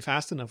weren't being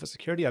fast enough with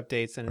security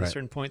updates, and at a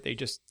certain point, they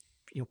just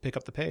pick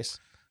up the pace.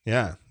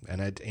 Yeah,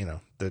 and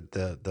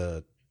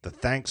the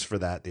thanks for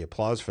that, the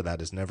applause for that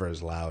is never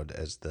as loud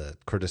as the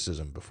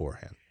criticism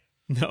beforehand.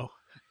 No,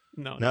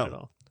 not at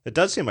all. It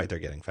does seem like they're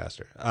getting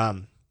faster.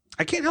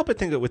 I can't help but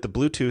think that with the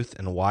Bluetooth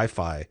and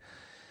Wi-Fi,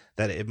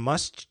 that it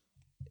must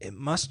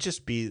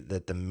just be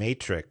that the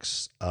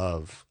matrix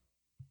of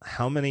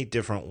how many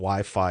different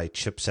Wi-Fi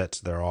chipsets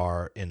there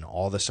are in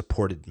all the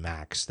supported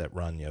Macs that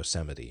run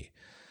Yosemite,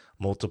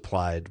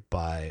 multiplied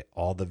by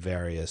all the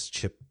various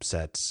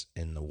chipsets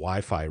in the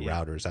Wi-Fi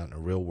routers out in the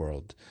real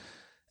world,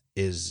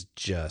 is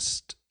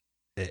just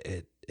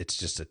it's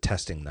just a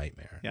testing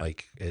nightmare. Yeah.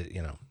 Like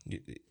it's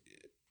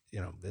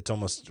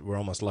almost, we're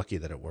almost lucky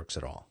that it works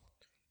at all,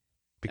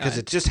 because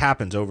it just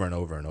happens over and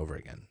over and over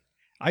again.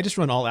 I just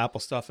run all Apple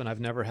stuff, and I've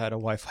never had a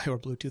Wi-Fi or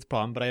Bluetooth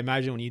problem. But I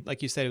imagine when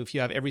like you said, if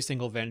you have every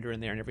single vendor in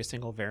there and every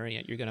single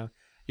variant, you're gonna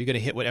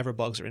hit whatever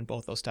bugs are in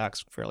both those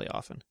stacks fairly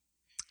often.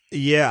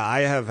 Yeah, I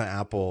have an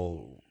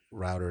Apple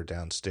router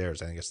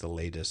downstairs. I think it's the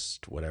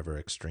latest whatever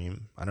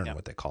Extreme. I don't know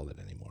what they call it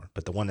anymore,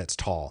 but the one that's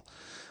tall,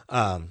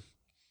 and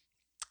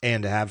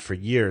I have for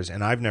years,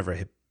 and I've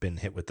never been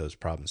hit with those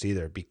problems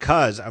either,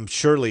 because I'm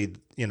surely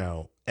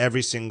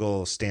every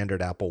single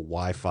standard Apple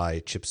Wi-Fi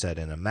chipset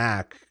in a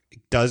Mac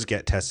does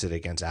get tested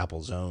against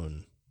Apple's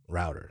own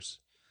routers.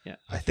 Yeah,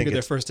 I think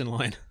they're first in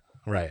line.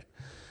 Right.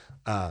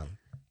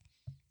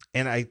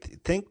 And I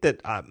think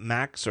that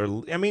Macs are,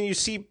 you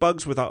see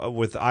bugs with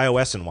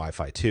iOS and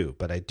Wi-Fi too,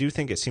 but I do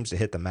think it seems to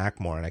hit the Mac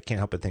more, and I can't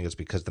help but think it's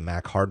because the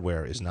Mac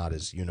hardware is not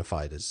as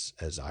unified as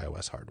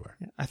iOS hardware.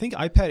 Yeah, I think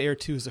iPad Air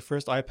 2 is the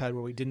first iPad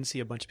where we didn't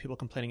see a bunch of people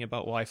complaining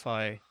about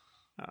Wi-Fi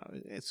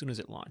as soon as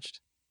it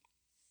launched.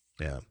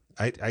 Yeah.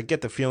 I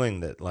get the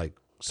feeling that like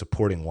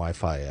supporting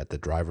Wi-Fi at the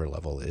driver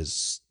level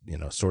is,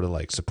 sort of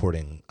like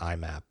supporting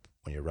IMAP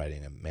when you're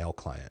writing a mail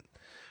client,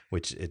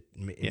 which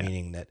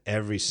meaning that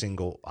every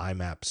single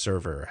IMAP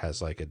server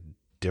has like a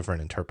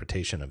different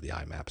interpretation of the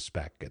IMAP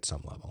spec at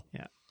some level.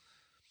 Yeah.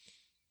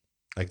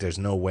 Like there's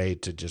no way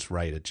to just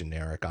write a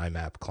generic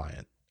IMAP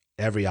client.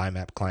 Every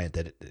IMAP client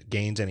that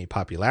gains any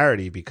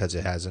popularity because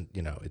it hasn't,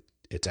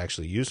 it's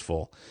actually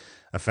useful,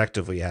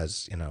 effectively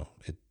has,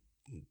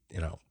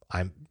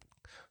 I'm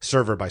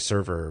server by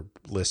server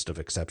list of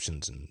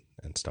exceptions and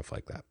stuff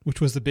like that. Which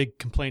was the big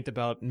complaint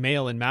about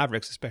Mail and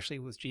Mavericks, especially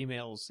with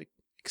Gmail's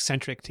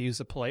eccentric, to use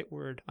a polite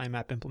word,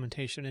 IMAP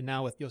implementation. And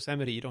now with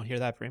Yosemite, you don't hear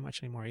that very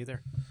much anymore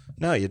either.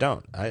 No, you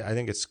don't. I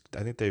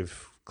think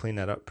they've cleaned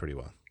that up pretty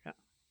well.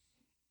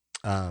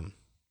 Yeah.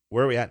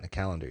 Where are we at in the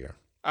calendar year?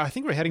 I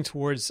think we're heading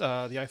towards the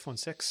iPhone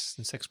 6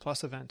 and 6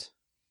 Plus event.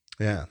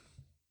 Yeah.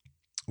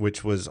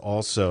 Which was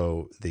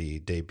also the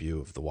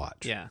debut of the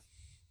watch. Yeah.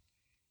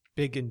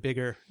 Big and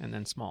bigger and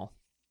then small.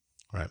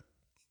 Right.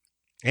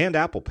 And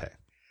Apple Pay.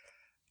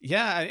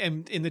 Yeah,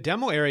 and in the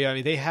demo area, I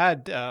mean, they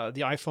had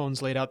the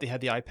iPhones laid out, they had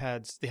the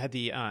iPads, they had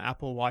the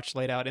Apple Watch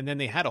laid out, and then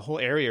they had a whole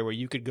area where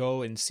you could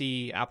go and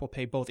see Apple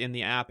Pay both in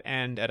the app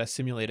and at a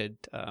simulated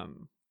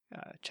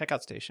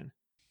checkout station.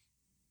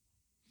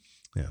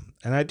 Yeah,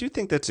 and I do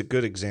think that's a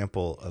good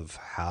example of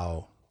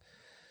how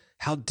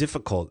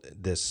difficult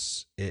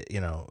this,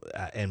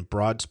 in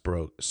broad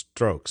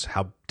strokes,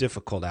 how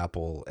difficult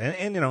Apple and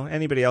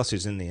anybody else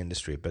who's in the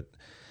industry, but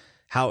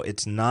how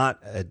it's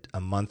not a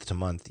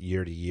month-to-month,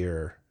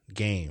 year-to-year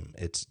game.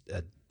 It's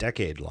a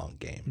decade-long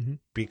game. Mm-hmm.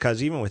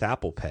 Because even with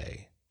Apple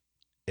Pay,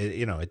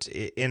 it's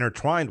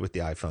intertwined with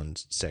the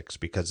iPhone 6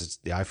 because it's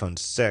the iPhone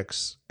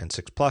 6 and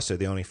 6 Plus are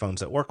the only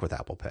phones that work with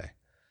Apple Pay,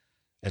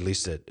 at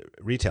least at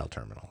retail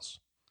terminals.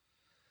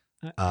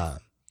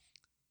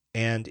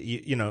 And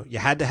you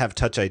had to have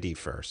Touch ID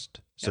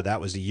first. So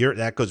that was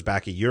that goes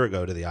back a year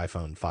ago to the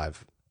iPhone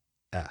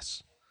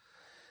 5S.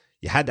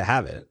 You had to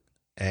have it,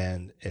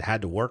 and it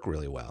had to work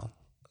really well.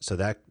 So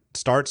that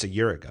starts a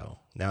year ago.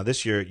 Now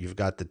this year you've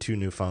got the two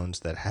new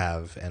phones that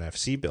have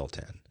NFC built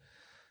in,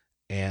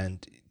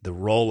 and the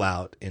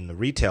rollout in the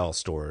retail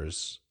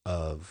stores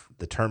of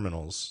the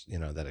terminals,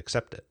 that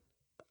accept it.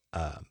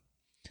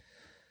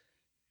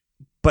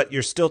 But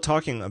you're still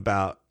talking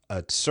about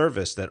a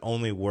service that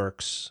only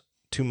works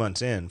 2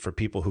 months in for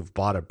people who've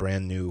bought a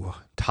brand new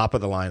top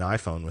of the line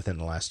iPhone within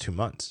the last 2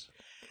 months,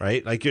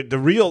 right? Like the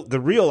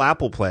real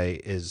Apple Play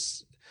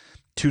is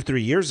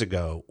 2-3 years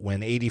ago when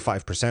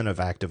 85%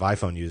 of active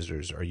iPhone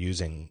users are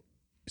using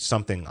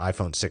something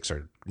iPhone 6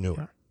 or newer.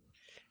 Yeah.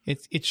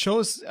 It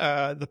shows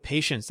the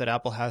patience that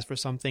Apple has for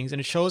some things, and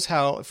it shows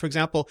how, for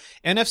example,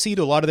 NFC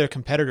to a lot of their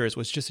competitors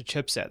was just a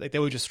chipset. Like they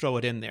would just throw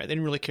it in there. They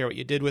didn't really care what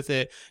you did with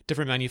it.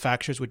 Different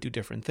manufacturers would do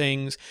different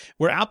things.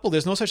 Where Apple,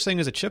 there's no such thing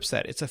as a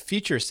chipset. It's a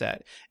feature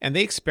set, and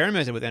they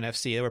experimented with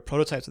NFC. There were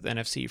prototypes with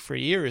NFC for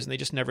years, and they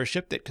just never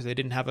shipped it because they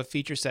didn't have a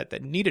feature set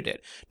that needed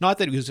it. Not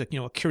that it was a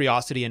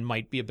curiosity and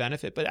might be a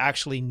benefit, but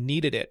actually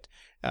needed it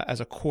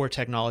as a core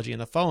technology in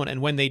the phone. And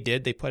when they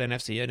did, they put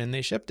NFC in and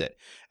they shipped it.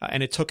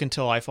 And it took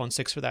until iPhone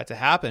 6 for that to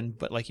happen.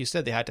 But like you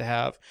said, they had to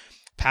have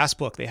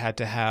Passbook, they had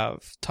to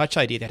have Touch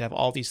ID, they had to have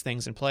all these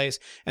things in place.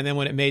 And then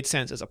when it made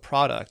sense as a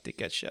product, it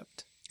gets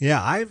shipped.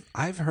 Yeah,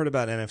 I've heard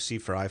about NFC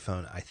for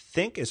iPhone, I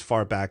think as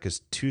far back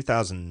as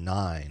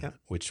 2009,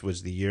 which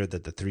was the year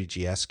that the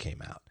 3GS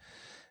came out.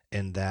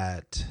 And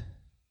that,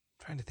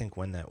 I'm trying to think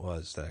when that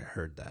was that I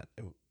heard that.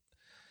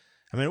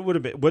 It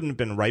wouldn't have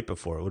been right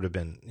before. It would have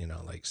been,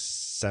 like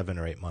 7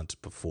 or 8 months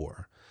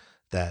before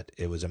that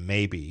it was a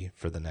maybe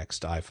for the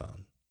next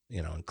iPhone,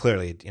 and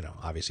clearly,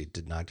 obviously it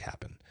did not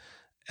happen.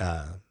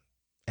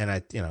 And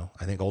I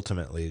think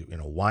ultimately,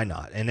 why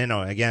not? And then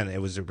again,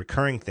 it was a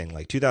recurring thing,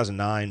 like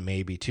 2009,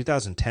 maybe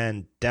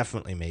 2010,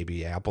 definitely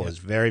maybe. Apple is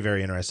very,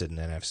 very interested in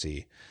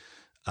NFC.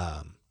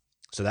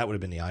 So that would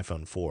have been the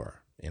iPhone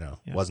 4,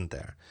 wasn't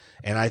there?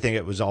 And I think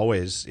it was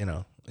always,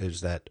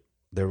 is that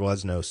there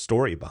was no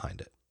story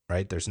behind it.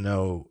 Right? There's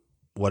no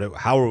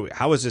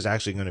how is this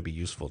actually going to be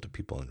useful to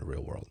people in the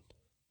real world?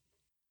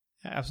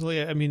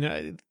 Absolutely. I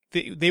mean,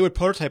 they would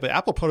prototype it.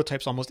 Apple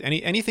prototypes almost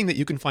anything that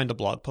you can find a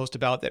blog post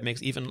about that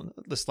makes even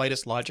the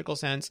slightest logical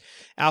sense.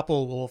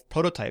 Apple will have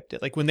prototyped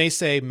it. Like when they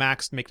say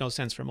Macs make no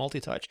sense for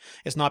multi-touch,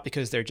 it's not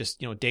because they're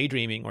just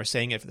daydreaming or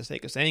saying it for the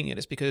sake of saying it.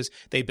 It's because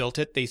they built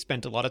it, they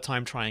spent a lot of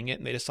time trying it,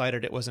 and they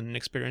decided it wasn't an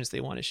experience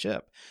they want to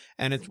ship.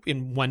 And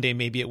in one day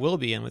maybe it will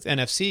be. And with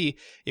NFC,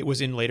 it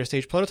was in later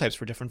stage prototypes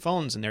for different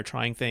phones, and they're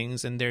trying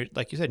things, and they're,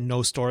 like you said,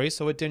 no story,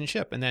 so it didn't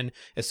ship. And then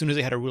as soon as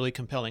they had a really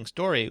compelling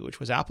story, which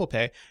was Apple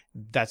Pay,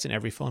 that's in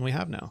every phone we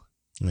have now.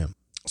 Yeah.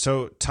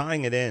 So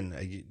tying it in,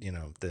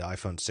 the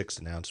iPhone 6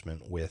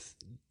 announcement with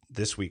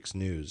this week's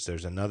news,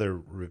 there's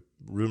another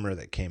rumor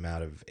that came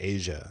out of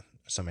Asia,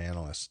 some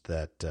analysts,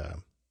 that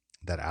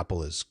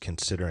Apple is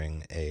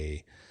considering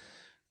a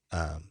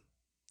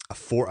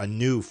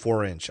new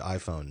 4-inch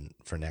iPhone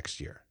for next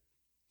year.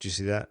 Did you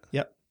see that?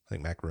 Yep. I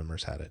think Mac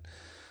Rumors had it.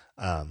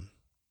 I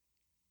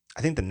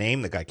think the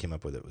name the guy came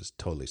up with it was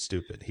totally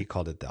stupid. He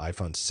called it the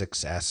iPhone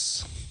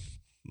 6S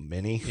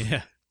Mini.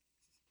 Yeah.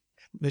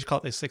 They should call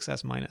it the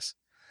 6S minus.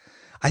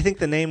 I think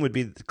the name would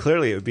be,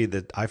 clearly it would be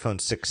the iPhone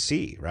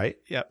 6C, right?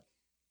 Yep.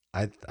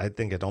 I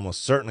think it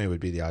almost certainly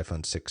would be the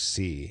iPhone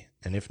 6C.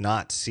 And if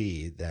not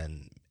C,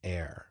 then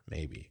Air,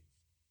 maybe.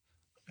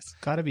 It's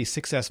got to be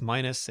 6S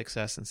minus,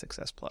 6S, and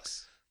 6S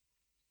plus.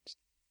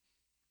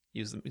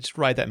 Use them. Just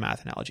ride that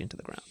math analogy into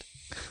the ground.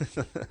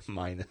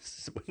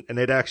 Minus. And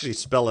they'd actually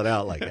spell it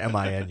out like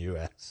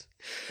MINUS.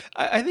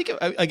 I think,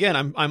 again,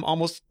 I'm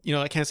almost,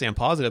 I can't say I'm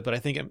positive, but I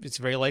think it's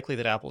very likely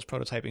that Apple's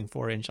prototyping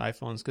 4-inch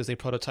iPhones because they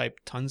prototype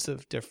tons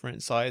of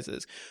different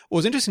sizes. What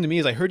was interesting to me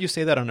is I heard you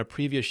say that on a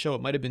previous show.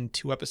 It might have been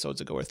 2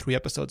 episodes ago or 3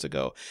 episodes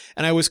ago.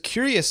 And I was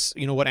curious,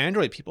 what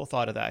Android people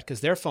thought of that,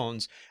 because their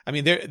phones,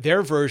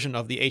 their version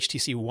of the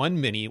HTC One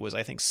Mini was,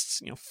 I think,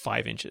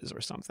 5 inches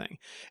or something.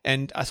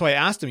 And so I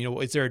asked them,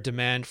 is there a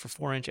demand for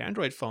 4-inch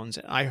Android phones?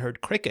 And I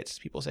heard crickets.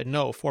 People said,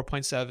 no,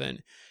 4.7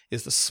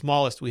 is the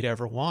smallest we'd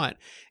ever want.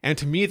 And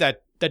to me,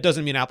 that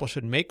doesn't mean Apple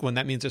shouldn't make one.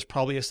 That means there's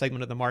probably a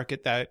segment of the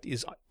market that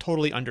is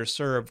totally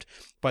underserved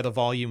by the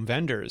volume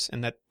vendors,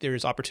 and that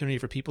there's opportunity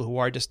for people who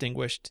are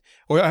distinguished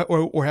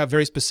or have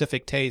very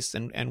specific tastes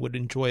and would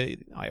enjoy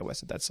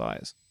iOS at that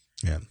size.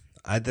 Yeah.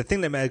 The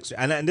thing that makes,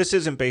 and this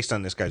isn't based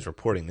on this guy's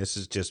reporting, this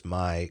is just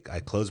I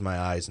close my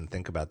eyes and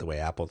think about the way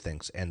Apple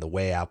thinks and the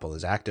way Apple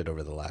has acted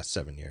over the last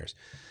 7 years.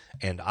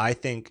 And I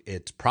think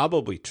it's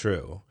probably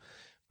true,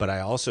 but I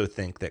also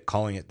think that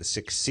calling it the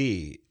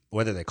 6C,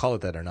 whether they call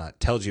it that or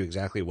not, tells you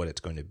exactly what it's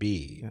going to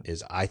be. Yeah.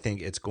 I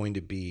think it's going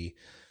to be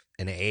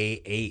an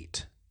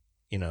A8,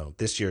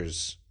 this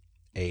year's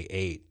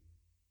A8,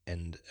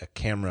 and a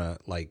camera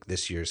like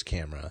this year's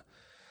camera.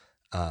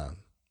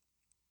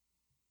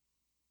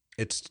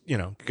 It's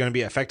going to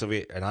be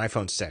effectively an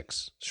iPhone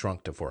 6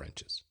 shrunk to 4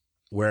 inches,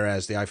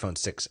 whereas the iPhone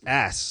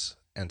 6S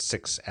and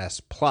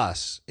 6S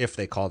Plus, if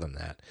they call them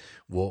that,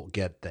 will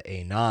get the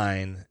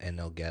A9 and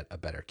they'll get a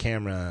better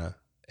camera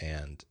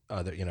and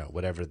other,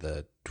 whatever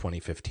the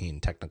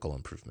 2015 technical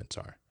improvements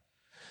are,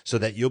 so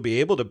that you'll be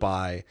able to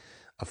buy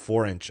a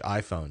 4-inch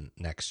iPhone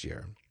next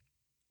year,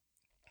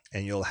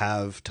 and you'll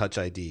have Touch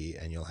ID,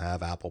 and you'll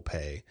have Apple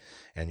Pay,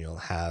 and you'll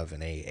have an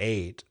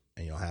A8,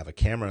 and you'll have a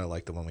camera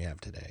like the one we have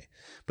today.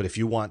 But if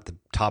you want the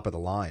top of the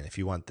line, if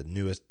you want the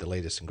newest, the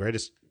latest and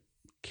greatest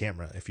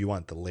camera, if you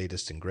want the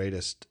latest and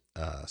greatest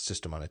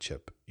system on a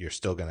chip, you're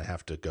still going to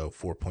have to go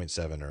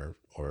 4.7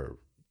 or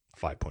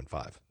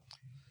 5.5.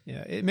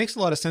 Yeah, it makes a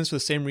lot of sense for the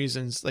same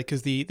reasons, like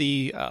because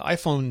the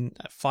iPhone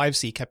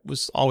 5C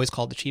was always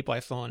called the cheap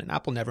iPhone, and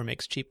Apple never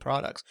makes cheap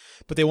products.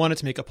 But they wanted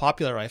to make a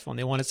popular iPhone.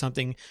 They wanted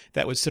something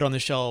that would sit on the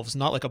shelves,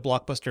 not like a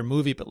blockbuster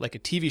movie, but like a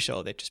TV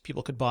show that just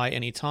people could buy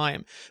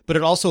anytime. But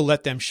it also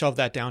let them shove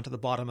that down to the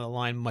bottom of the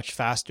line much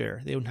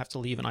faster. They wouldn't have to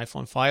leave an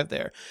iPhone 5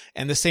 there.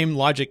 And the same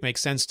logic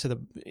makes sense to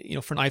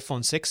for an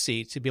iPhone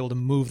 6C to be able to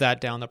move that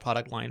down the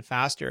product line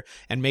faster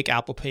and make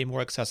Apple Pay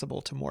more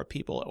accessible to more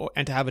people,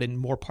 and to have it in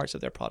more parts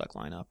of their product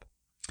lineup.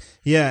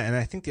 Yeah, and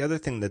I think the other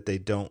thing that they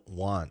don't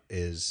want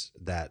is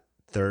that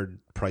third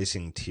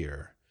pricing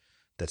tier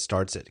that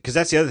starts it. Because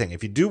that's the other thing.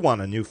 If you do want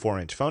a new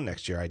 4-inch phone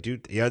next year,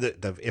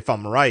 if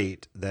I'm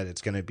right, that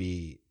it's going to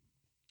be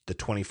the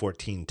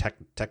 2014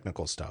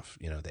 technical stuff,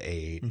 the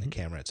A8 and the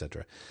camera,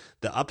 etc.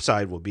 The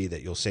upside will be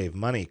that you'll save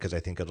money, because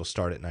I think it'll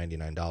start at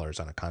 $99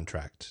 on a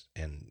contract.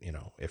 And,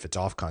 if it's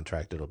off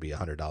contract, it'll be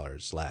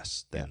 $100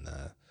 less than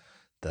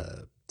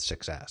the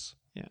 6S.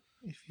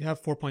 If you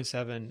have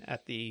 4.7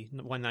 at the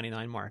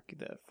 199 mark,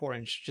 the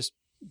 4-inch, just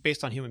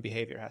based on human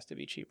behavior, has to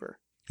be cheaper.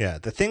 Yeah,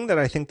 the thing that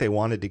I think they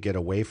wanted to get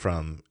away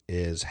from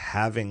is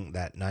having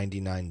that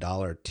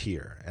 $99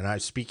 tier. And I'm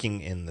speaking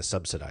in the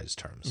subsidized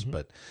terms,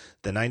 but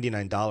the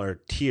 $99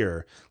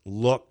 tier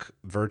look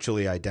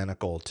virtually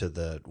identical to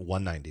the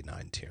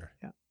 $199 tier.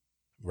 Yeah.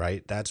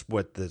 Right? That's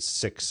what the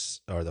 6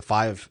 or the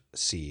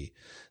 5C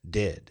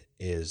did,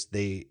 is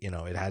they,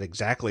 it had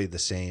exactly the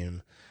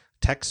same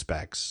tech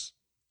specs,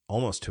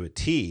 almost to a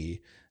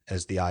T,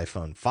 as the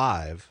iPhone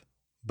 5,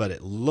 but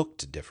it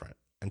looked different.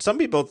 And some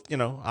people,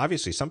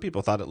 obviously some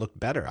people thought it looked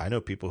better. I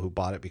know people who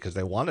bought it because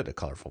they wanted a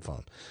colorful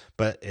phone.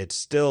 But it's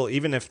still,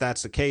 even if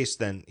that's the case,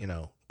 then,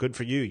 good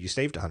for you. You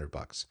saved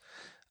 $100.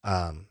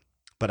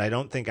 But I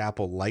don't think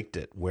Apple liked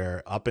it,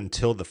 where up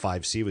until the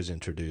 5C was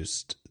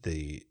introduced,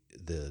 the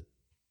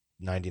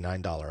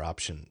 $99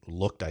 option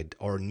looked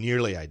or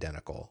nearly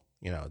identical.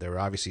 There were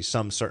obviously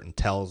some certain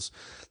tells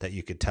that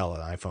you could tell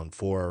an iPhone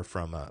 4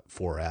 from a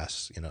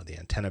 4S. The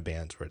antenna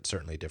bands were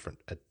certainly different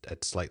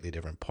at slightly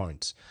different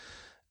points.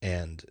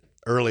 And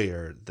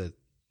earlier,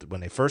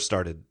 when they first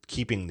started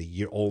keeping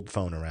the old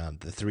phone around,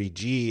 the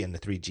 3G and the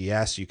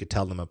 3GS, you could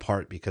tell them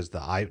apart because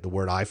the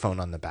word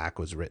iPhone on the back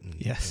was written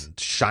in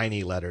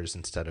shiny letters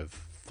instead of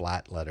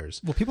flat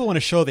letters. Well, people want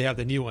to show they have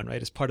the new one,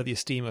 right? As part of the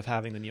esteem of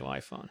having the new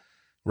iPhone.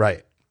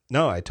 Right.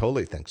 No, I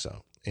totally think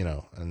so.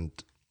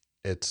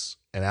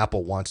 And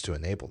Apple wants to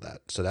enable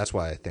that. So that's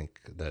why I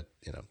think that,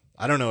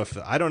 I don't know if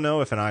an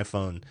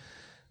iPhone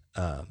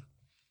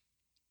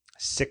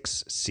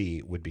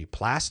 6C would be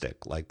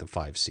plastic like the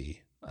 5C.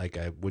 Like,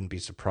 I wouldn't be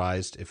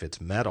surprised if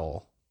it's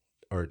metal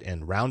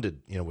and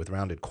rounded, with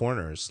rounded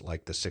corners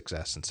like the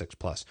 6S and 6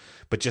 Plus.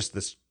 But just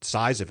the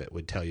size of it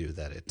would tell you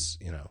that it's,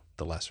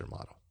 the lesser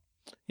model.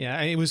 Yeah,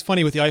 it was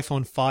funny with the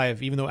iPhone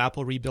 5, even though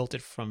Apple rebuilt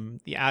it from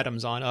the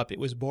atoms on up, it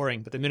was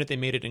boring. But the minute they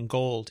made it in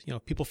gold,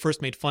 people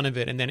first made fun of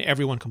it, and then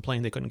everyone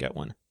complained they couldn't get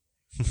one.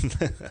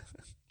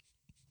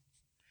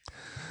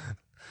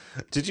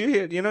 Did you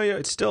hear,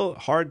 it's still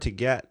hard to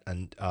get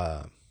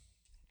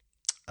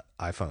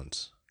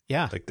iPhones.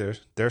 Yeah. Like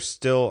they're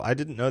still, I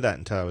didn't know that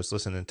until I was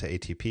listening to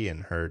ATP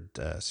and heard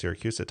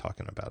Syracuse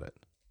talking about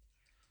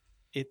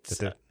it.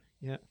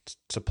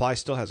 Supply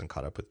still hasn't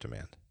caught up with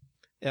demand.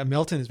 Yeah,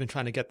 Milton has been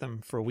trying to get them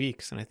for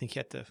weeks, and I think he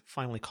had to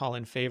finally call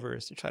in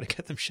favors to try to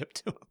get them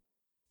shipped to him.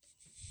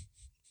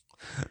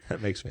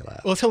 That makes me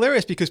laugh. Well, it's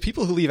hilarious because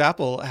people who leave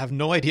Apple have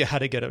no idea how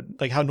to get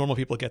how normal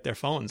people get their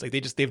phones. Like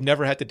they've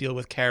never had to deal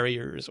with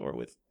carriers or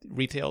with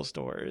retail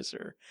stores,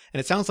 and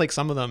it sounds like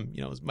some of them,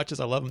 as much as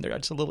I love them, they're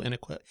just a little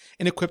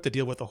inequipped to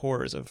deal with the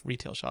horrors of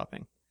retail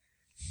shopping.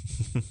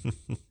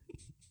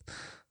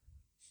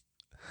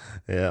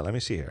 Yeah, let me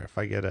see here. If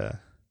I get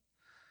a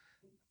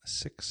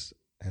 6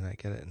 and I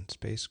get it in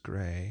space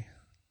gray,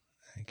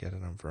 I get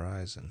it on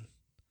Verizon.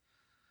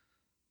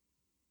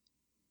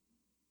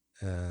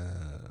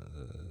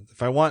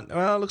 If I want,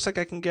 well, it looks like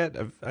I can get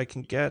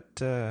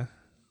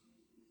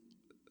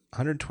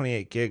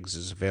 128 gigs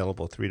is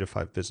available 3 to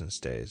 5 business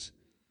days.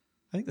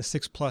 I think the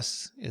 6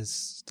 Plus is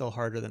still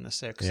harder than the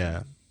 6.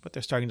 Yeah. But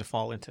they're starting to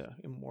fall into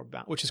more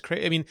bound, which is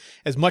crazy. I mean,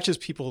 as much as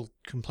people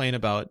complain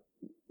about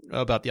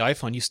the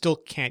iPhone, you still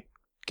can't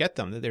get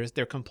them.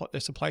 They're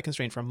supply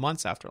constrained for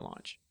months after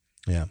launch.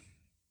 Yeah.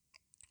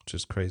 Which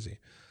is crazy.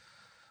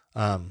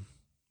 And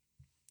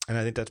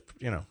I think that's,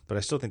 but I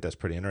still think that's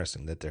pretty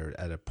interesting that they're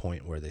at a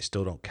point where they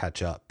still don't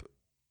catch up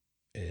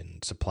in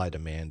supply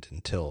demand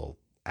until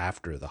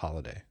after the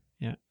holiday.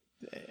 Yeah.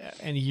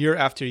 And year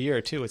after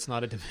year, too, it's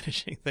not a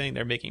diminishing thing.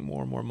 They're making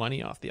more and more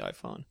money off the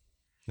iPhone.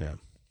 Yeah.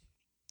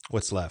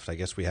 What's left? I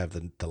guess we have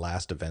the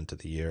last event of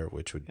the year,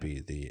 which would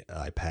be the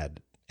iPad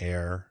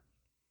Air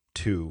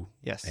 2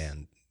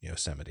 and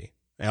Yosemite.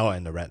 Oh,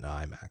 and the Retina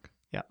iMac.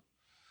 Yeah.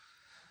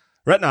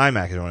 Retina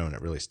iMac is the only one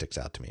that really sticks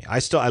out to me. I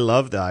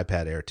love the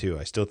iPad Air 2.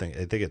 I think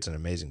it's an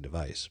amazing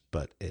device,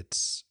 but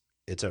it's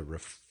a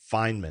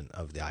refinement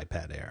of the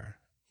iPad Air,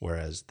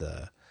 whereas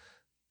the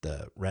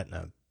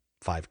Retina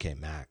 5K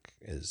Mac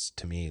is,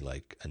 to me,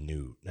 like a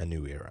new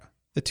era.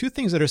 The two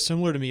things that are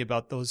similar to me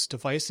about those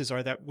devices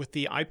are that with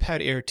the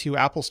iPad Air 2,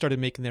 Apple started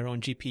making their own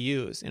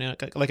GPUs. And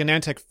like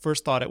Anantech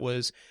first thought it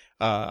was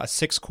a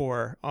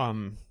 6-core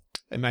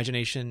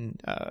Imagination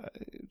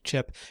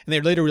chip, and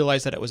they later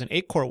realized that it was an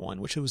 8-core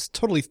one, which was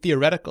totally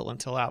theoretical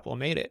until Apple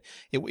made it.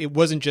 It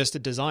wasn't just a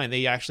design.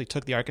 They actually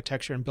took the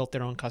architecture and built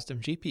their own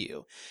custom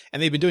GPU.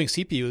 And they've been doing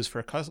CPUs for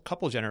a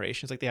couple of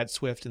generations. Like they had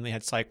Swift and they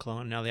had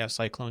Cyclone. Now they have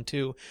Cyclone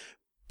 2.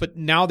 But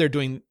now they're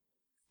doing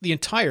the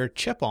entire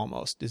chip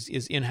almost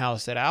is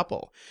in-house at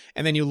Apple.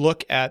 And then you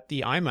look at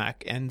the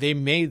iMac, and they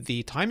made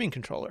the timing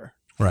controller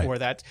for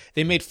that.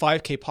 They made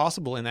 5K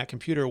possible in that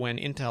computer when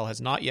Intel has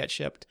not yet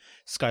shipped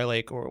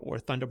Skylake or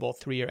Thunderbolt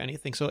 3 or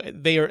anything. So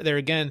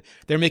they're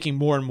making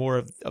more and more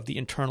of the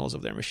internals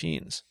of their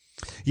machines.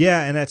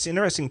 Yeah, and it's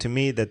interesting to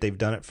me that they've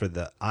done it for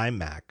the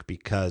iMac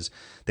because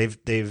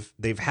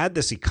they've had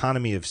this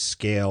economy of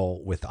scale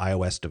with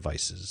iOS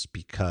devices,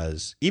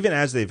 because even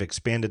as they've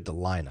expanded the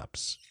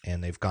lineups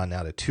and they've gone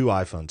now to 2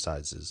 iPhone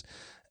sizes,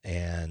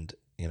 and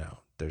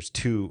there's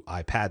 2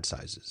 iPad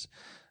sizes,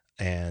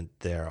 and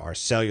there are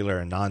cellular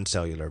and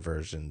non-cellular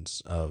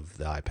versions of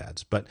the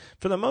iPads. But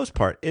for the most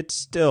part, it's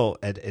still,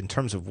 in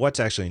terms of what's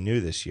actually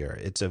new this year,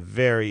 it's a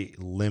very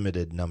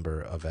limited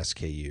number of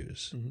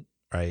SKUs. Mm-hmm.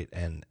 Right.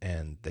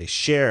 And they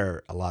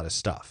share a lot of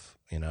stuff,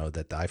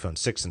 that the iPhone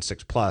 6 and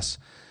 6 Plus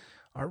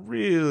are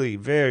really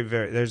very,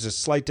 very, there's a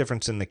slight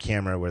difference in the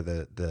camera where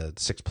the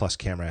 6 Plus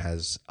camera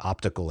has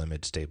optical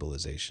image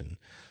stabilization.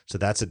 So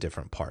that's a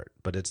different part,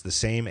 but it's the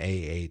same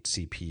A8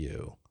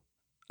 CPU.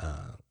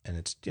 And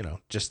it's,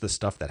 just the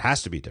stuff that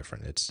has to be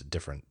different. It's a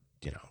different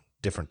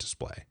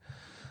display.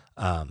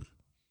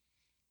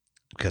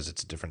 Because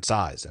it's a different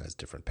size and it's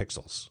different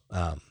pixels.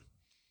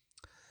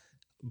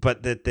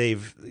 But that they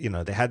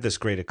had this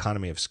great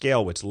economy of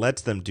scale, which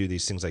lets them do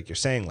these things like you're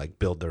saying, like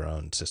build their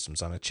own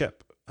systems on a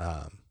chip,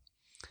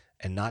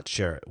 and not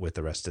share it with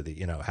the rest of the,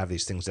 have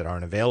these things that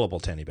aren't available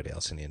to anybody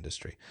else in the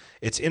industry.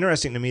 It's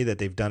interesting to me that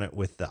they've done it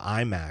with the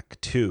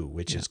iMac too,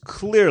 which is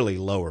clearly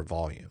lower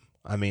volume.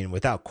 I mean,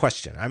 without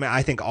question. I mean,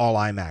 I think all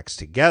iMacs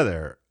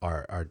together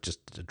are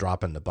just a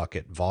drop in the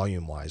bucket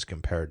volume wise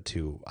compared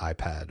to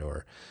iPad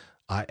or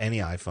any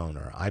iPhone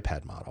or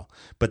iPad model.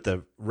 But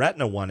the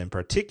Retina one in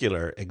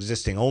particular,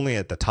 existing only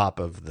at the top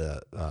of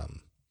the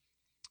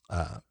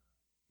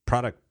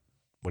product,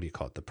 what do you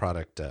call it? The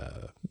product...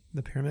 the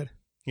pyramid?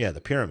 Yeah,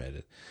 the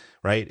pyramid,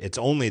 right? It's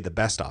only the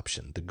best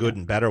option. The good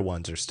and better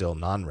ones are still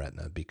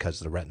non-Retina because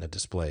the Retina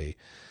display,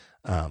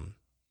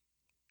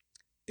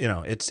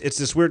 it's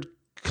this weird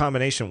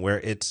combination where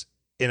it's,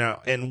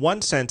 in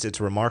one sense,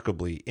 it's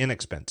remarkably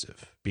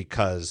inexpensive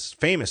because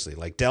famously,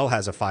 like Dell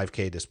has a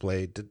 5K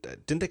display.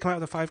 Didn't they come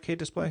out with a 5K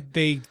display?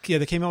 They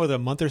came out with it a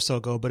month or so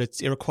ago, but it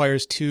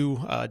requires 2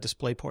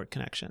 DisplayPort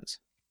connections.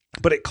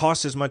 But it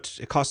costs as much.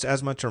 It costs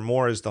as much or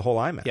more as the whole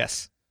iMac.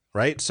 Yes.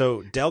 Right.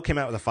 So Dell came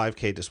out with a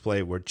 5K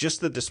display where just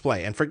the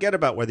display, and forget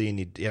about whether you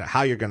need,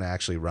 how you're going to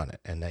actually run it,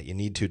 and that you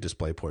need 2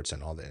 display ports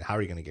and all that. How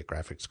are you going to get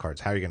graphics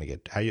cards? How are you going to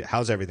get,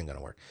 how's everything going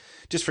to work?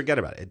 Just forget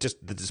about it.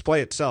 Just the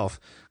display itself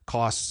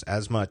costs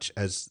as much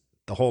as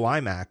the whole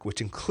iMac,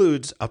 which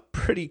includes a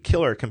pretty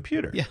killer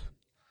computer. Yeah.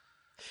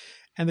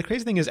 And the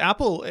crazy thing is,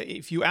 Apple,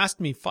 if you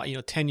asked me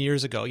 10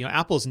 years ago,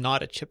 Apple's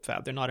not a chip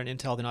fab. They're not an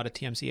Intel. They're not a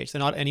TMCH. They're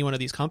not any one of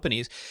these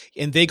companies.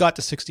 And they got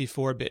to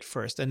 64-bit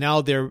first. And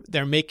now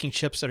they're making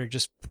chips that are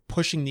just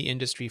pushing the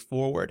industry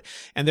forward.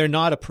 And they're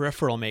not a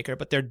peripheral maker,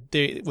 but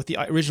they with the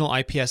original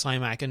IPS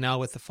iMac and now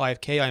with the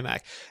 5K iMac,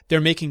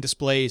 they're making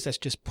displays that's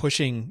just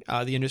pushing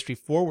the industry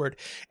forward.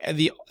 And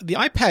the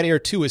iPad Air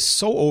 2 is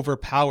so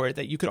overpowered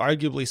that you could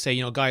arguably say,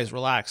 guys,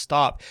 relax,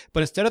 stop. But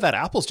instead of that,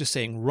 Apple's just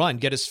saying, run,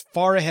 get as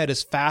far ahead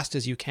as fast as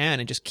as you can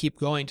and just keep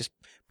going. Just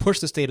push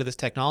the state of this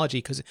technology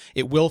because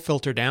it will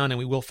filter down and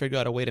we will figure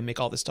out a way to make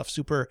all this stuff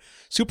super,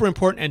 super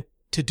important and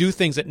to do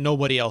things that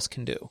nobody else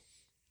can do.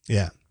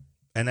 Yeah.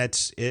 And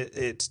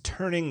it's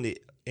turning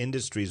the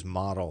industry's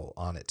model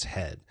on its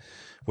head,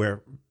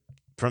 where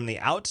from the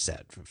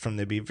outset, from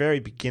the very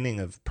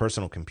beginning of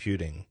personal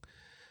computing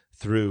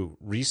through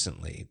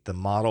recently, the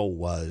model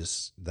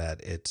was that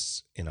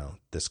it's,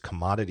 this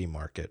commodity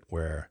market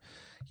where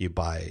you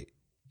buy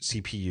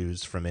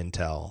CPUs from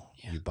Intel,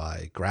 you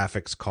buy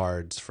graphics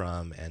cards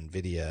from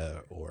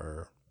NVIDIA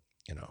or,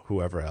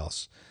 whoever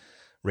else,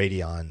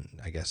 Radeon,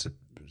 I guess,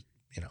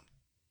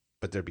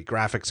 but there'd be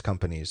graphics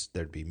companies,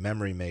 there'd be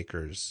memory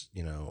makers,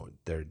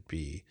 there'd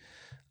be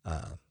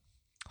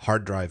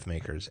hard drive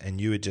makers, and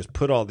you would just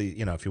put all the,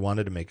 if you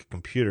wanted to make a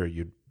computer,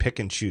 you'd pick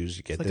and choose.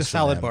 You get like this a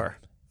salad bar.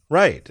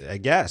 Right, I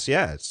guess,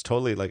 yeah, it's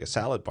totally like a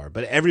salad bar,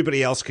 but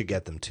everybody else could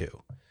get them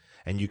too.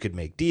 And you could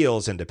make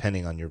deals, and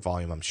depending on your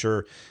volume, I'm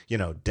sure,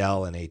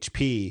 Dell and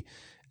HP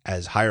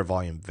as higher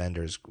volume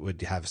vendors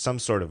would have some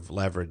sort of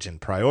leverage and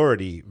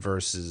priority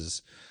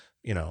versus,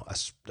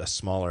 a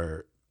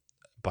smaller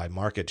by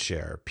market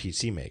share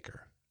PC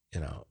maker,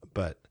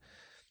 but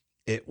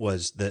it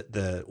was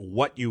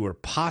what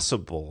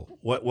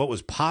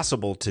was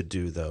possible to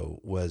do though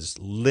was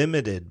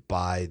limited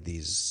by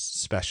these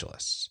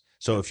specialists.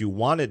 So if you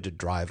wanted to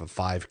drive a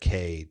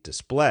 5K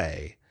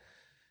display,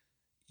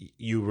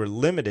 you were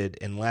limited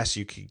unless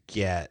you could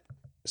get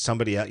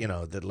somebody,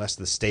 unless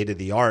the state of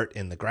the art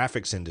in the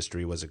graphics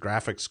industry was a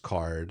graphics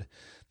card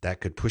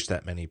that could push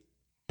that many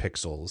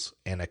pixels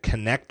and a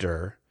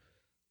connector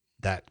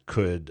that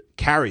could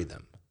carry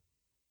them.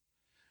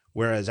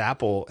 Whereas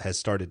Apple has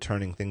started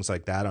turning things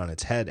like that on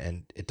its head,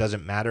 and it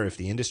doesn't matter if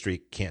the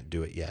industry can't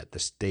do it yet, the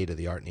state of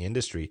the art in the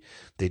industry,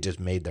 they just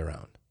made their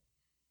own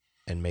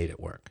and made it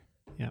work.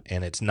 Yeah.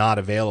 And it's not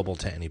available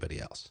to anybody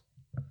else.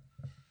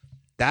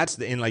 That's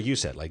and like you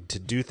said, like to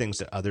do things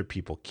that other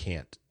people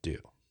can't do.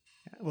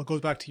 Well, it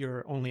goes back to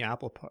your only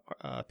Apple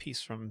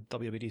piece from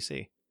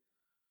WWDC.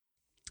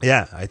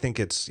 Yeah, I think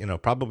it's,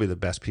 probably the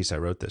best piece I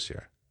wrote this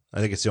year. I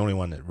think it's the only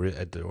one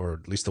that, or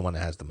at least the one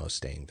that has the most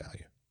staying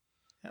value.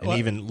 And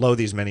even though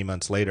these many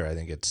months later, I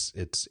think it's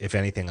if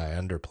anything, I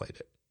underplayed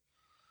it.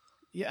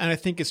 Yeah, and I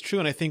think it's true.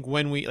 And I think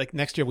when we, like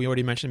next year, we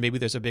already mentioned maybe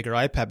there's a bigger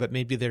iPad, but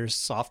maybe there's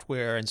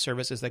software and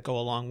services that go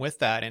along with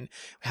that. And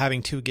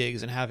having 2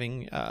 gigs and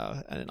having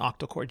an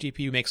octa-core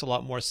GPU makes a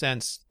lot more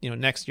sense,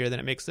 next year than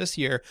it makes this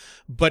year.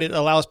 But it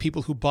allows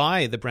people who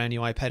buy the brand new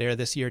iPad Air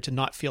this year to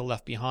not feel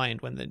left behind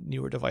when the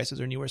newer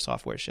devices or newer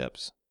software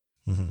ships.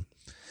 Mm-hmm.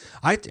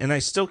 I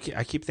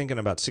keep thinking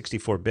about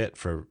 64-bit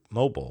for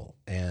mobile,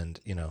 and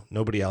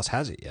nobody else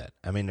has it yet.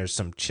 I mean, there's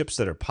some chips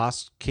that are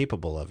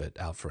capable of it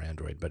out for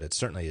Android, but it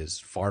certainly is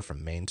far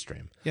from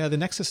mainstream. Yeah, the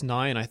Nexus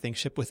 9 I think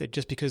shipped with it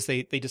just because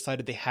they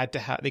decided they had to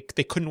have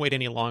they couldn't wait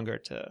any longer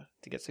to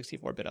get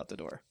 64-bit out the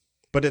door.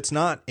 But it's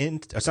not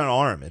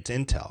ARM, it's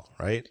Intel,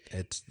 right?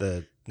 It's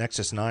the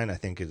Nexus 9 I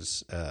think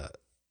is an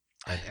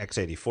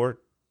x86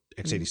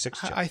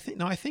 chip.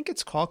 I think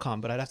it's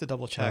Qualcomm, but I'd have to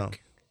double check.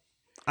 Oh.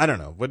 I don't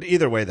know, but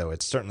either way, though,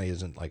 it certainly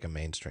isn't like a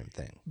mainstream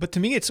thing. But to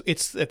me, it's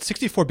that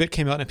 64-bit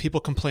came out and people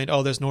complained,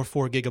 oh, there's no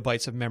 4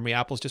 gigabytes of memory.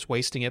 Apple's just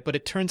wasting it. But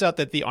it turns out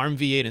that the ARM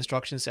v8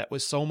 instruction set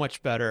was so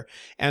much better,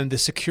 and the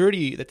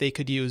security that they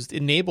could use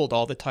enabled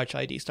all the Touch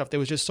ID stuff. There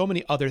was just so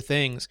many other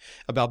things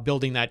about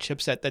building that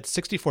chipset that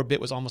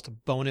 64-bit was almost a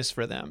bonus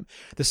for them.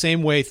 The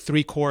same way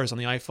 3 cores on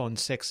the iPhone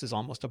 6 is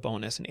almost a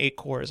bonus, and 8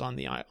 cores on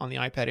the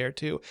iPad Air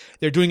 2.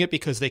 They're doing it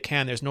because they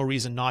can. There's no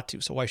reason not to.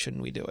 So why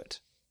shouldn't we do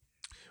it?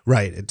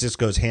 Right. It just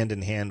goes hand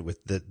in hand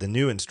with the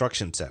new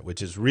instruction set,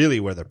 which is really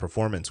where the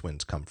performance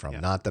wins come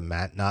from,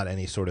 not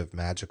any sort of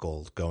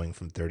magical going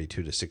from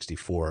 32 to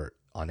 64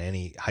 on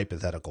any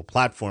hypothetical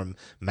platform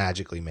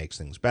magically makes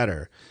things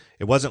better.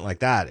 It wasn't like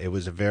that. It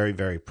was a very,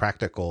 very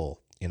practical,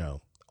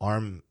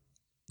 ARM.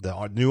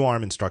 The new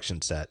ARM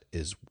instruction set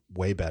is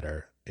way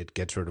better. It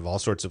gets rid of all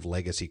sorts of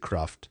legacy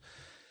cruft,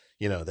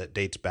 that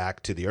dates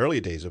back to the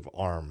early days of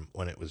ARM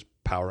when it was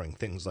powering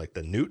things like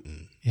the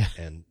Newton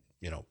and,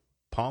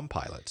 Palm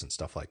Pilots and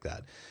stuff like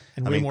that.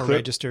 And way more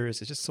registers.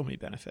 It's just so many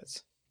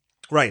benefits.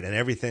 Right. And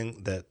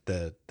everything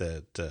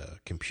that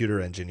computer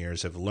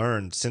engineers have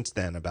learned since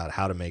then about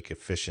how to make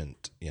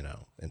efficient,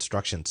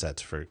 instruction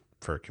sets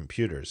for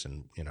computers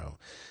and,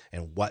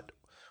 and what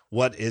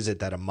is it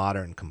that a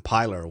modern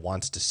compiler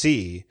wants to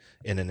see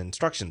in an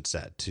instruction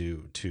set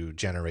to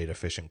generate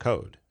efficient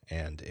code.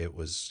 And it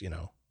was,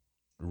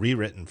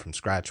 rewritten from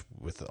scratch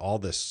with all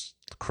this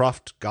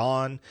cruft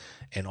gone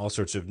and all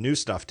sorts of new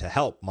stuff to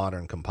help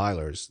modern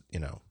compilers,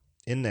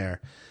 in there.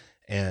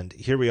 And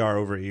here we are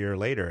over a year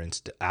later, and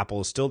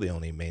Apple is still the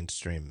only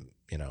mainstream,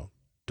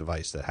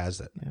 device that has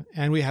it. Yeah.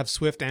 And we have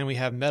Swift and we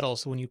have Metal.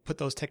 So when you put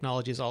those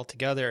technologies all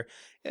together,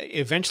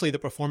 eventually the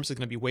performance is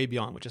going to be way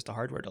beyond what just the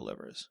hardware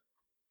delivers.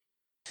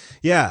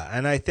 Yeah.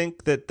 And I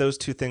think that those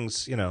two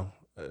things,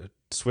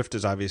 Swift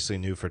is obviously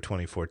new for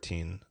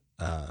 2014.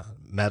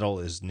 Metal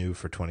is new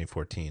for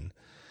 2014.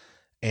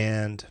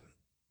 And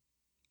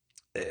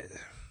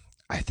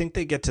I think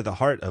they get to the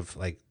heart of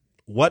like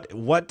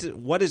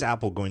what is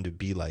Apple going to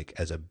be like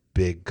as a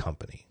big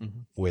company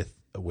with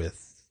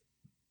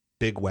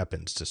big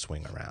weapons to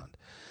swing around?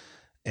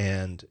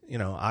 And,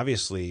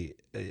 obviously,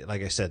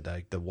 like I said,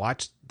 like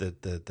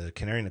the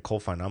canary in the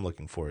coal mine I'm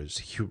looking for is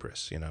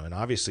hubris, and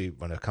obviously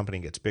when a company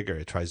gets bigger,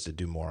 it tries to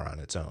do more on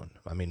its own.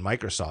 I mean,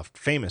 Microsoft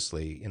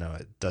famously,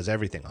 it does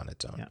everything on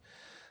its own.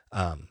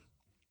 Yeah.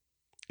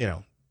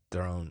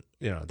 Their own,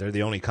 they're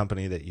the only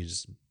company that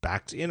uses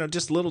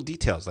just little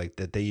details like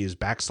that. They use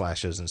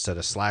backslashes instead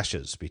of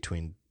slashes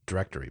between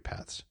directory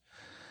paths,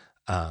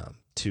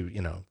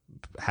 to,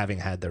 having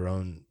had their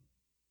own,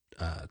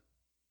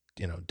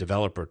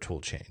 developer tool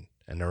chain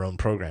and their own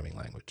programming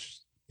language,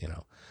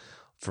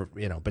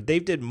 but they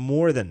did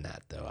more than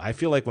that though. I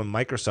feel like when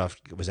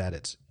Microsoft was at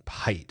its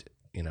height,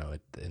 in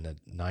the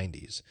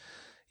 90s,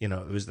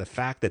 it was the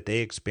fact that they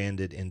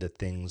expanded into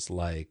things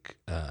like,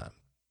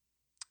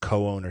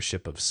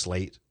 co-ownership of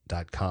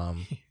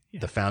Slate.com,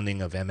 the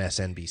founding of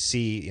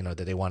MSNBC,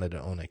 that they wanted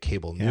to own a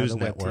cable news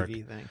network. Web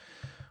TV thing.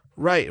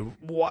 Right.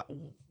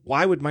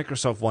 Why would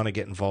Microsoft want to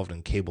get involved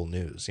in cable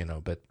news,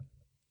 but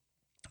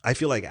I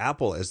feel like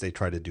Apple, as they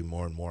try to do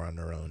more and more on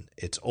their own,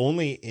 it's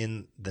only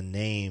in the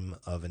name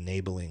of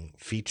enabling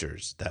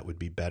features that would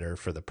be better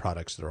for the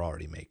products they're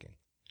already making.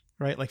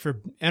 Right. Like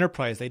for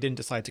enterprise, they didn't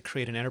decide to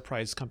create an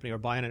enterprise company or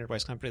buy an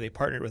enterprise company. They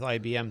partnered with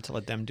IBM to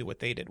let them do what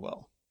they did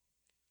well.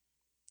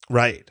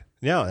 Right.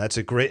 Yeah, that's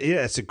a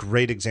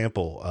great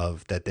example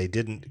of that. They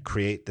didn't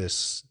create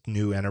this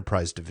new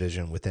enterprise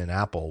division within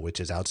Apple, which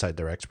is outside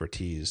their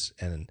expertise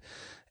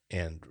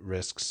and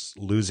risks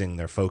losing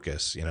their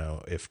focus.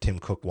 If Tim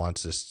Cook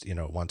wants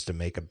to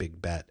make a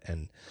big bet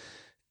and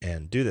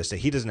do this,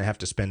 he doesn't have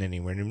to spend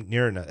anywhere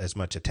near as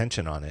much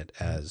attention on it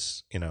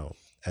as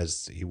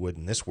he would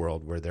in this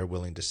world, where they're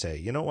willing to say,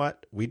 you know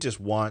what, we just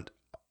want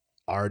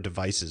our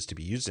devices to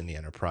be used in the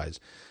enterprise.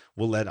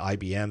 We'll let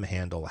IBM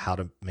handle how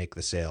to make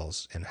the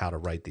sales and how to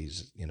write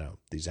these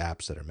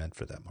apps that are meant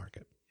for that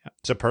market. Yeah.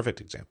 It's a perfect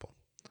example.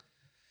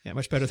 Yeah,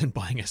 much better than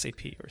buying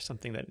SAP or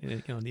something that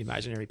the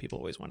imaginary people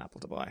always want Apple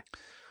to buy.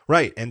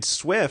 Right, and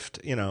Swift,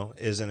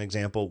 is an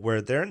example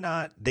where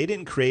they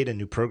didn't create a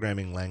new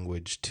programming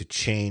language to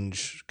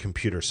change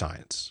computer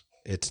science.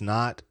 It's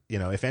not,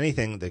 if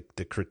anything,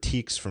 the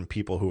critiques from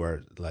people who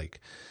are like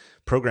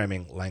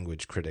programming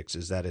language critics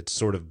is that it's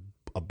sort of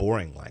a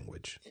boring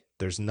language.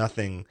 There's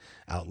nothing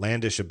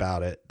outlandish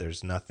about it.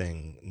 There's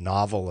nothing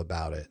novel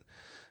about it.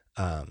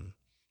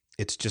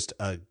 It's just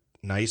a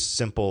nice,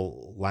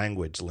 simple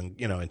language,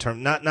 in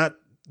term, not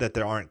that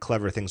there aren't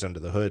clever things under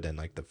the hood, and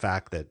like the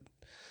fact that,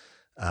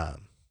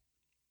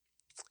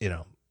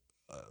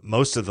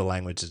 most of the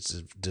language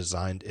is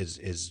designed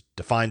is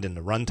defined in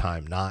the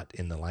runtime, not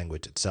in the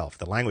language itself.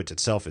 The language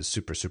itself is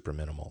super, super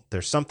minimal.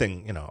 There's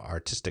something,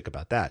 artistic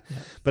about that,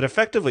 but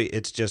effectively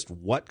it's just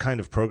what kind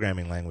of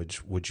programming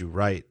language would you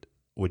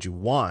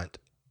want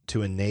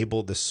to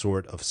enable the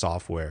sort of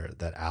software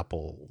that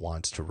Apple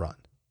wants to run?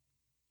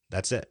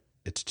 That's it.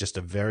 It's just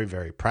a very,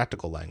 very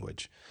practical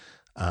language.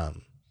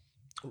 And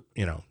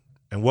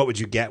what would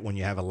you get when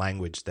you have a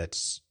language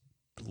that's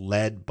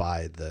led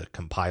by the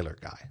compiler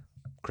guy,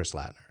 Chris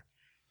Latner?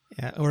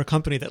 Yeah, or a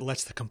company that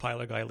lets the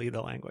compiler guy lead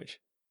the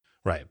language.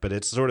 Right, but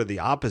it's sort of the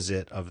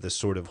opposite of the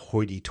sort of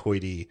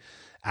hoity-toity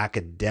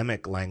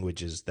academic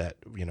languages that,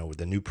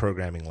 the new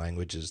programming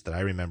languages that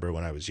I remember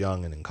when I was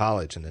young and in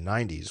college in the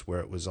 90s, where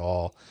it was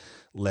all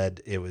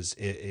led,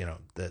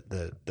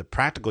 the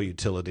practical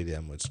utility to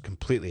them was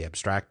completely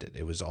abstracted.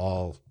 It was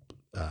all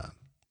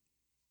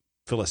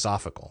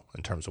philosophical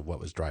in terms of what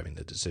was driving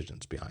the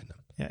decisions behind them.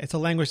 Yeah, it's a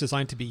language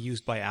designed to be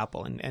used by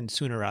Apple and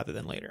sooner rather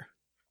than later.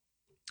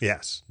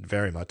 Yes,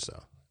 very much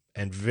so.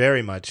 And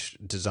very much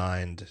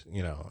designed,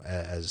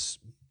 as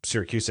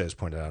Syracuse has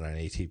pointed out on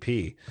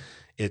ATP,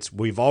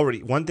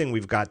 one thing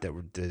we've got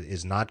that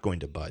is not going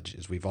to budge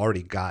is we've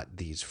already got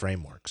these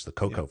frameworks, the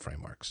Cocoa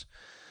frameworks.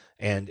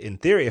 And in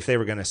theory, if they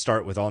were going to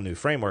start with all new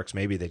frameworks,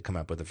 maybe they'd come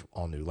up with an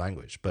all new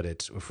language. But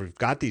if we've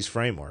got these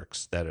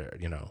frameworks that are,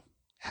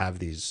 have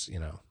these,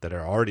 that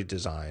are already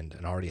designed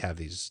and already have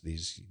these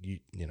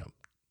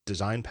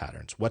design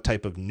patterns, what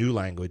type of new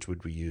language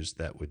would we use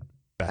that would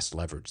best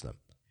leverage them?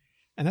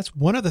 And that's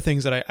one of the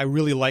things that I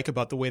really like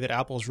about the way that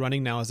Apple's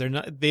running now is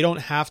they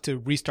don't have to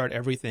restart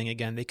everything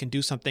again. They can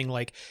do something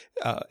like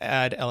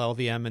add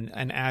LLVM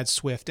and add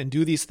Swift and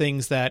do these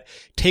things that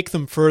take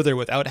them further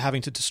without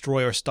having to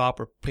destroy or stop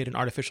or create an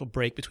artificial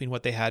break between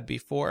what they had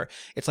before.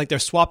 It's like they're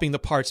swapping the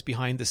parts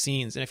behind the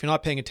scenes. And if you're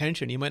not paying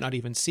attention, you might not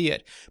even see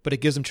it, but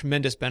it gives them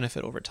tremendous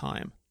benefit over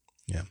time.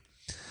 Yeah.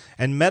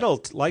 And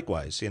Metal,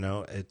 likewise,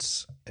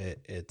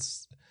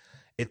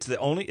 it's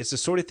the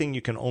sort of thing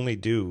you can only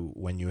do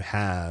when you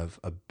have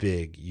a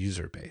big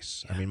user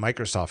base. Yeah. I mean,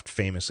 Microsoft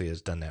famously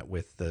has done that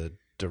with the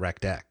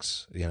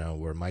DirectX,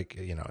 where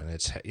and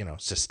it's,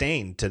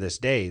 sustained to this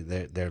day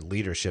their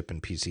leadership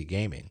in PC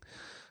gaming.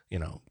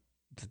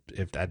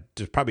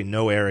 There's probably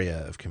no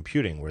area of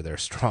computing where they're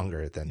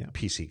stronger than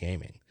PC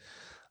gaming.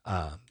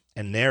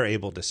 And they're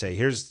able to say,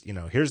 here's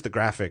the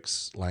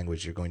graphics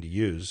language you're going to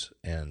use,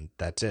 and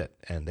that's it.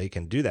 And they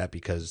can do that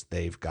because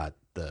they've got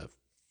the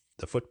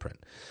footprint.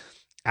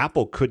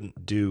 Apple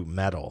couldn't do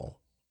metal,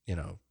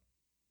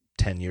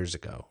 10 years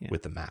ago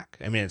with the Mac.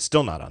 I mean, it's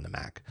still not on the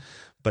Mac,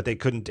 but they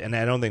couldn't, and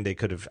I don't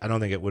think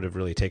it would have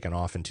really taken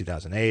off in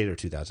 2008 or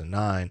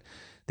 2009.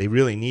 They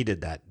really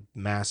needed that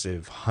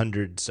massive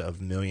hundreds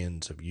of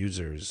millions of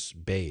users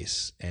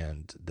base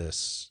and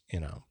this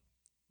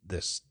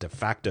de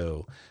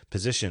facto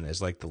position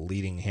as like the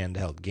leading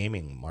handheld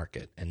gaming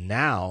market. And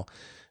now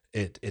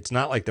it's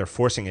not like they're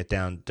forcing it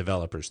down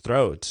developers'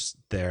 throats.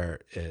 And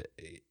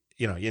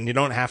you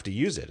don't have to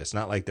use it. It's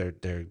not like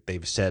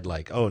they've said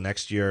like, oh,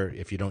 next year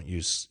if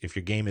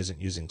your game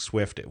isn't using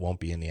Swift, it won't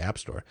be in the App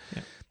Store.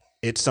 Yeah.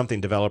 It's something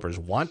developers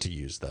want to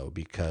use though,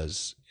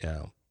 because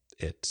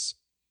it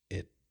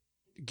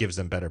gives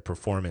them better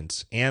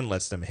performance and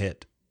lets them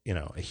hit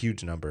a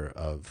huge number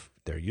of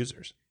their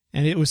users.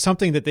 And it was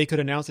something that they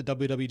could announce at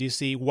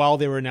WWDC while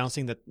they were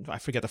announcing that, I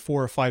forget, the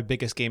 4 or 5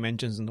 biggest game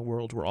engines in the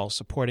world were all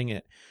supporting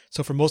it.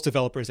 So for most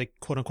developers, they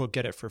quote unquote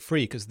get it for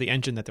free because the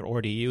engine that they're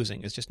already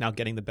using is just now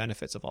getting the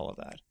benefits of all of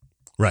that.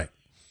 Right.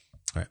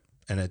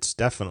 And it's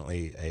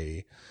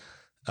definitely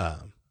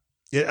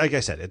like I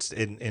said, it's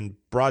in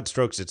broad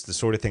strokes, it's the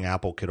sort of thing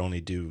Apple could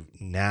only do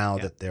now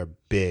that they're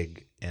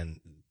big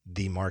and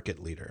the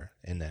market leader,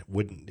 and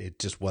it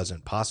just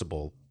wasn't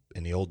possible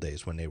in the old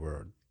days when they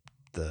were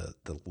the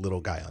little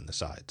guy on the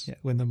sides. Yeah,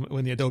 when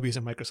the Adobes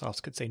and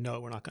Microsofts could say,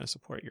 no, we're not going to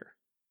support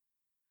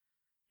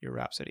your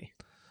Rhapsody.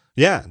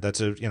 Yeah,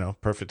 that's a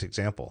perfect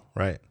example,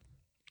 right?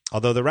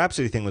 Although the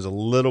Rhapsody thing was a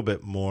little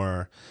bit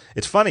more,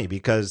 it's funny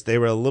because they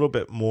were a little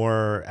bit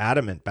more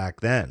adamant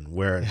back then,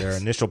 where their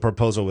initial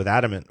proposal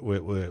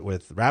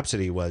with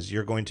Rhapsody was,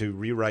 you're going to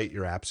rewrite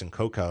your apps in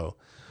Cocoa,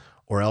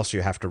 or else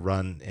you have to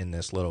run in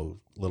this little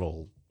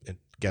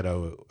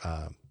ghetto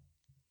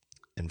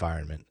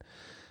environment.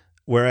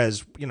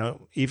 Whereas,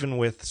 even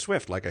with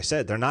Swift, like I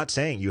said, they're not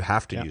saying you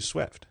have to use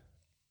Swift,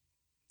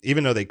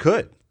 even though they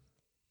could,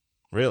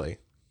 really.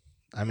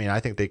 I mean, I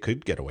think they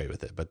could get away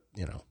with it, but,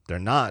 they're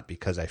not,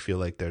 because I feel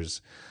like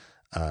there's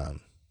a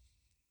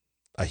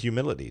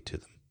humility to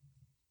them.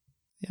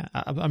 Yeah,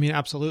 I mean,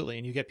 absolutely.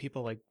 And you get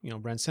people like,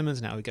 Brent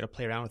Simmons now who get to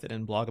play around with it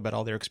and blog about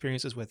all their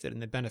experiences with it,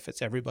 and it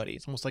benefits everybody.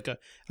 It's almost like a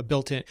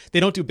built-in, they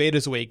don't do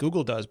betas the way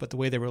Google does, but the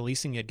way they're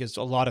releasing it gives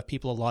a lot of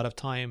people a lot of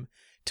time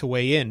to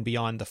weigh in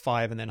beyond the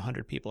 5 and then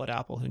 100 people at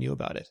Apple who knew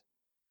about it.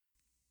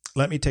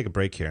 Let me take a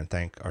break here and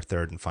thank our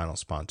third and final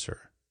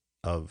sponsor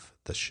of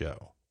the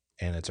show.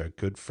 And it's our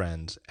good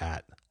friends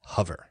at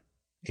Hover,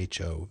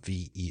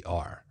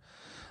 Hover.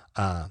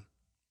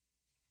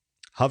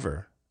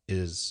 Hover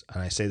is,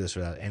 and I say this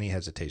without any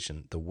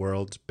hesitation, the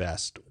world's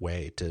best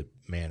way to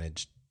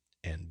manage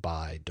and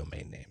buy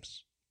domain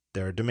names.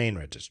 They're a domain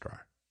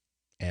registrar,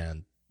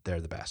 and they're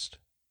the best.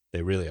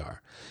 They really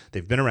are.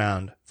 They've been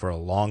around for a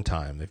long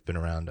time. They've been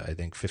around, I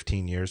think,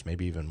 15 years,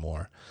 maybe even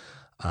more.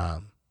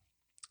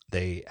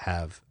 They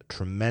have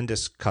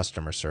tremendous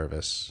customer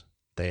service.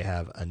 They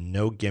have a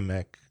no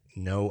gimmick,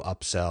 no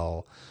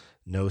upsell,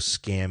 no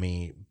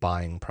scammy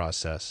buying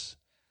process.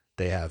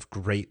 They have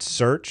great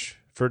search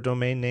for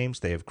domain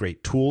names. They have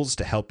great tools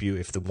to help you.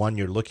 If the one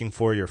you're looking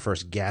for, your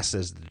first guess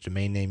is the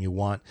domain name you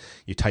want,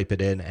 you type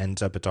it in,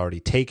 ends up it's already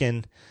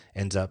taken,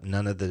 ends up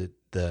none of the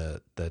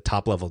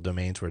top level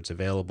domains where it's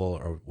available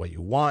or what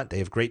you want. They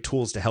have great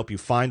tools to help you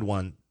find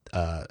one,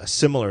 a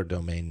similar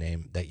domain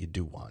name that you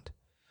do want.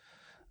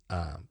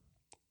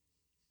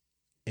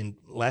 In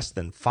less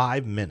than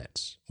 5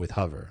 minutes with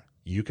Hover,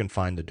 you can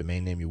find the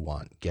domain name you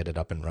want, get it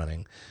up and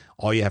running.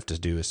 All you have to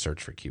do is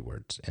search for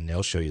keywords, and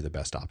they'll show you the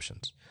best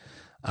options.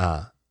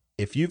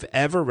 If you've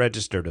ever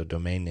registered a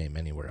domain name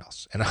anywhere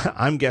else, and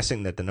I'm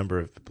guessing that the number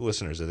of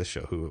listeners of this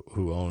show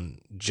who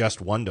own just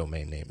one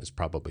domain name is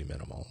probably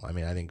minimal. I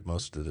mean, I think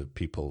most of the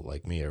people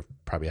like me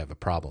probably have a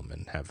problem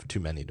and have too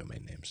many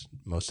domain names,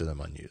 most of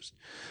them unused.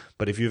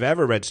 But if you've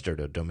ever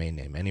registered a domain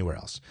name anywhere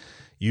else,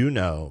 you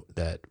know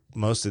that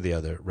most of the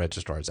other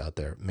registrars out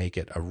there make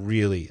it a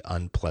really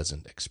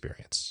unpleasant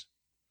experience.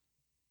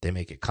 They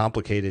make it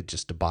complicated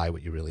just to buy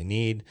what you really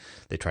need.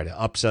 They try to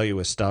upsell you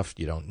with stuff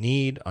you don't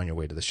need on your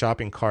way to the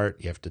shopping cart.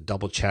 You have to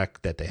double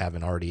check that they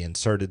haven't already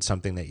inserted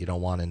something that you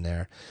don't want in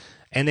there.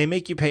 And they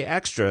make you pay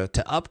extra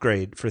to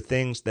upgrade for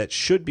things that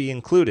should be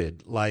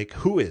included, like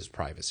Whois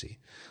privacy.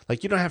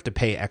 Like, you don't have to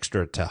pay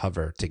extra to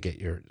Hover to get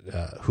your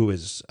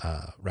Whois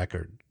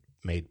record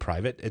made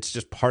private. It's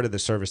just part of the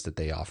service that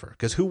they offer,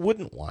 because who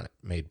wouldn't want it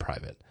made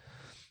private?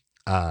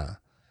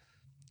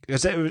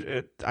 Because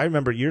I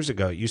remember years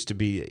ago, it used to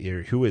be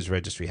your Whois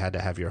registry had to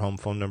have your home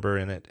phone number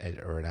in it,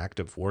 or an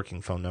active working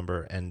phone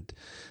number, and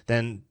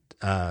then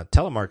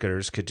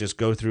telemarketers could just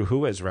go through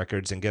Whois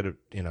records and get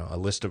a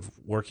list of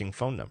working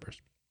phone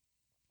numbers.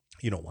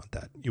 You don't want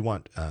that. You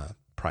want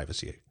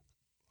privacy.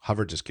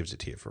 Hover just gives it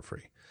to you for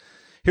free.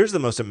 Here's the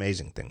most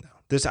amazing thing,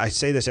 though. I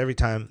say this every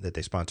time that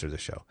they sponsor the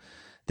show.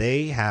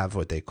 They have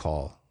what they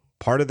call,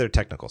 part of their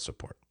technical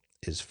support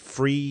is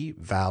free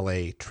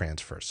valet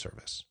transfer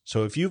service.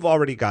 So if you've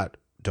already got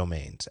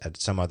domains at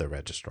some other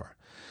registrar,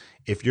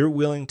 if you're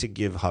willing to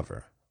give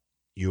Hover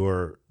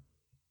your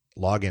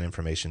login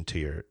information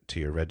to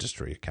your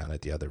registry account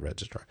at the other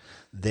registrar.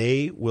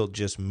 They will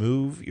just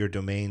move your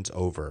domains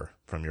over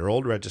from your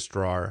old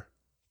registrar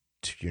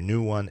to your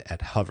new one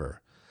at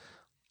Hover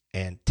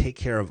and take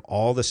care of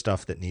all the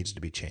stuff that needs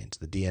to be changed,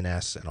 the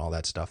DNS and all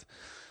that stuff.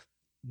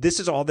 This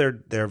is all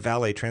their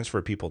valet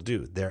transfer people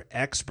do. They're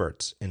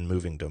experts in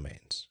moving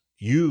domains.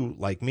 You,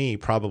 like me,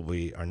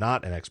 probably are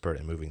not an expert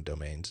in moving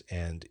domains.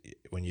 And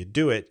when you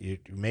do it, you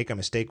make a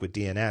mistake with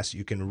DNS,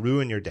 you can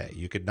ruin your day.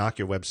 You could knock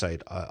your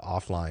website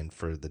offline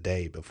for the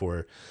day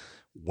before,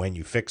 when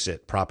you fix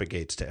it,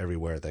 propagates to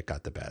everywhere that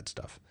got the bad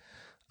stuff.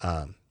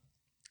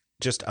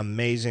 Just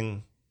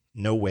amazing,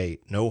 no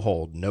wait, no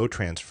hold, no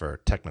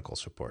transfer, technical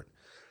support.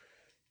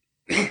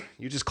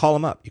 You just call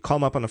them up. You call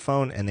them up on the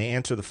phone and they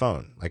answer the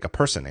phone like a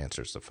person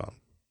answers the phone.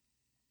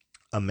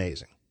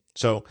 Amazing.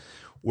 So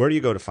where do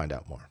you go to find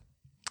out more?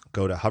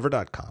 Go to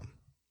hover.com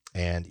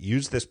and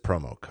use this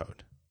promo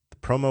code. The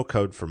promo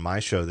code for my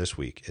show this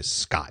week is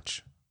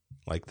Scotch,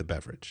 like the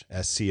beverage,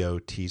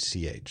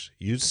 SCOTCH.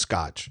 Use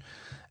Scotch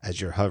as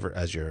your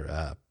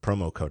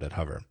promo code at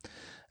Hover,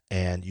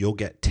 and you'll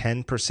get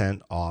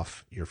 10%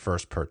 off your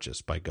first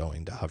purchase by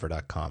going to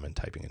hover.com and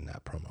typing in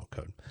that promo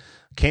code.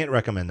 Can't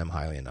recommend them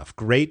highly enough.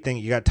 Great thing.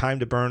 You got time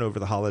to burn over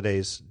the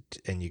holidays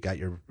and you got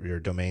your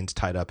domains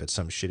tied up at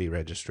some shitty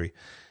registry.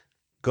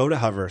 Go to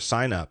Hover,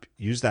 sign up,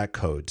 use that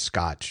code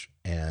Scotch,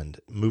 and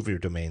move your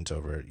domains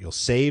over. You'll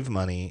save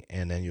money,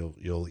 and then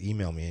you'll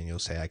email me and you'll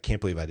say, I can't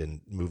believe I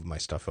didn't move my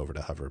stuff over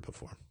to Hover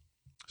before.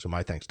 So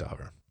my thanks to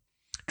Hover.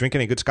 Drink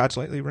any good Scotch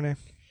lately, Rene?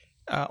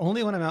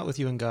 Only when I'm out with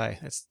you and Guy.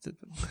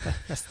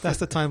 That's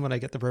the time when I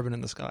get the bourbon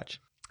and the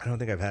Scotch. I don't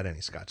think I've had any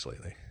Scotch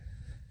lately.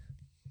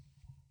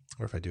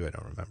 Or if I do, I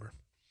don't remember.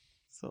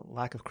 It's the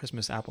lack of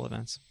Christmas Apple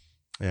events.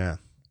 Yeah.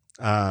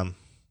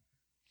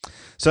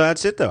 So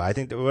that's it, though. I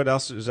think what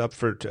else is up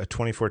for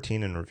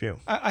 2014 in review?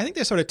 I think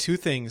there's sort of two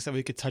things that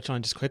we could touch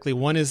on just quickly.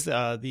 One is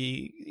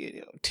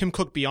the Tim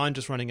Cook beyond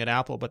just running at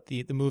Apple, but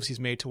the moves he's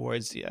made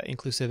towards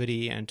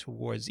inclusivity and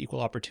towards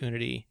equal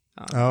opportunity,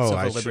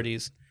 civil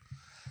liberties.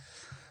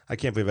 I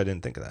can't believe I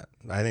didn't think of that.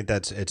 I think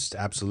it's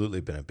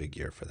absolutely been a big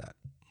year for that.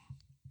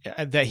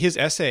 Yeah, that his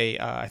essay,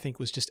 I think,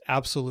 was just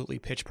absolutely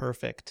pitch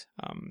perfect.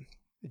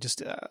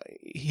 Just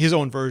his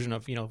own version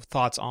of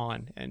thoughts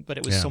on, but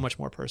it was so much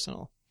more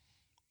personal.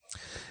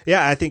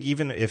 Yeah, I think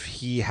even if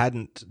he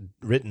hadn't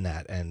written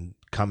that and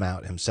come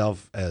out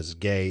himself as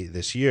gay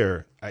this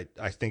year,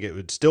 I think it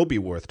would still be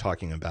worth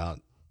talking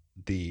about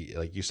the,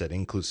 like you said,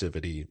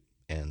 inclusivity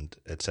and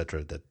et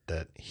cetera,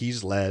 that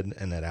he's led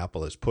and that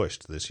Apple has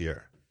pushed this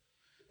year.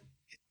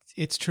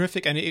 It's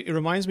terrific, and it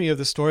reminds me of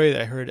the story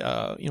that I heard,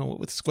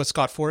 with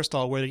Scott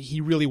Forstall, where he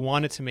really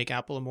wanted to make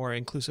Apple a more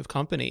inclusive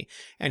company,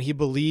 and he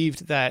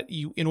believed that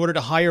in order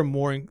to hire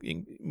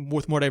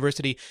with more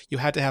diversity, you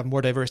had to have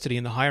more diversity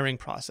in the hiring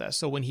process.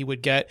 So when he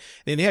would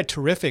they had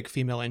terrific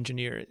female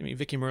engineers. I mean,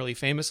 Vicky Murley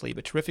famously,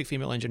 but terrific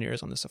female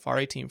engineers on the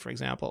Safari team, for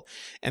example,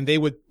 and they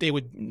would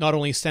not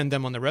only send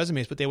them on the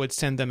resumes, but they would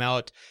send them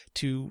out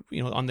to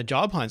on the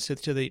job hunts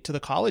to the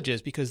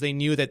colleges, because they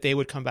knew that they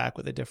would come back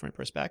with a different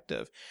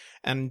perspective.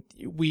 And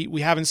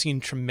we haven't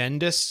seen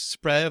tremendous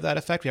spread of that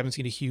effect. We haven't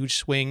seen a huge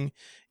swing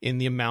in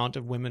the amount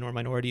of women or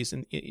minorities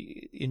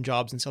in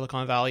jobs in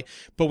Silicon Valley,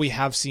 but we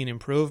have seen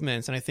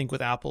improvements. And I think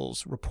with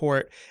Apple's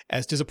report,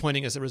 as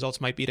disappointing as the results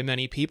might be to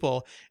many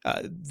people,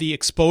 the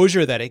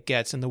exposure that it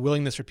gets and the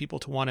willingness for people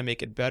to want to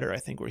make it better, I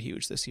think, were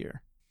huge this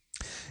year.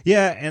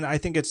 Yeah, and I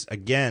think it's,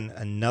 again,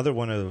 another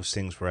one of those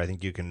things where I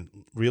think you can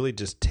really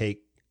just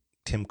take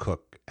Tim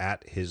Cook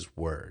at his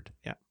word.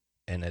 Yeah.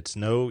 And it's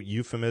no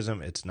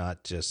euphemism. It's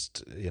not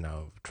just,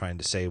 trying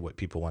to say what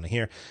people want to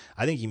hear.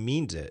 I think he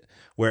means it,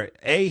 where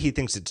A, he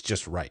thinks it's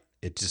just right.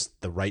 It's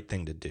just the right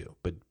thing to do.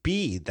 But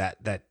B,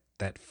 that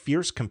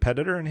fierce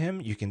competitor in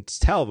him, you can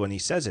tell when he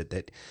says it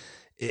that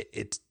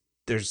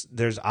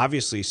there's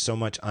obviously so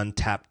much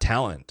untapped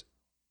talent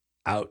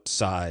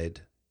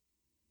outside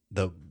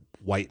the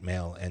white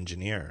male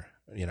engineer,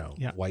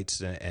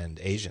 whites and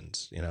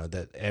Asians,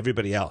 that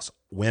everybody else,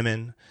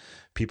 women,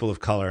 people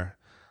of color,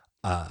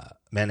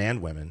 men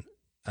and women,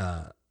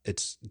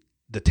 it's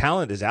the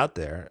talent is out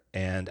there,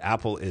 and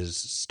Apple is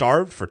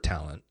starved for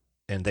talent,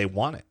 and they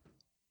want it.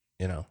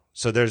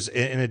 So there's,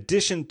 in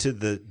addition to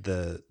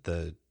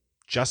the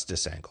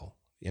justice angle,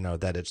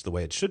 that it's the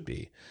way it should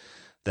be,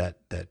 that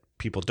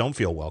people don't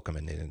feel welcome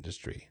in the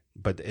industry,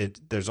 but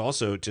there's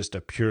also just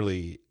a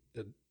purely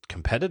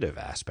competitive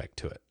aspect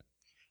to it.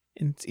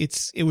 And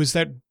it was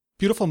that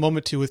beautiful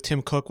moment too with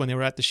Tim Cook when they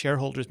were at the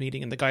shareholders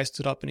meeting, and the guy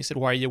stood up and he said,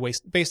 why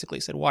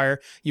are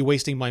you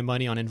wasting my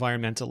money on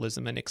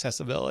environmentalism and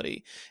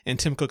accessibility? And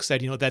Tim Cook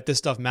said, that this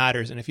stuff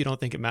matters, and if you don't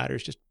think it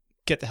matters, just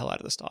get the hell out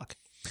of the stock.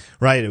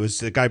 Right. It was,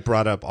 the guy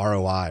brought up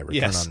ROI,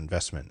 return on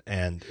investment,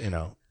 and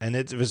and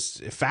it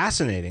was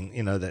fascinating,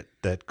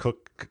 that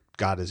Cook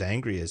got as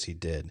angry as he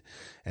did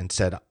and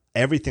said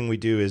everything we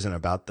do isn't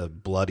about the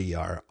bloody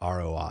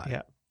ROI.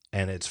 Yeah.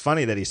 And it's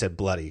funny that he said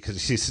bloody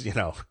because he's,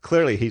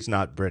 clearly he's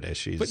not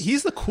British. But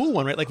he's the cool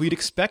one, right? Like we'd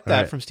expect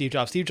that Right. from Steve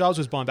Jobs. Steve Jobs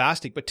was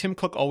bombastic, but Tim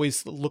Cook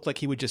always looked like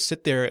he would just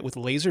sit there with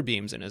laser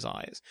beams in his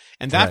eyes.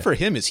 And that Right. for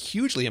him is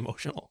hugely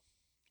emotional.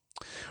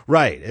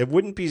 Right. It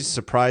wouldn't be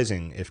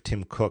surprising if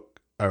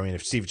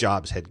if Steve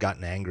Jobs had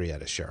gotten angry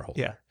at a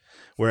shareholder. Yeah.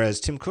 Whereas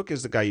Tim Cook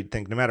is the guy you'd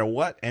think no matter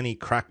what any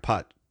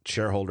crackpot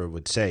shareholder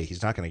would say,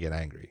 he's not going to get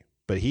angry.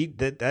 But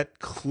that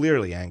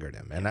clearly angered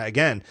him. And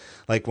again,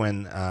 like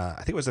when I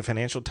think it was the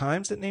Financial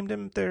Times that named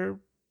him their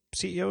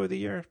CEO of the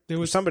year. There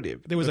was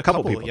a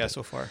couple people yeah, did.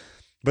 so far.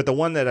 But the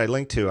one that I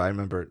linked to, I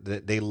remember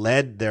that they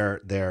led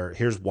their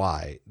here's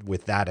why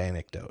with that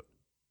anecdote.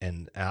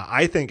 And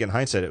I think in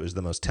hindsight, it was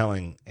the most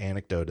telling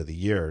anecdote of the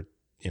year,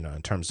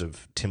 in terms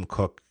of Tim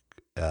Cook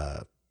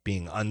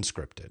being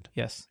unscripted.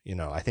 Yes.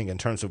 I think in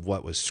terms of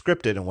what was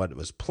scripted and what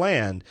was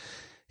planned,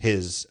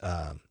 his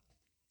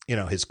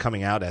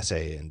coming out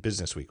essay in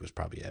Business Week was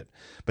probably it.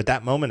 But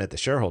that moment at the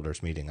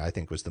shareholders meeting, I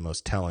think, was the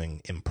most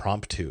telling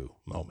impromptu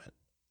moment.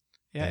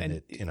 Yeah,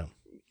 and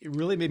it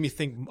really made me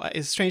think.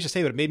 It's strange to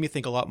say, but it made me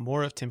think a lot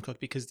more of Tim Cook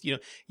because it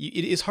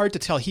is hard to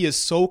tell. He is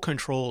so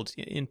controlled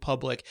in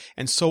public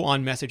and so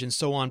on message and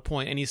so on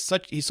point, and he's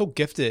so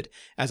gifted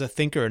as a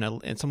thinker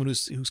and someone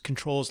who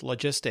controls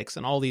logistics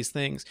and all these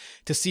things.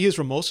 To see his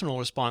emotional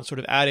response sort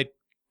of added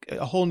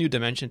a whole new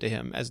dimension to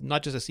him as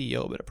not just a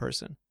CEO but a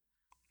person.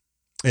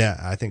 Yeah,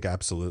 I think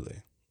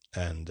absolutely,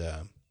 and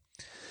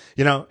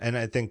and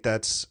I think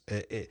that's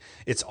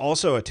it's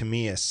also to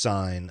me a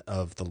sign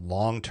of the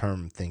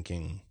long-term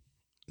thinking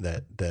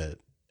that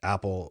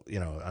Apple,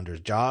 under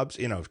Jobs,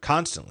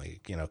 constantly,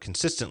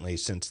 consistently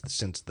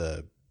since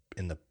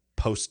in the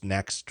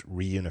post-Next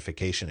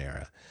reunification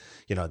era,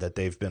 that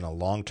they've been a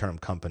long-term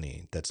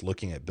company that's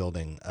looking at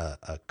building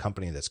a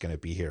company that's going to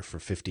be here for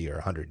 50 or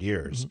 100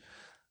 years,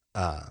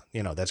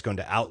 that's going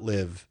to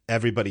outlive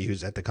everybody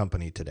who's at the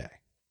company today.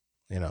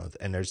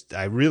 And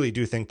I really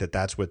do think that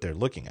that's what they're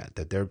looking at,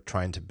 that they're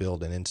trying to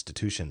build an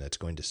institution that's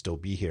going to still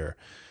be here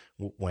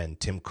when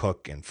Tim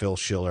Cook and Phil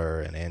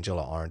Schiller and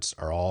Angela Arendt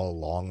are all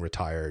long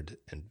retired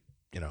and,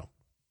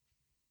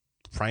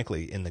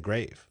 frankly, in the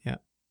grave. Yeah.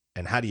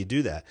 And how do you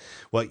do that?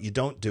 Well, you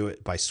don't do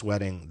it by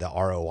sweating the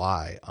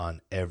ROI on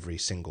every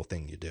single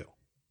thing you do.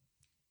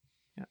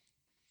 Yeah.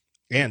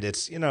 And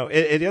it's,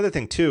 the other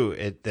thing too,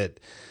 and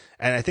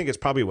I think it's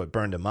probably what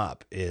burned him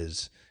up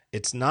is,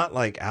 it's not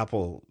like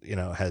Apple,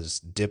 has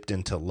dipped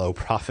into low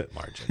profit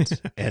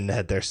margins and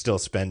that they're still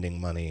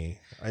spending money.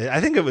 I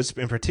think it was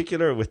in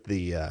particular with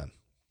the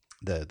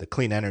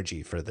clean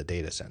energy for the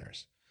data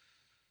centers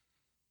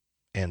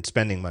and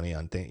spending money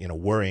on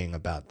worrying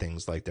about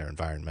things like their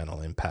environmental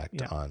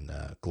impact on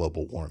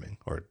global warming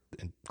or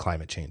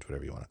climate change,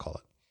 whatever you want to call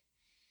it,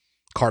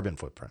 carbon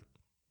footprint.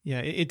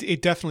 Yeah,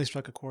 it definitely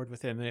struck a chord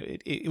with him.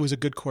 It was a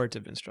good chord to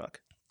have been struck.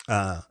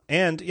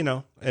 And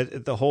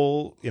the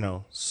whole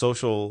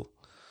social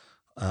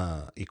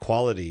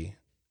equality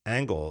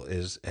angle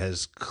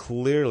has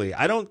clearly.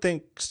 I don't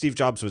think Steve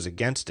Jobs was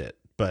against it,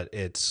 but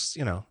it's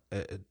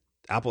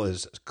Apple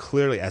is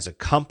clearly, as a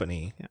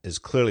company, is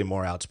clearly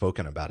more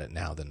outspoken about it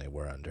now than they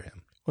were under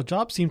him. Well,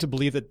 Jobs seemed to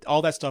believe that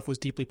all that stuff was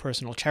deeply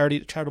personal.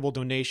 Charitable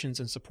donations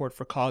and support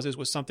for causes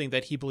was something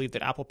that he believed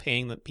that Apple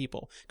paying the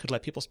people could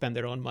let people spend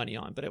their own money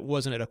on, but it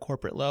wasn't at a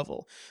corporate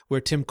level.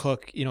 Where Tim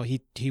Cook,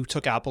 he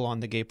took Apple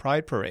on the Gay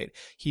Pride Parade.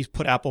 He's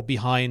put Apple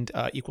behind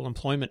equal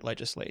employment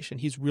legislation.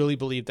 He's really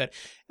believed that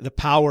the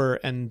power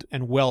and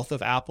wealth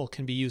of Apple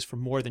can be used for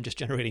more than just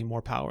generating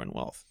more power and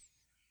wealth.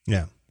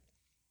 Yeah.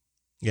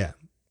 Yeah.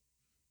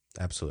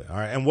 Absolutely. All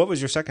right. And what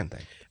was your second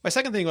thing? My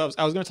second thing was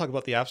I was going to talk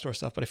about the App Store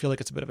stuff, but I feel like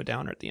it's a bit of a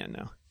downer at the end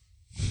now.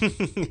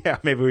 Yeah,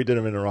 maybe we did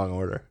them in the wrong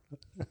order.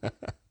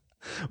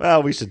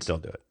 Well, we should still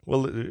do it.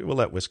 We'll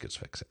let Whiskers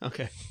fix it.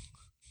 Okay.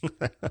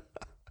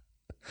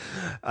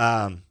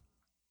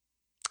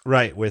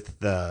 Right, with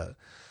the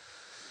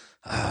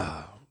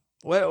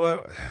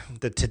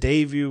the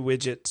Today View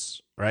widgets,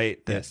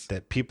 right?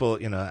 That people,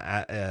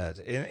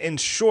 in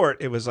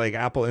short, it was like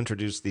Apple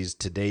introduced these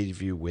Today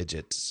View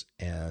widgets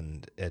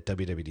and at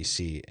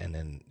WWDC, and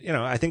then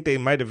I think they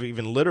might have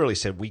even literally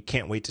said, "We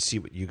can't wait to see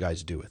what you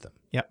guys do with them."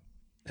 Yep.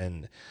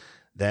 And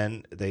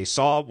then they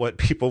saw what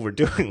people were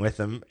doing with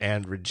them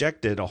and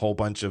rejected a whole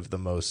bunch of the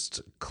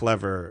most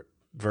clever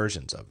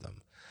versions of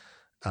them.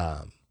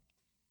 I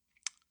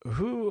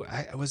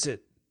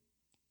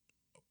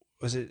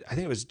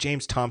think it was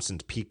James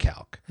Thompson's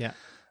pCalc. Yeah.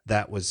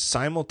 That was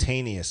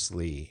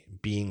simultaneously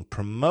being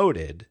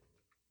promoted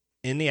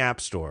in the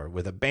App Store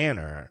with a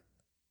banner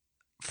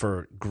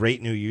for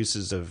great new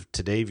uses of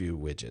Today View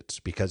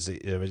widgets because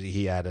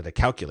he added a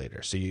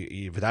calculator. So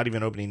you without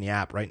even opening the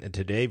app, right into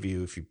Today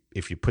View,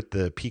 if you put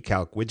the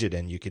pCalc widget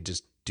in, you could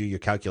just do your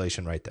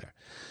calculation right there.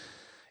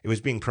 It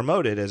was being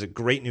promoted as a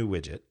great new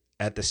widget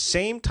at the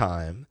same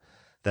time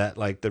that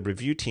like the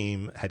review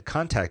team had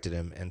contacted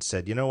him and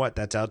said, you know what,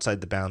 that's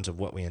outside the bounds of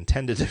what we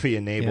intended to be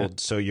enabled. Yeah.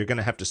 So you're going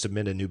to have to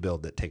submit a new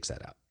build that takes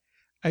that out.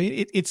 I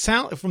mean, it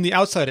sounds from the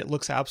outside, it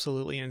looks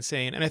absolutely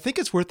insane. And I think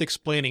it's worth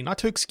explaining, not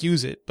to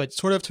excuse it, but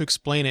sort of to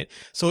explain it.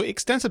 So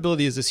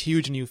extensibility is this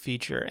huge new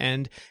feature,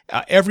 and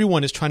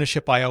everyone is trying to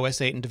ship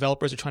iOS 8, and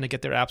developers are trying to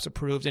get their apps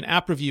approved. And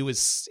app review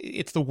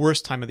it's the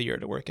worst time of the year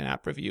to work in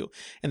app review.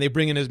 And they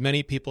bring in as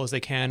many people as they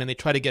can, and they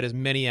try to get as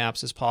many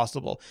apps as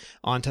possible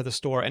onto the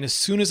store. And as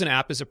soon as an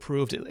app is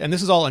approved, and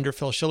this is all under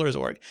Phil Schiller's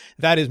org,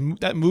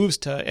 that moves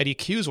to Eddie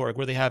Q's org,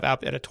 where they have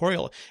app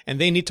editorial, and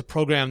they need to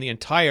program the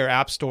entire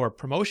app store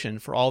promotion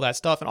for all that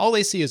stuff, and all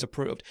they see is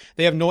approved.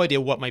 They have no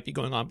idea what might be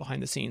going on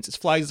behind the scenes. It's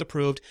flagged as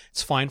approved,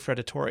 it's fine for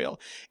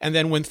editorial. And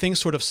then when things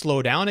sort of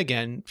slow down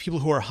again, people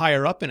who are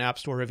higher up in App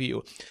Store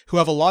review, who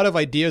have a lot of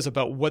ideas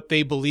about what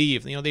they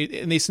believe,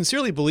 they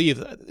sincerely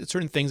believe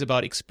certain things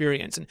about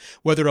experience and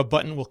whether a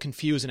button will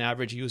confuse an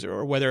average user,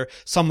 or whether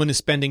someone is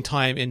spending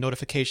time in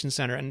Notification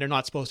Center and they're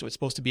not supposed to. It's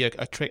supposed to be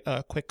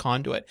a quick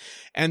conduit.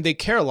 And they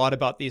care a lot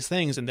about these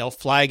things, and they'll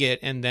flag it,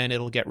 and then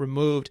it'll get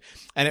removed,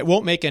 and it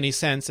won't make any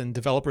sense, and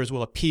developers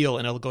will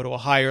appeal, and it'll go to a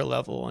higher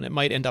level, and it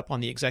might end up on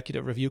the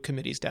executive review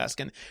committee's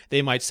desk, and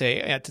they might say,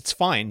 it's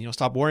fine,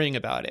 stop worrying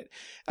about it.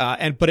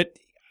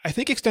 I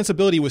think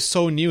extensibility was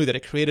so new that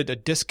it created a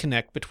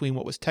disconnect between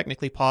what was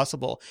technically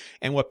possible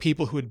and what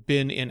people who had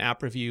been in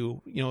app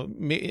review,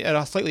 at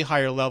a slightly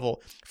higher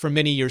level for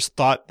many years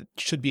thought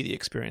should be the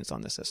experience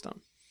on the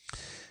system.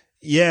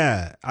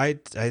 Yeah, I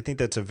think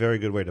that's a very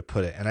good way to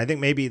put it. And I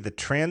think maybe the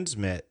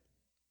transmit,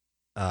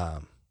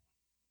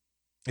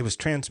 it was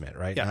transmit,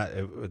 right?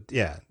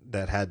 Yeah.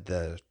 That had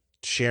the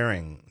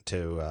sharing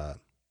to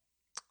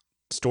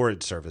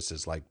storage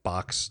services like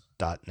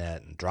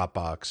Box.net and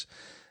Dropbox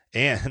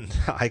and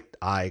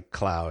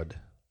iCloud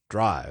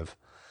Drive.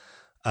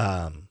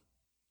 That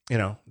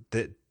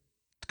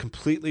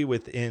completely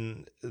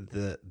within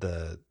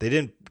the they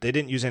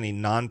didn't use any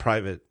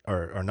non-private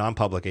or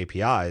non-public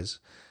APIs,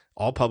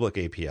 all public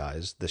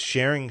APIs. The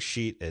sharing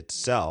sheet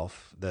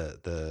itself,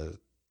 the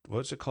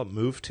what's it called?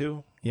 Move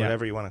to? Yeah.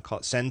 Whatever you want to call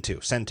it. Send to.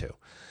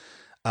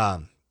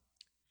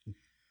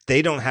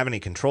 They don't have any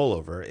control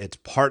over. It's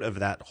part of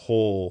that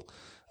whole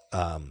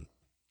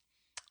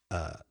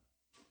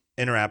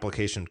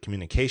inter-application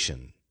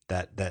communication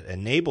that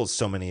enables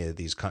so many of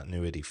these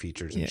continuity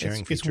features and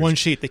sharing features. It's one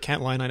sheet. They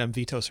can't line item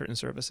veto certain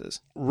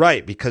services.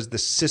 Right, because the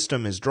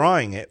system is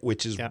drawing it,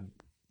 which is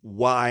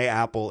why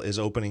Apple is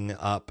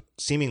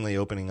seemingly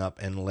opening up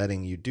and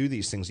letting you do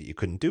these things that you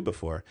couldn't do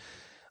before.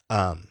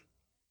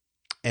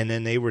 And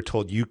then they were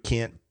told you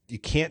can't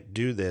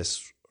do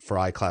this for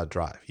iCloud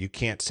Drive. You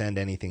can't send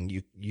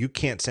anything. You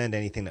can't send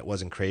anything that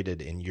wasn't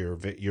created in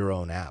your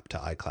own app to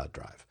iCloud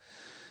Drive,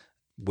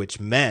 which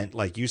meant,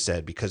 like you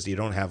said, because you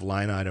don't have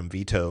line item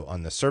veto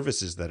on the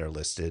services that are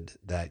listed,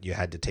 that you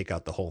had to take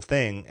out the whole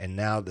thing. And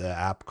now the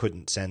app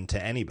couldn't send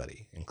to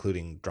anybody,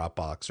 including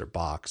Dropbox or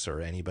Box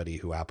or anybody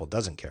who Apple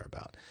doesn't care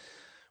about.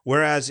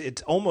 Whereas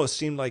it almost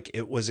seemed like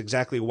it was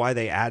exactly why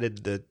they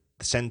added the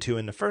send to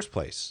in the first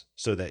place,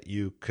 so that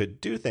you could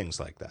do things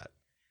like that.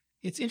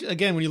 It's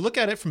again, when you look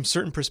at it from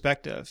certain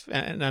perspective,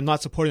 and I'm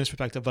not supporting this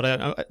perspective, but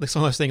like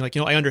someone was saying,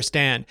 I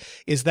understand,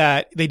 is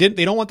that they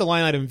don't want the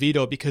line item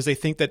veto because they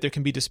think that there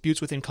can be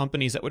disputes within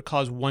companies that would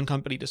cause one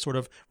company to sort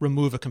of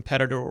remove a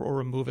competitor or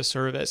remove a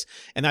service,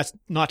 and that's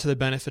not to the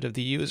benefit of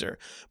the user.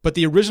 But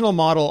the original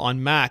model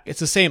on Mac, it's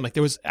the same. Like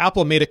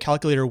Apple made a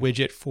calculator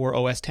widget for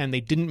OS X. They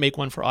didn't make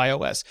one for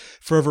iOS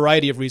for a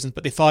variety of reasons,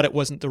 but they thought it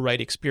wasn't the right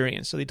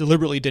experience, so they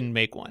deliberately didn't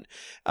make one.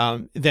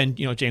 Then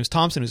James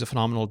Thompson, who's a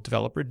phenomenal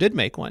developer, did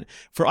make one.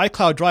 For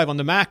iCloud Drive on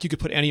the Mac, you could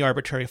put any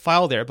arbitrary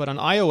file there, but on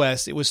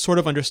iOS, it was sort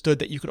of understood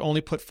that you could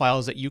only put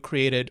files that you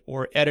created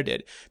or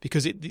edited,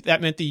 because that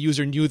meant the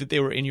user knew that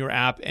they were in your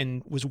app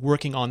and was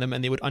working on them,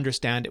 and they would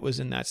understand it was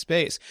in that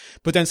space.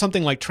 But then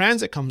something like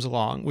Transit comes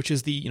along, which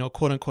is the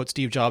quote unquote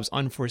Steve Jobs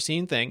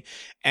unforeseen thing,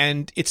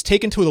 and it's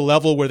taken to the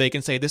level where they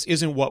can say this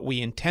isn't what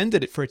we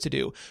intended it for it to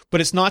do, but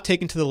it's not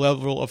taken to the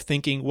level of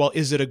thinking, well,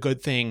 is it a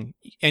good thing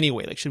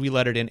anyway? Like, should we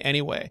let it in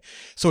anyway?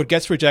 So it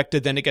gets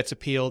rejected, then it gets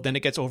appealed, then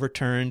it gets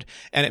overturned.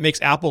 And it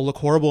makes Apple look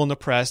horrible in the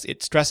press.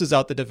 It stresses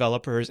out the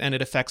developers, and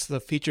it affects the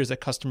features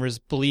that customers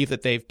believe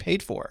that they've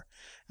paid for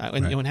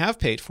and have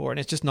paid for. And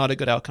it's just not a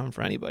good outcome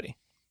for anybody.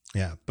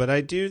 Yeah, but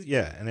I do.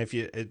 Yeah. And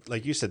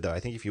like you said, though,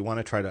 I think if you want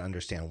to try to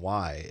understand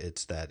why,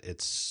 it's that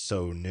it's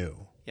so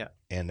new. Yeah.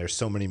 And there's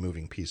so many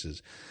moving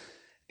pieces.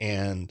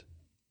 And,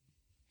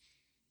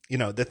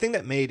 the thing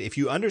that made, if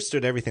you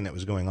understood everything that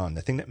was going on,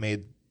 the thing that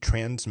made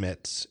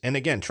transmits, and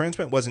again,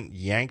 transmit wasn't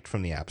yanked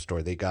from the App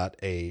Store. They got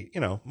a,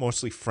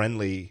 mostly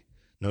friendly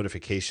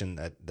notification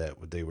that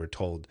they were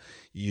told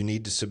you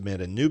need to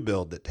submit a new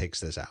build that takes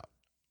this out,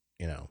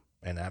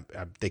 and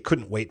they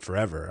couldn't wait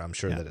forever. I'm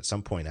sure that at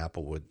some point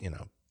Apple would,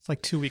 it's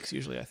like 2 weeks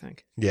usually, I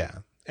think. Yeah.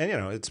 And,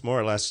 it's more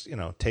or less,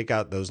 take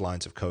out those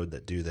lines of code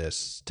that do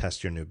this,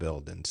 test your new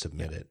build and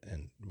submit it,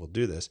 and we'll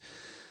do this.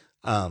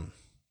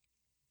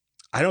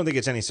 I don't think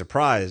it's any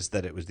surprise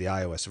that it was the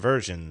iOS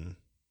version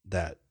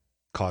that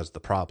caused the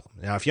problem.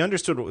 Now, if you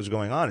understood what was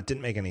going on, it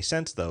didn't make any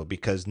sense, though,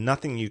 because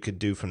nothing you could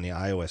do from the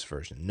iOS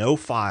version, no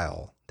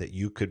file that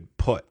you could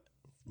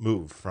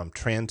move from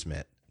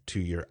transmit to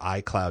your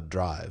iCloud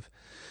drive,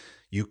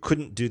 you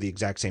couldn't do the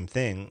exact same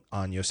thing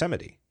on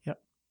Yosemite. Yep.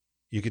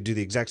 You could do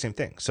the exact same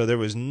thing. So there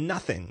was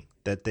nothing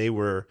that they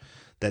were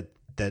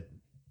that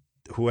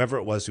whoever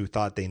it was who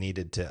thought they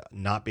needed to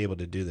not be able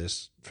to do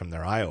this from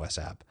their iOS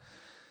app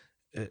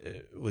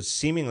was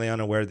seemingly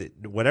unaware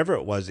that whatever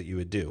it was that you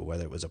would do,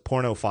 whether it was a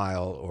porno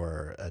file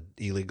or an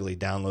illegally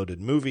downloaded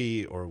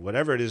movie or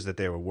whatever it is that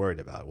they were worried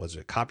about, was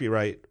it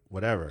copyright,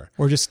 whatever,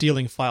 or just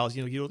stealing files.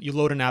 You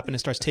load an app and it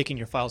starts taking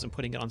your files and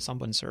putting it on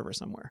someone's server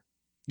somewhere.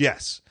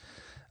 Yes.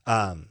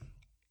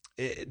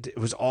 It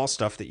was all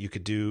stuff that you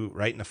could do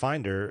right in the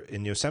Finder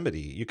in Yosemite.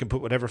 You can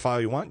put whatever file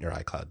you want in your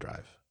iCloud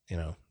drive,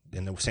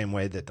 in the same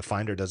way that the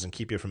Finder doesn't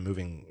keep you from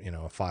moving,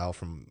 a file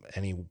from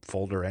any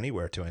folder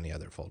anywhere to any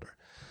other folder.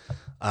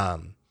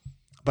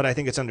 But I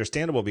think it's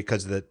understandable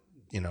because the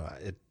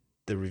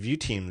review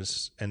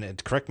teams,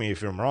 and correct me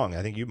if I'm wrong,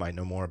 I think you might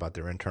know more about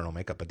their internal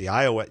makeup, but the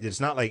iOS,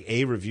 it's not like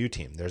a review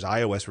team. There's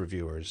iOS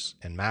reviewers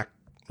and Mac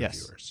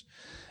reviewers.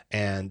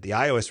 And the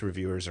iOS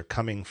reviewers are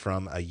coming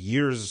from a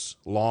years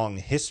long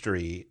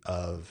history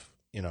of,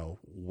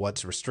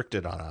 what's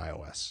restricted on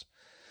iOS.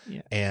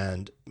 Yeah.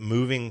 And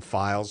moving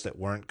files that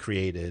weren't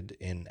created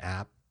in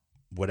app,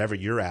 whatever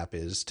your app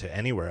is, to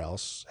anywhere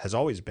else has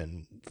always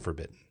been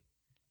forbidden.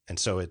 And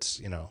so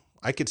it's,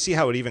 I could see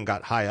how it even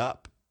got high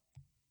up,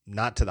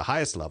 not to the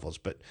highest levels,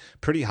 but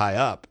pretty high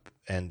up.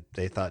 And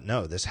they thought,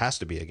 no, this has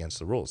to be against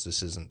the rules.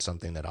 This isn't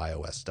something that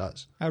iOS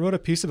does. I wrote a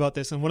piece about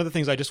this, and one of the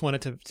things I just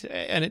wanted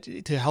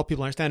to help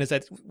people understand is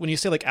that when you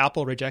say like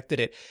Apple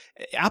rejected it,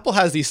 Apple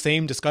has these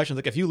same discussions.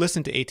 Like if you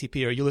listen to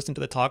ATP or you listen to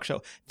the talk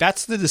show,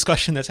 that's the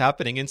discussion that's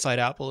happening inside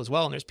Apple as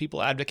well. And there's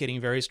people advocating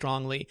very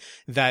strongly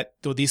that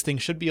these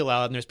things should be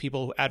allowed. And there's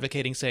people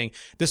advocating saying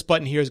this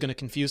button here is going to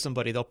confuse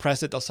somebody. They'll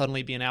press it, they'll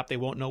suddenly be an app, they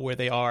won't know where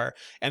they are.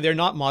 And they're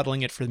not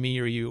modeling it for me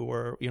or you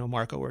or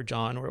Marco or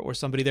John or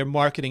somebody. They're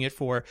marketing it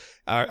for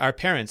our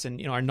parents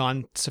and our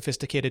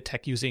non-sophisticated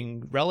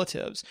tech-using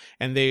relatives.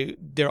 And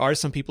there are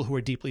some people who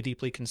are deeply,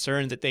 deeply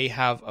concerned that they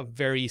have a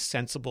very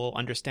sensible,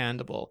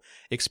 understandable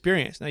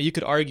experience. Now, you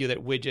could argue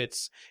that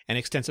widgets and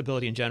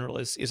extensibility in general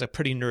is a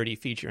pretty nerdy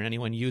feature, and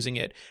anyone using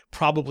it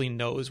probably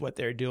knows what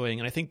they're doing.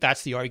 And I think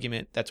that's the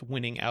argument that's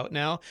winning out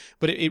now.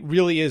 But it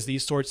really is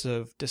these sorts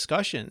of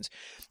discussions.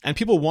 And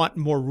people want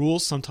more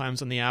rules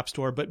sometimes on the App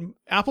Store, but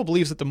Apple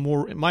believes that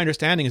my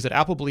understanding is that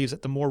Apple believes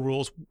that the more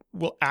rules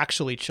will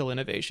actually chill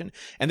innovation.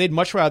 And they'd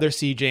much rather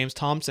see James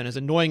Thompson, as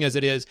annoying as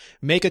it is,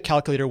 make a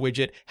calculator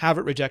widget, have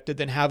it rejected,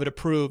 then have it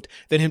approved,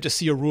 than him to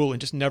see a rule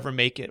and just never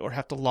make it or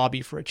have to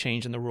lobby for a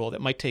change in the rule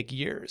that might take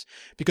years.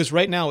 Because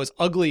right now, as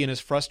ugly and as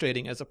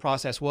frustrating as the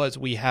process was,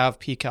 we have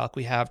pCalc,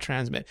 we have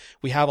Transmit,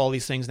 we have all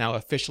these things now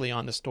officially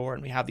on the store,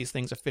 and we have these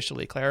things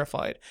officially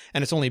clarified.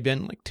 And it's only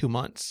been like 2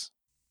 months.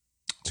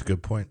 That's a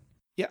good point.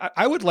 Yeah,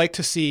 I would like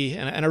to see,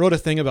 and I wrote a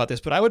thing about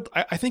this, but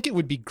I think it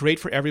would be great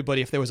for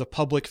everybody if there was a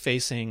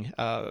public-facing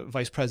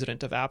vice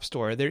president of App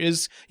Store. There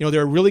is,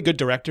 there are really good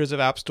directors of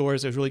App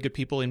Stores. There's really good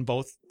people in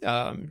both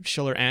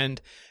Schiller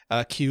and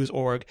Q's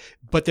org,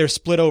 but they're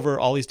split over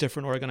all these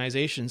different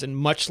organizations. And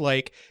much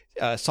like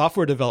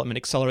software development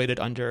accelerated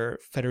under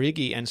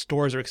Federighi and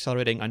stores are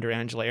accelerating under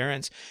Angela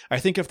Ahrendts, I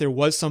think if there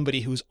was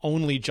somebody whose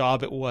only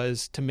job it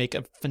was to make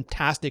a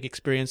fantastic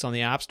experience on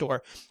the App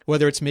Store,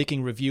 whether it's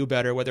making review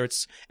better, whether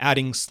it's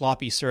adding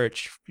sloppy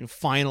search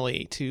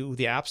finally to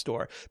the App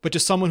Store, but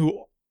just someone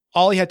who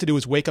all he had to do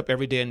was wake up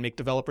every day and make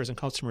developers and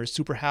customers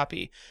super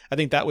happy, I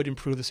think that would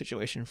improve the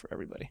situation for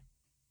everybody.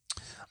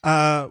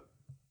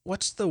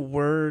 What's the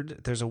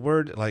word? There's a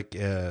word like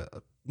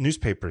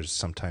newspapers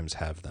sometimes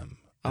have them.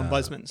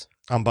 Ombudsmans.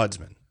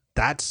 Ombudsman.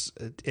 That's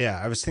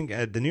I was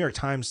thinking the New York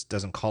Times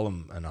doesn't call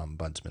him an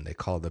ombudsman. They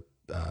call the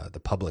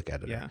public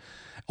editor. Yeah.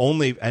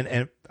 Only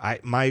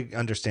my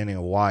understanding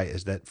of why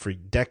is that for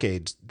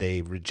decades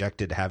they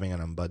rejected having an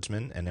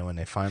ombudsman, and then when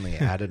they finally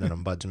added an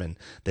ombudsman,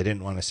 they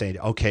didn't want to say,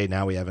 okay,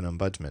 now we have an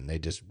ombudsman. They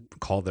just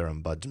called their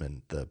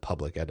ombudsman the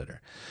public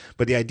editor.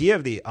 But the idea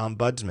of the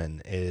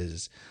ombudsman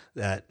is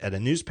that at a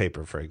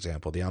newspaper, for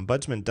example, the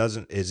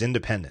ombudsman is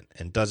independent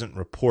and doesn't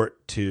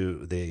report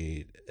to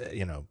the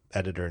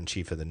editor in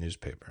chief of the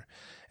newspaper.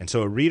 And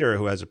so a reader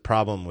who has a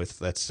problem with,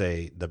 let's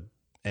say,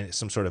 and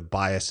some sort of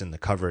bias in the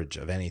coverage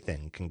of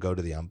anything can go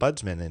to the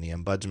ombudsman, and the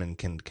ombudsman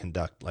can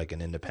conduct like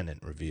an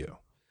independent review.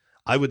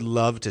 I would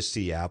love to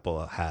see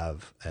Apple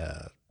have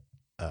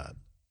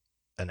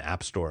an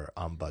App Store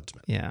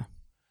ombudsman. Yeah.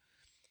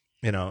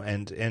 I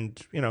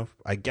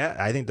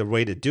think the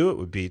way to do it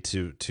would be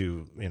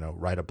to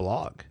write a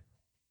blog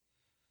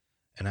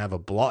and have a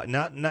blog,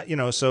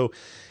 so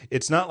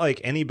it's not like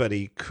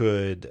anybody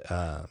could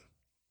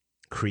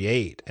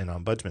create an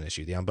ombudsman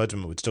issue. The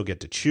ombudsman would still get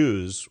to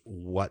choose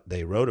what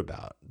they wrote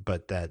about,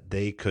 but that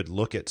they could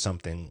look at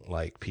something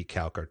like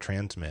pCalc or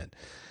Transmit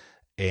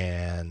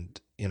and,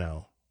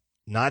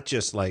 not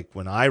just like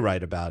when I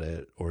write about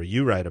it or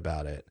you write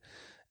about it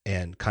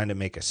and kind of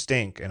make a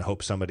stink and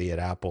hope somebody at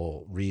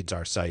Apple reads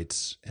our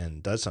sites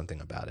and does something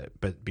about it.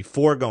 But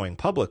before going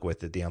public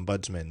with it, the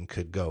ombudsman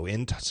could go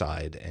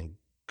inside and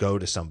go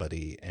to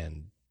somebody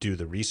and do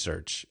the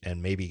research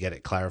and maybe get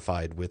it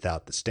clarified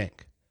without the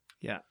stink.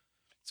 Yeah.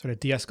 Sort of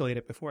de-escalate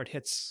it before it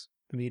hits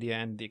the media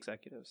and the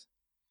executives.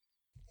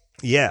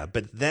 Yeah,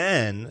 but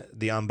then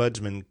the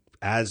ombudsman,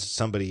 as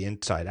somebody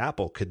inside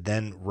Apple, could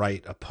then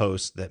write a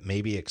post that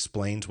maybe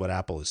explains what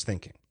Apple is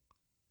thinking.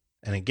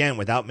 And again,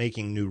 without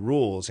making new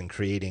rules and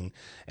creating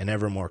an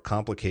ever more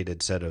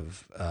complicated set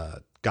of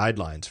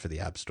guidelines for the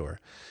App Store,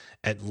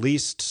 at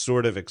least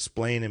sort of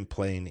explain in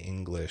plain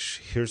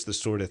English, here's the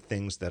sort of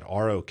things that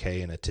are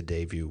okay in a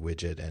Today View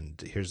widget,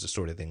 and here's the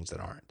sort of things that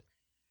aren't.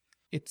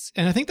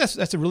 And I think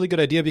that's a really good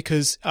idea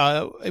because,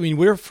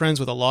 we're friends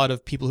with a lot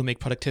of people who make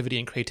productivity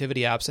and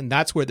creativity apps, and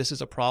that's where this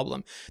is a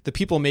problem. The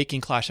people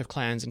making Clash of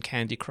Clans and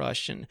Candy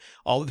Crush and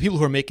all the people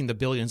who are making the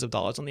billions of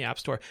dollars on the App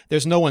Store,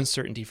 there's no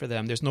uncertainty for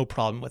them. There's no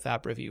problem with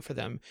app review for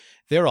them.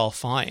 They're all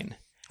fine.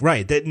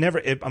 Right.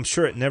 I'm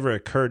sure it never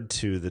occurred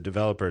to the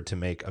developer to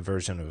make a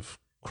version of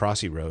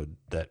Crossy Road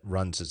that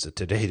runs as a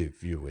Today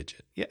View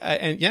widget.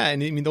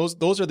 And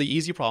those are the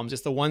easy problems.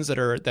 It's the ones that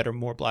are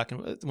more black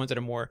and the ones that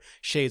are more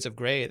shades of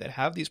gray that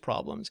have these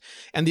problems.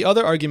 And the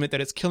other argument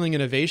that it's killing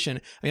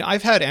innovation.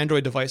 I've had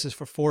Android devices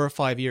for 4 or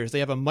 5 years. They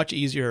have a much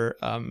easier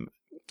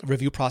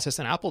review process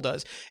than Apple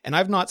does, and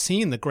I've not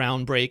seen the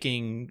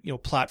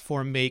groundbreaking,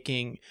 platform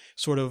making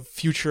sort of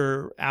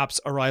future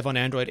apps arrive on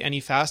Android any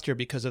faster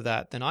because of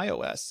that than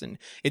iOS. And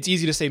it's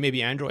easy to say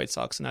maybe Android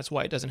sucks and that's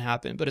why it doesn't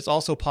happen, but it's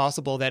also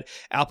possible that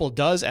Apple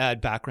does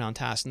add background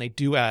tasks and they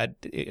do add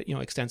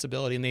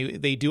extensibility,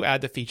 and they do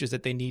add the features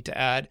that they need to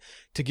add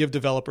to give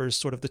developers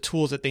sort of the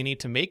tools that they need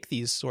to make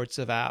these sorts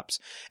of apps.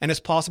 And it's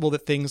possible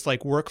that things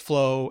like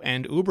Workflow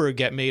and Uber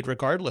get made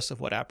regardless of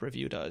what App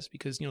Review does,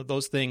 because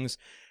those things,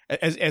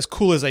 as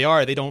cool as they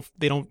are, they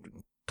don't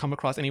come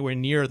across anywhere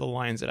near the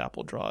lines that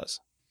Apple draws.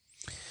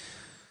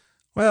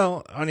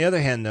 Well, on the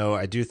other hand, though,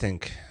 I do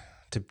think,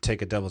 to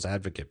take a devil's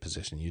advocate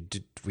position,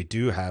 we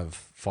do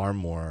have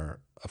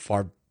a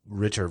far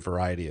richer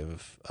variety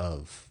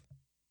of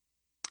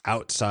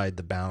outside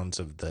the bounds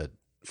of the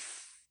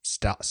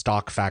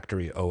stock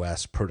factory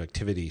OS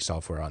productivity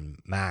software on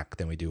Mac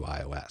than we do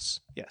iOS.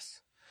 Yes.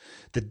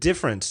 The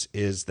difference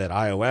is that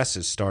iOS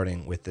is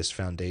starting with this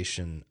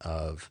foundation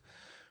of,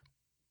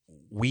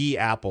 we,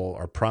 Apple,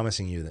 are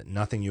promising you that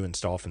nothing you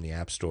install from the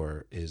App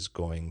Store is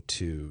going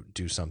to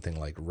do something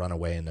like run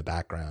away in the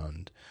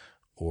background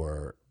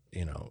or,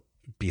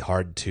 be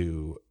hard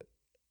to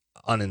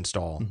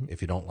uninstall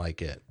if you don't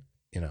like it,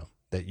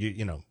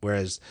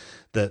 whereas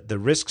the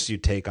risks you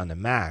take on the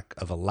Mac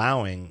of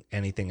allowing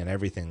anything and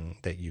everything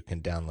that you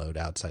can download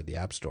outside the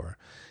App Store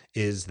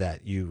is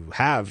that you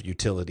have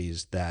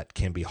utilities that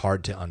can be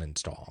hard to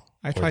uninstall.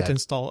 I tried to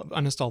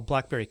uninstall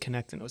BlackBerry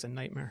Connect and it was a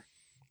nightmare.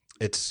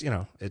 It's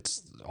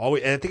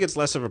always, I think it's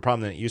less of a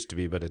problem than it used to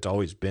be, but it's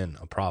always been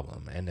a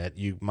problem, and that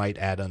you might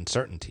add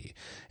uncertainty.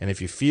 And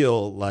if you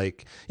feel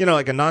like,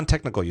 like a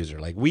non-technical user,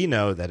 like we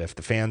know that if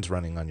the fan's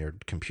running on your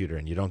computer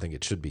and you don't think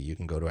it should be, you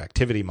can go to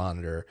Activity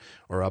Monitor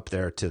or up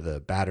there to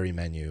the battery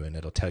menu, and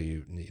it'll tell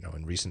you,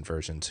 in recent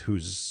versions,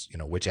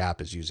 which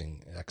app is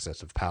using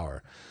excessive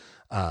power.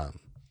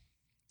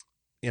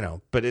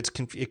 But it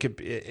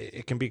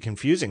can be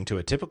confusing to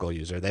a typical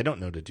user. They don't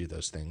know to do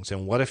those things.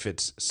 And what if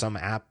it's some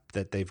app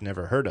that they've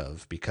never heard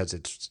of because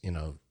it's,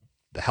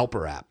 the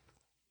helper app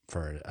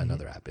for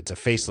another app. It's a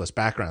faceless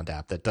background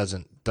app that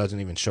doesn't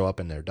even show up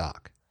in their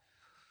dock.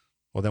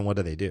 Well, then what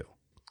do?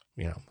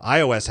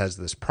 iOS has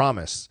this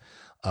promise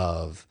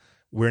of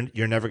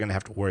you're never going to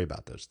have to worry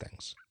about those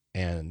things.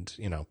 And,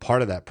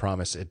 part of that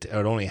promise, it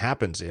only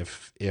happens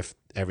if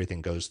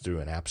everything goes through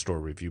an App Store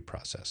review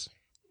process.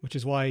 Which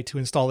is why to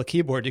install a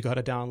keyboard, you got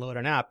to download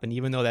an app. And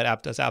even though that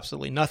app does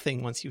absolutely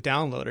nothing once you've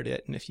downloaded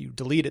it, and if you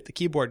delete it, the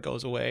keyboard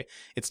goes away,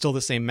 it's still the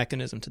same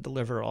mechanism to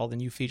deliver all the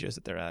new features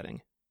that they're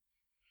adding.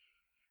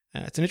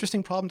 It's an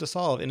interesting problem to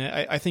solve. And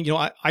I think,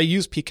 I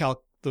use pCalc,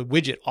 the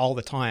widget, all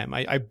the time.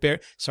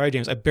 Sorry,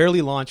 James, I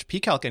barely launch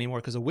pCalc anymore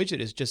because the widget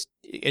is just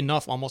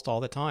enough almost all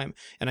the time.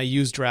 And I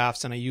use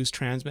drafts and I use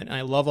transmit and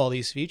I love all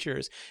these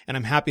features. And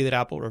I'm happy that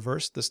Apple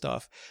reversed the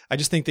stuff. I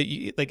just think that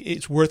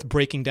it's worth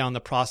breaking down the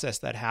process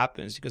that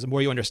happens, because the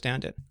more you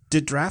understand it.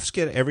 Did drafts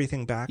get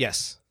everything back?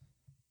 Yes.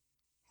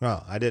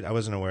 Well, I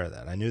wasn't aware of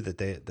that. I knew that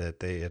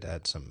they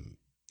had some,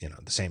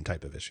 the same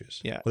type of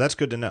issues. Yeah. Well, that's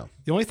good to know.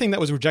 The only thing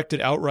that was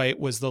rejected outright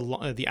was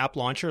the app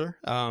launcher,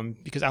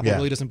 because Apple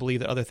really doesn't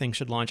believe that other things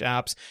should launch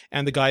apps.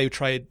 And the guy who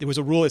tried, there was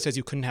a rule that says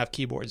you couldn't have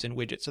keyboards in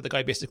widgets. So the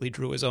guy basically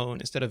drew his own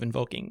instead of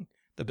invoking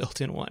the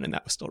built-in one, and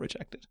that was still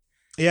rejected.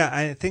 Yeah,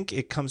 I think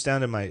it comes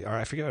down to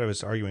I forget what I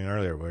was arguing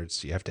earlier, where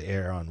you have to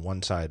err on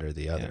one side or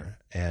the other.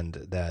 Yeah. And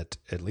that,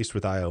 at least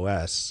with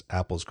iOS,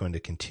 Apple's going to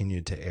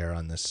continue to err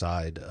on this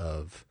side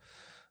of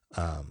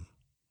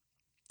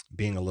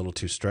being a little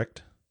too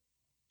strict.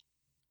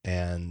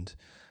 And,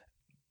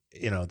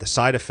 the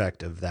side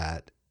effect of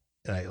that,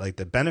 like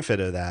the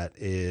benefit of that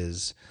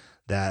is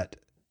that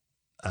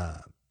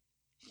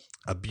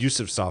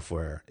abusive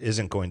software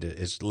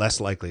is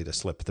less likely to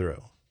slip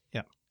through.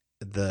 Yeah.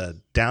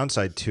 The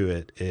downside to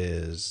it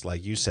is,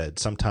 like you said,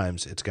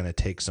 sometimes it's going to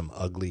take some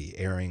ugly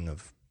airing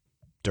of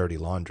dirty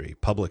laundry,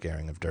 public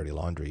airing of dirty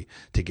laundry,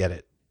 to get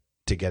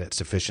it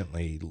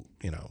sufficiently,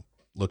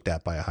 looked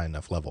at by a high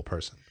enough level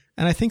person.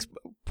 And I think,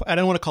 I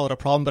don't want to call it a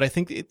problem, but I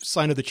think the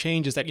sign of the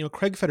change is that,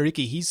 Craig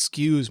Federighi, he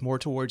skews more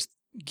towards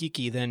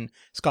geeky than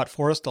Scott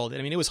Forstall did.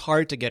 I mean, it was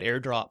hard to get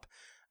AirDrop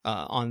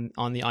on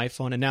the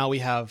iPhone, and now we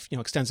have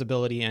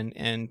extensibility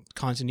and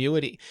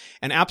continuity.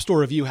 And App Store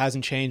review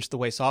hasn't changed the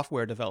way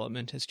software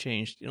development has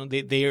changed.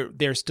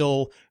 They're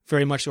still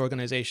very much the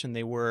organization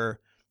they were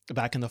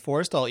back in the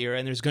Forstall era,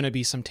 and there's going to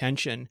be some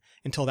tension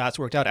until that's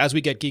worked out. As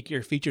we get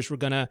geekier features, we're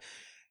gonna.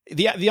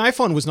 The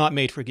iPhone was not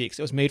made for geeks.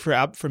 It was made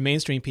for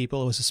mainstream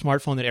people. It was a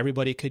smartphone that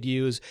everybody could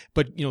use,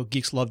 but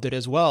geeks loved it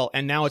as well.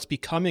 And now it's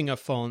becoming a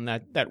phone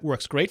that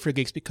works great for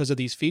geeks because of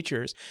these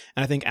features.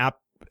 And I think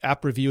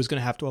app review is going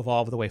to have to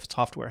evolve the way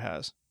software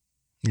has.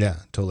 Yeah,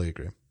 totally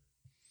agree.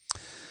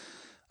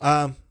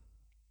 All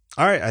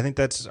right, I think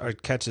that's our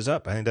catches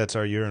up. I think that's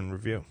our year in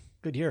review.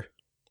 Good year.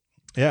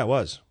 Yeah, it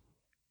was.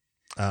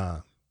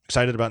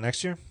 Excited about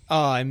next year?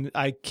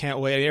 I can't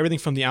wait. Everything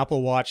from the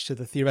Apple Watch to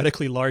the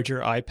theoretically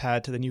larger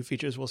iPad to the new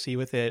features we'll see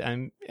with it,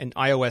 and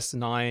iOS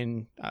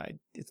 9. I think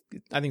it's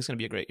going to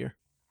be a great year.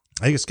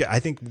 I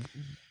think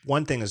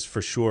one thing is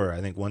for sure.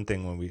 I think one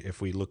thing if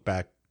we look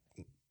back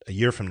a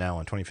year from now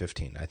on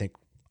 2015, I think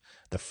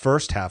the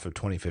first half of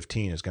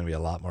 2015 is going to be a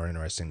lot more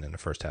interesting than the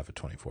first half of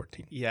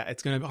 2014. Yeah,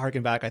 it's going to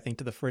harken back, I think,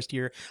 to the first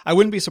year. I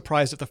wouldn't be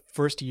surprised if the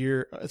first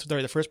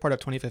part of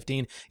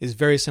 2015 is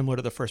very similar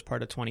to the first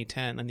part of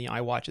 2010, and the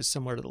iWatch is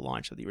similar to the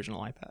launch of the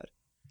original iPad.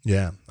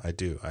 Yeah, I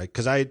do.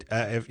 Because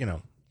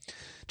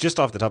just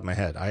off the top of my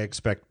head, I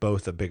expect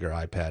both a bigger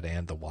iPad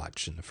and the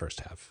watch in the first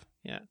half.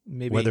 Yeah,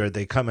 maybe whether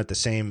they come at the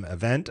same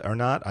event or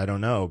not, I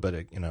don't know. But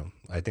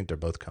I think they're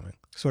both coming.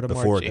 Sort of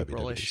before March,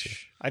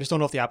 April-ish. I just don't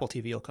know if the Apple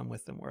TV will come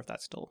with them or if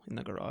that's still in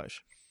the garage.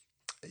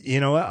 You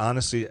know what?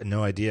 Honestly,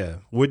 no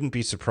idea. Wouldn't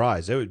be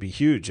surprised. It would be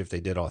huge if they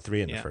did all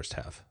three in the first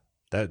half.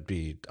 That would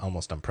be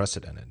almost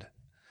unprecedented.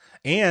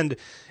 And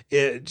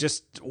it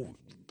just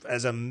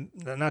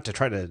not to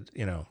try to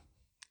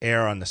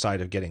err on the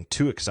side of getting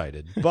too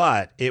excited,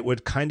 but it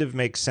would kind of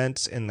make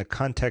sense in the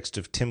context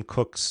of Tim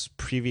Cook's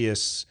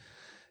previous.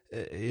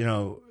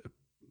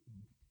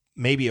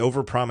 Maybe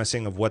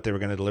overpromising of what they were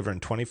going to deliver in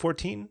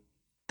 2014,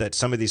 that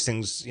some of these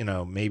things,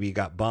 maybe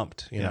got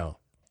bumped, Apple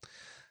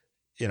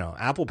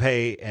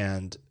Pay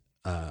and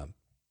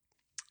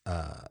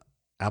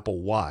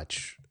Apple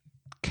Watch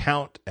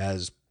count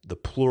as the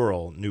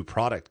plural new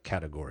product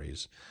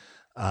categories.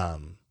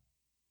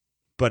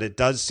 But it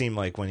does seem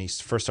like when he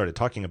first started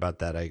talking about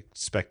that, I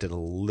expected a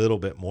little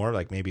bit more,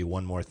 like maybe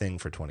one more thing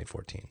for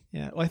 2014.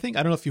 Yeah, well, I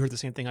don't know if you heard the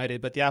same thing I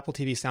did, but the Apple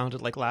TV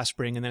sounded like last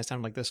spring, and then it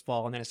sounded like this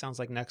fall, and then it sounds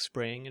like next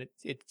spring, and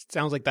it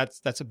sounds like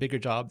that's a bigger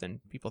job than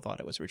people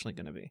thought it was originally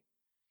going to be.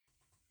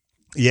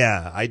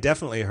 Yeah, I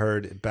definitely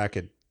heard back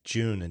at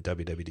June in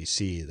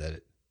WWDC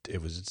that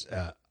it was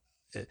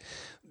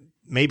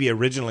maybe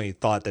originally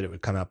thought that it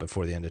would come out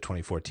before the end of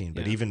 2014,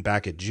 but even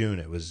back at June,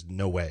 it was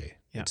no way.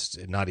 Yeah. It's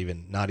not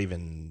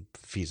even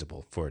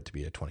feasible for it to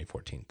be a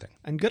 2014 thing.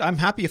 And good. I'm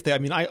happy if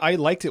I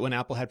liked it when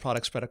Apple had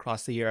products spread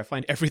across the year. I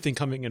find everything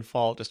coming in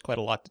fall just quite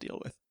a lot to deal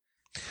with.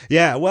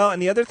 Yeah, well,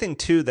 and the other thing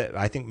too that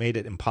I think made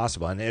it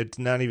impossible, and it's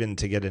not even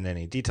to get into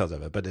any details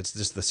of it, but it's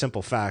just the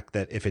simple fact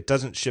that if it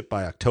doesn't ship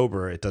by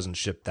October, it doesn't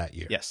ship that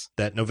year. Yes.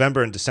 That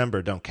November and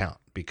December don't count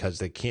because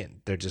they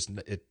can't. They're just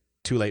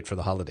too late for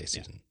the holiday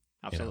season.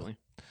 Yeah, absolutely.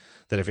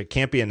 That if it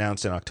can't be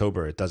announced in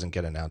October, it doesn't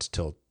get announced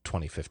till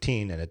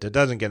 2015, and if it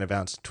doesn't get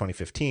announced in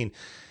 2015,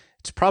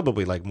 it's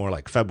probably more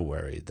like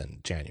February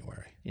than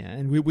January. Yeah,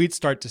 and we'd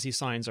start to see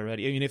signs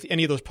already. I mean, if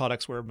any of those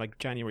products were like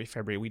January,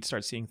 February, we'd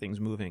start seeing things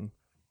moving.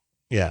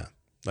 Yeah,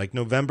 like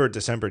November,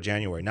 December,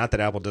 January. Not that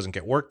Apple doesn't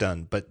get work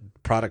done, but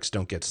products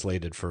don't get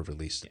slated for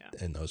release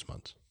in those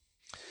months.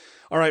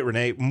 All right,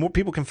 Rene, more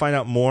people can find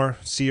out more,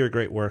 see your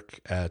great work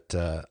at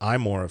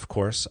iMore, of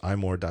course,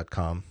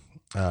 imore.com.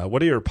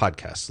 What are your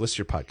podcasts? List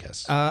your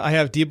podcasts. I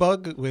have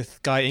Debug with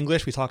Guy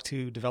English. We talk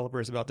to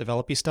developers about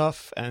developy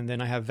stuff. And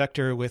then I have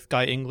Vector with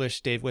Guy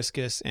English, Dave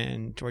Wiskus,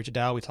 and Georgia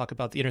Dow. We talk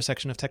about the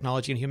intersection of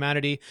technology and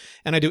humanity.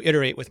 And I do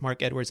Iterate with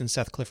Mark Edwards and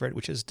Seth Clifford,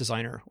 which is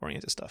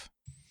designer-oriented stuff.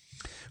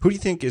 Who do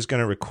you think is going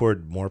to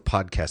record more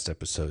podcast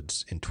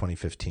episodes in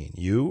 2015,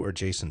 you or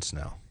Jason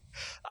Snell?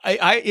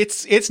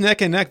 It's neck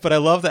and neck, but I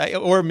love that.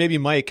 Or maybe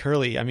Mike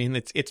Hurley. I mean,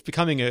 it's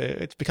becoming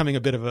a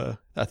bit of a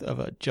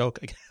joke,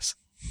 I guess.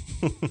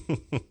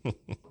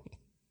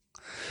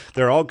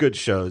 They're all good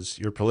shows.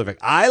 You're prolific.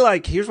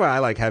 Here's why I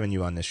like having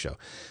you on this show,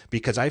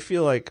 because I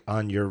feel like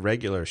on your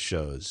regular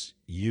shows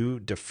you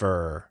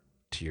defer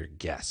to your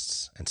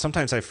guests, and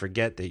sometimes I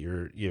forget that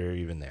you're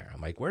even there.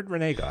 I'm like, where'd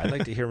Rene go? I'd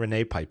like to hear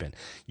Rene pipe in.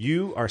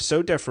 You are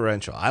so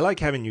deferential. I like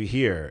having you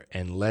here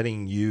and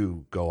letting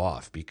you go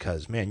off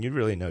because, man, you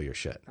really know your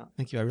shit. Oh,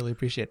 thank you. I really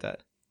appreciate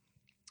that.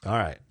 All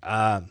right.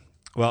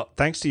 Well,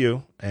 thanks to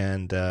you,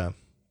 and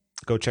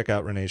go check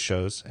out Rene's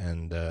shows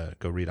and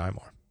go read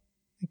iMore.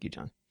 Thank you,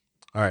 John.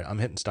 All right, I'm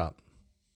hitting stop.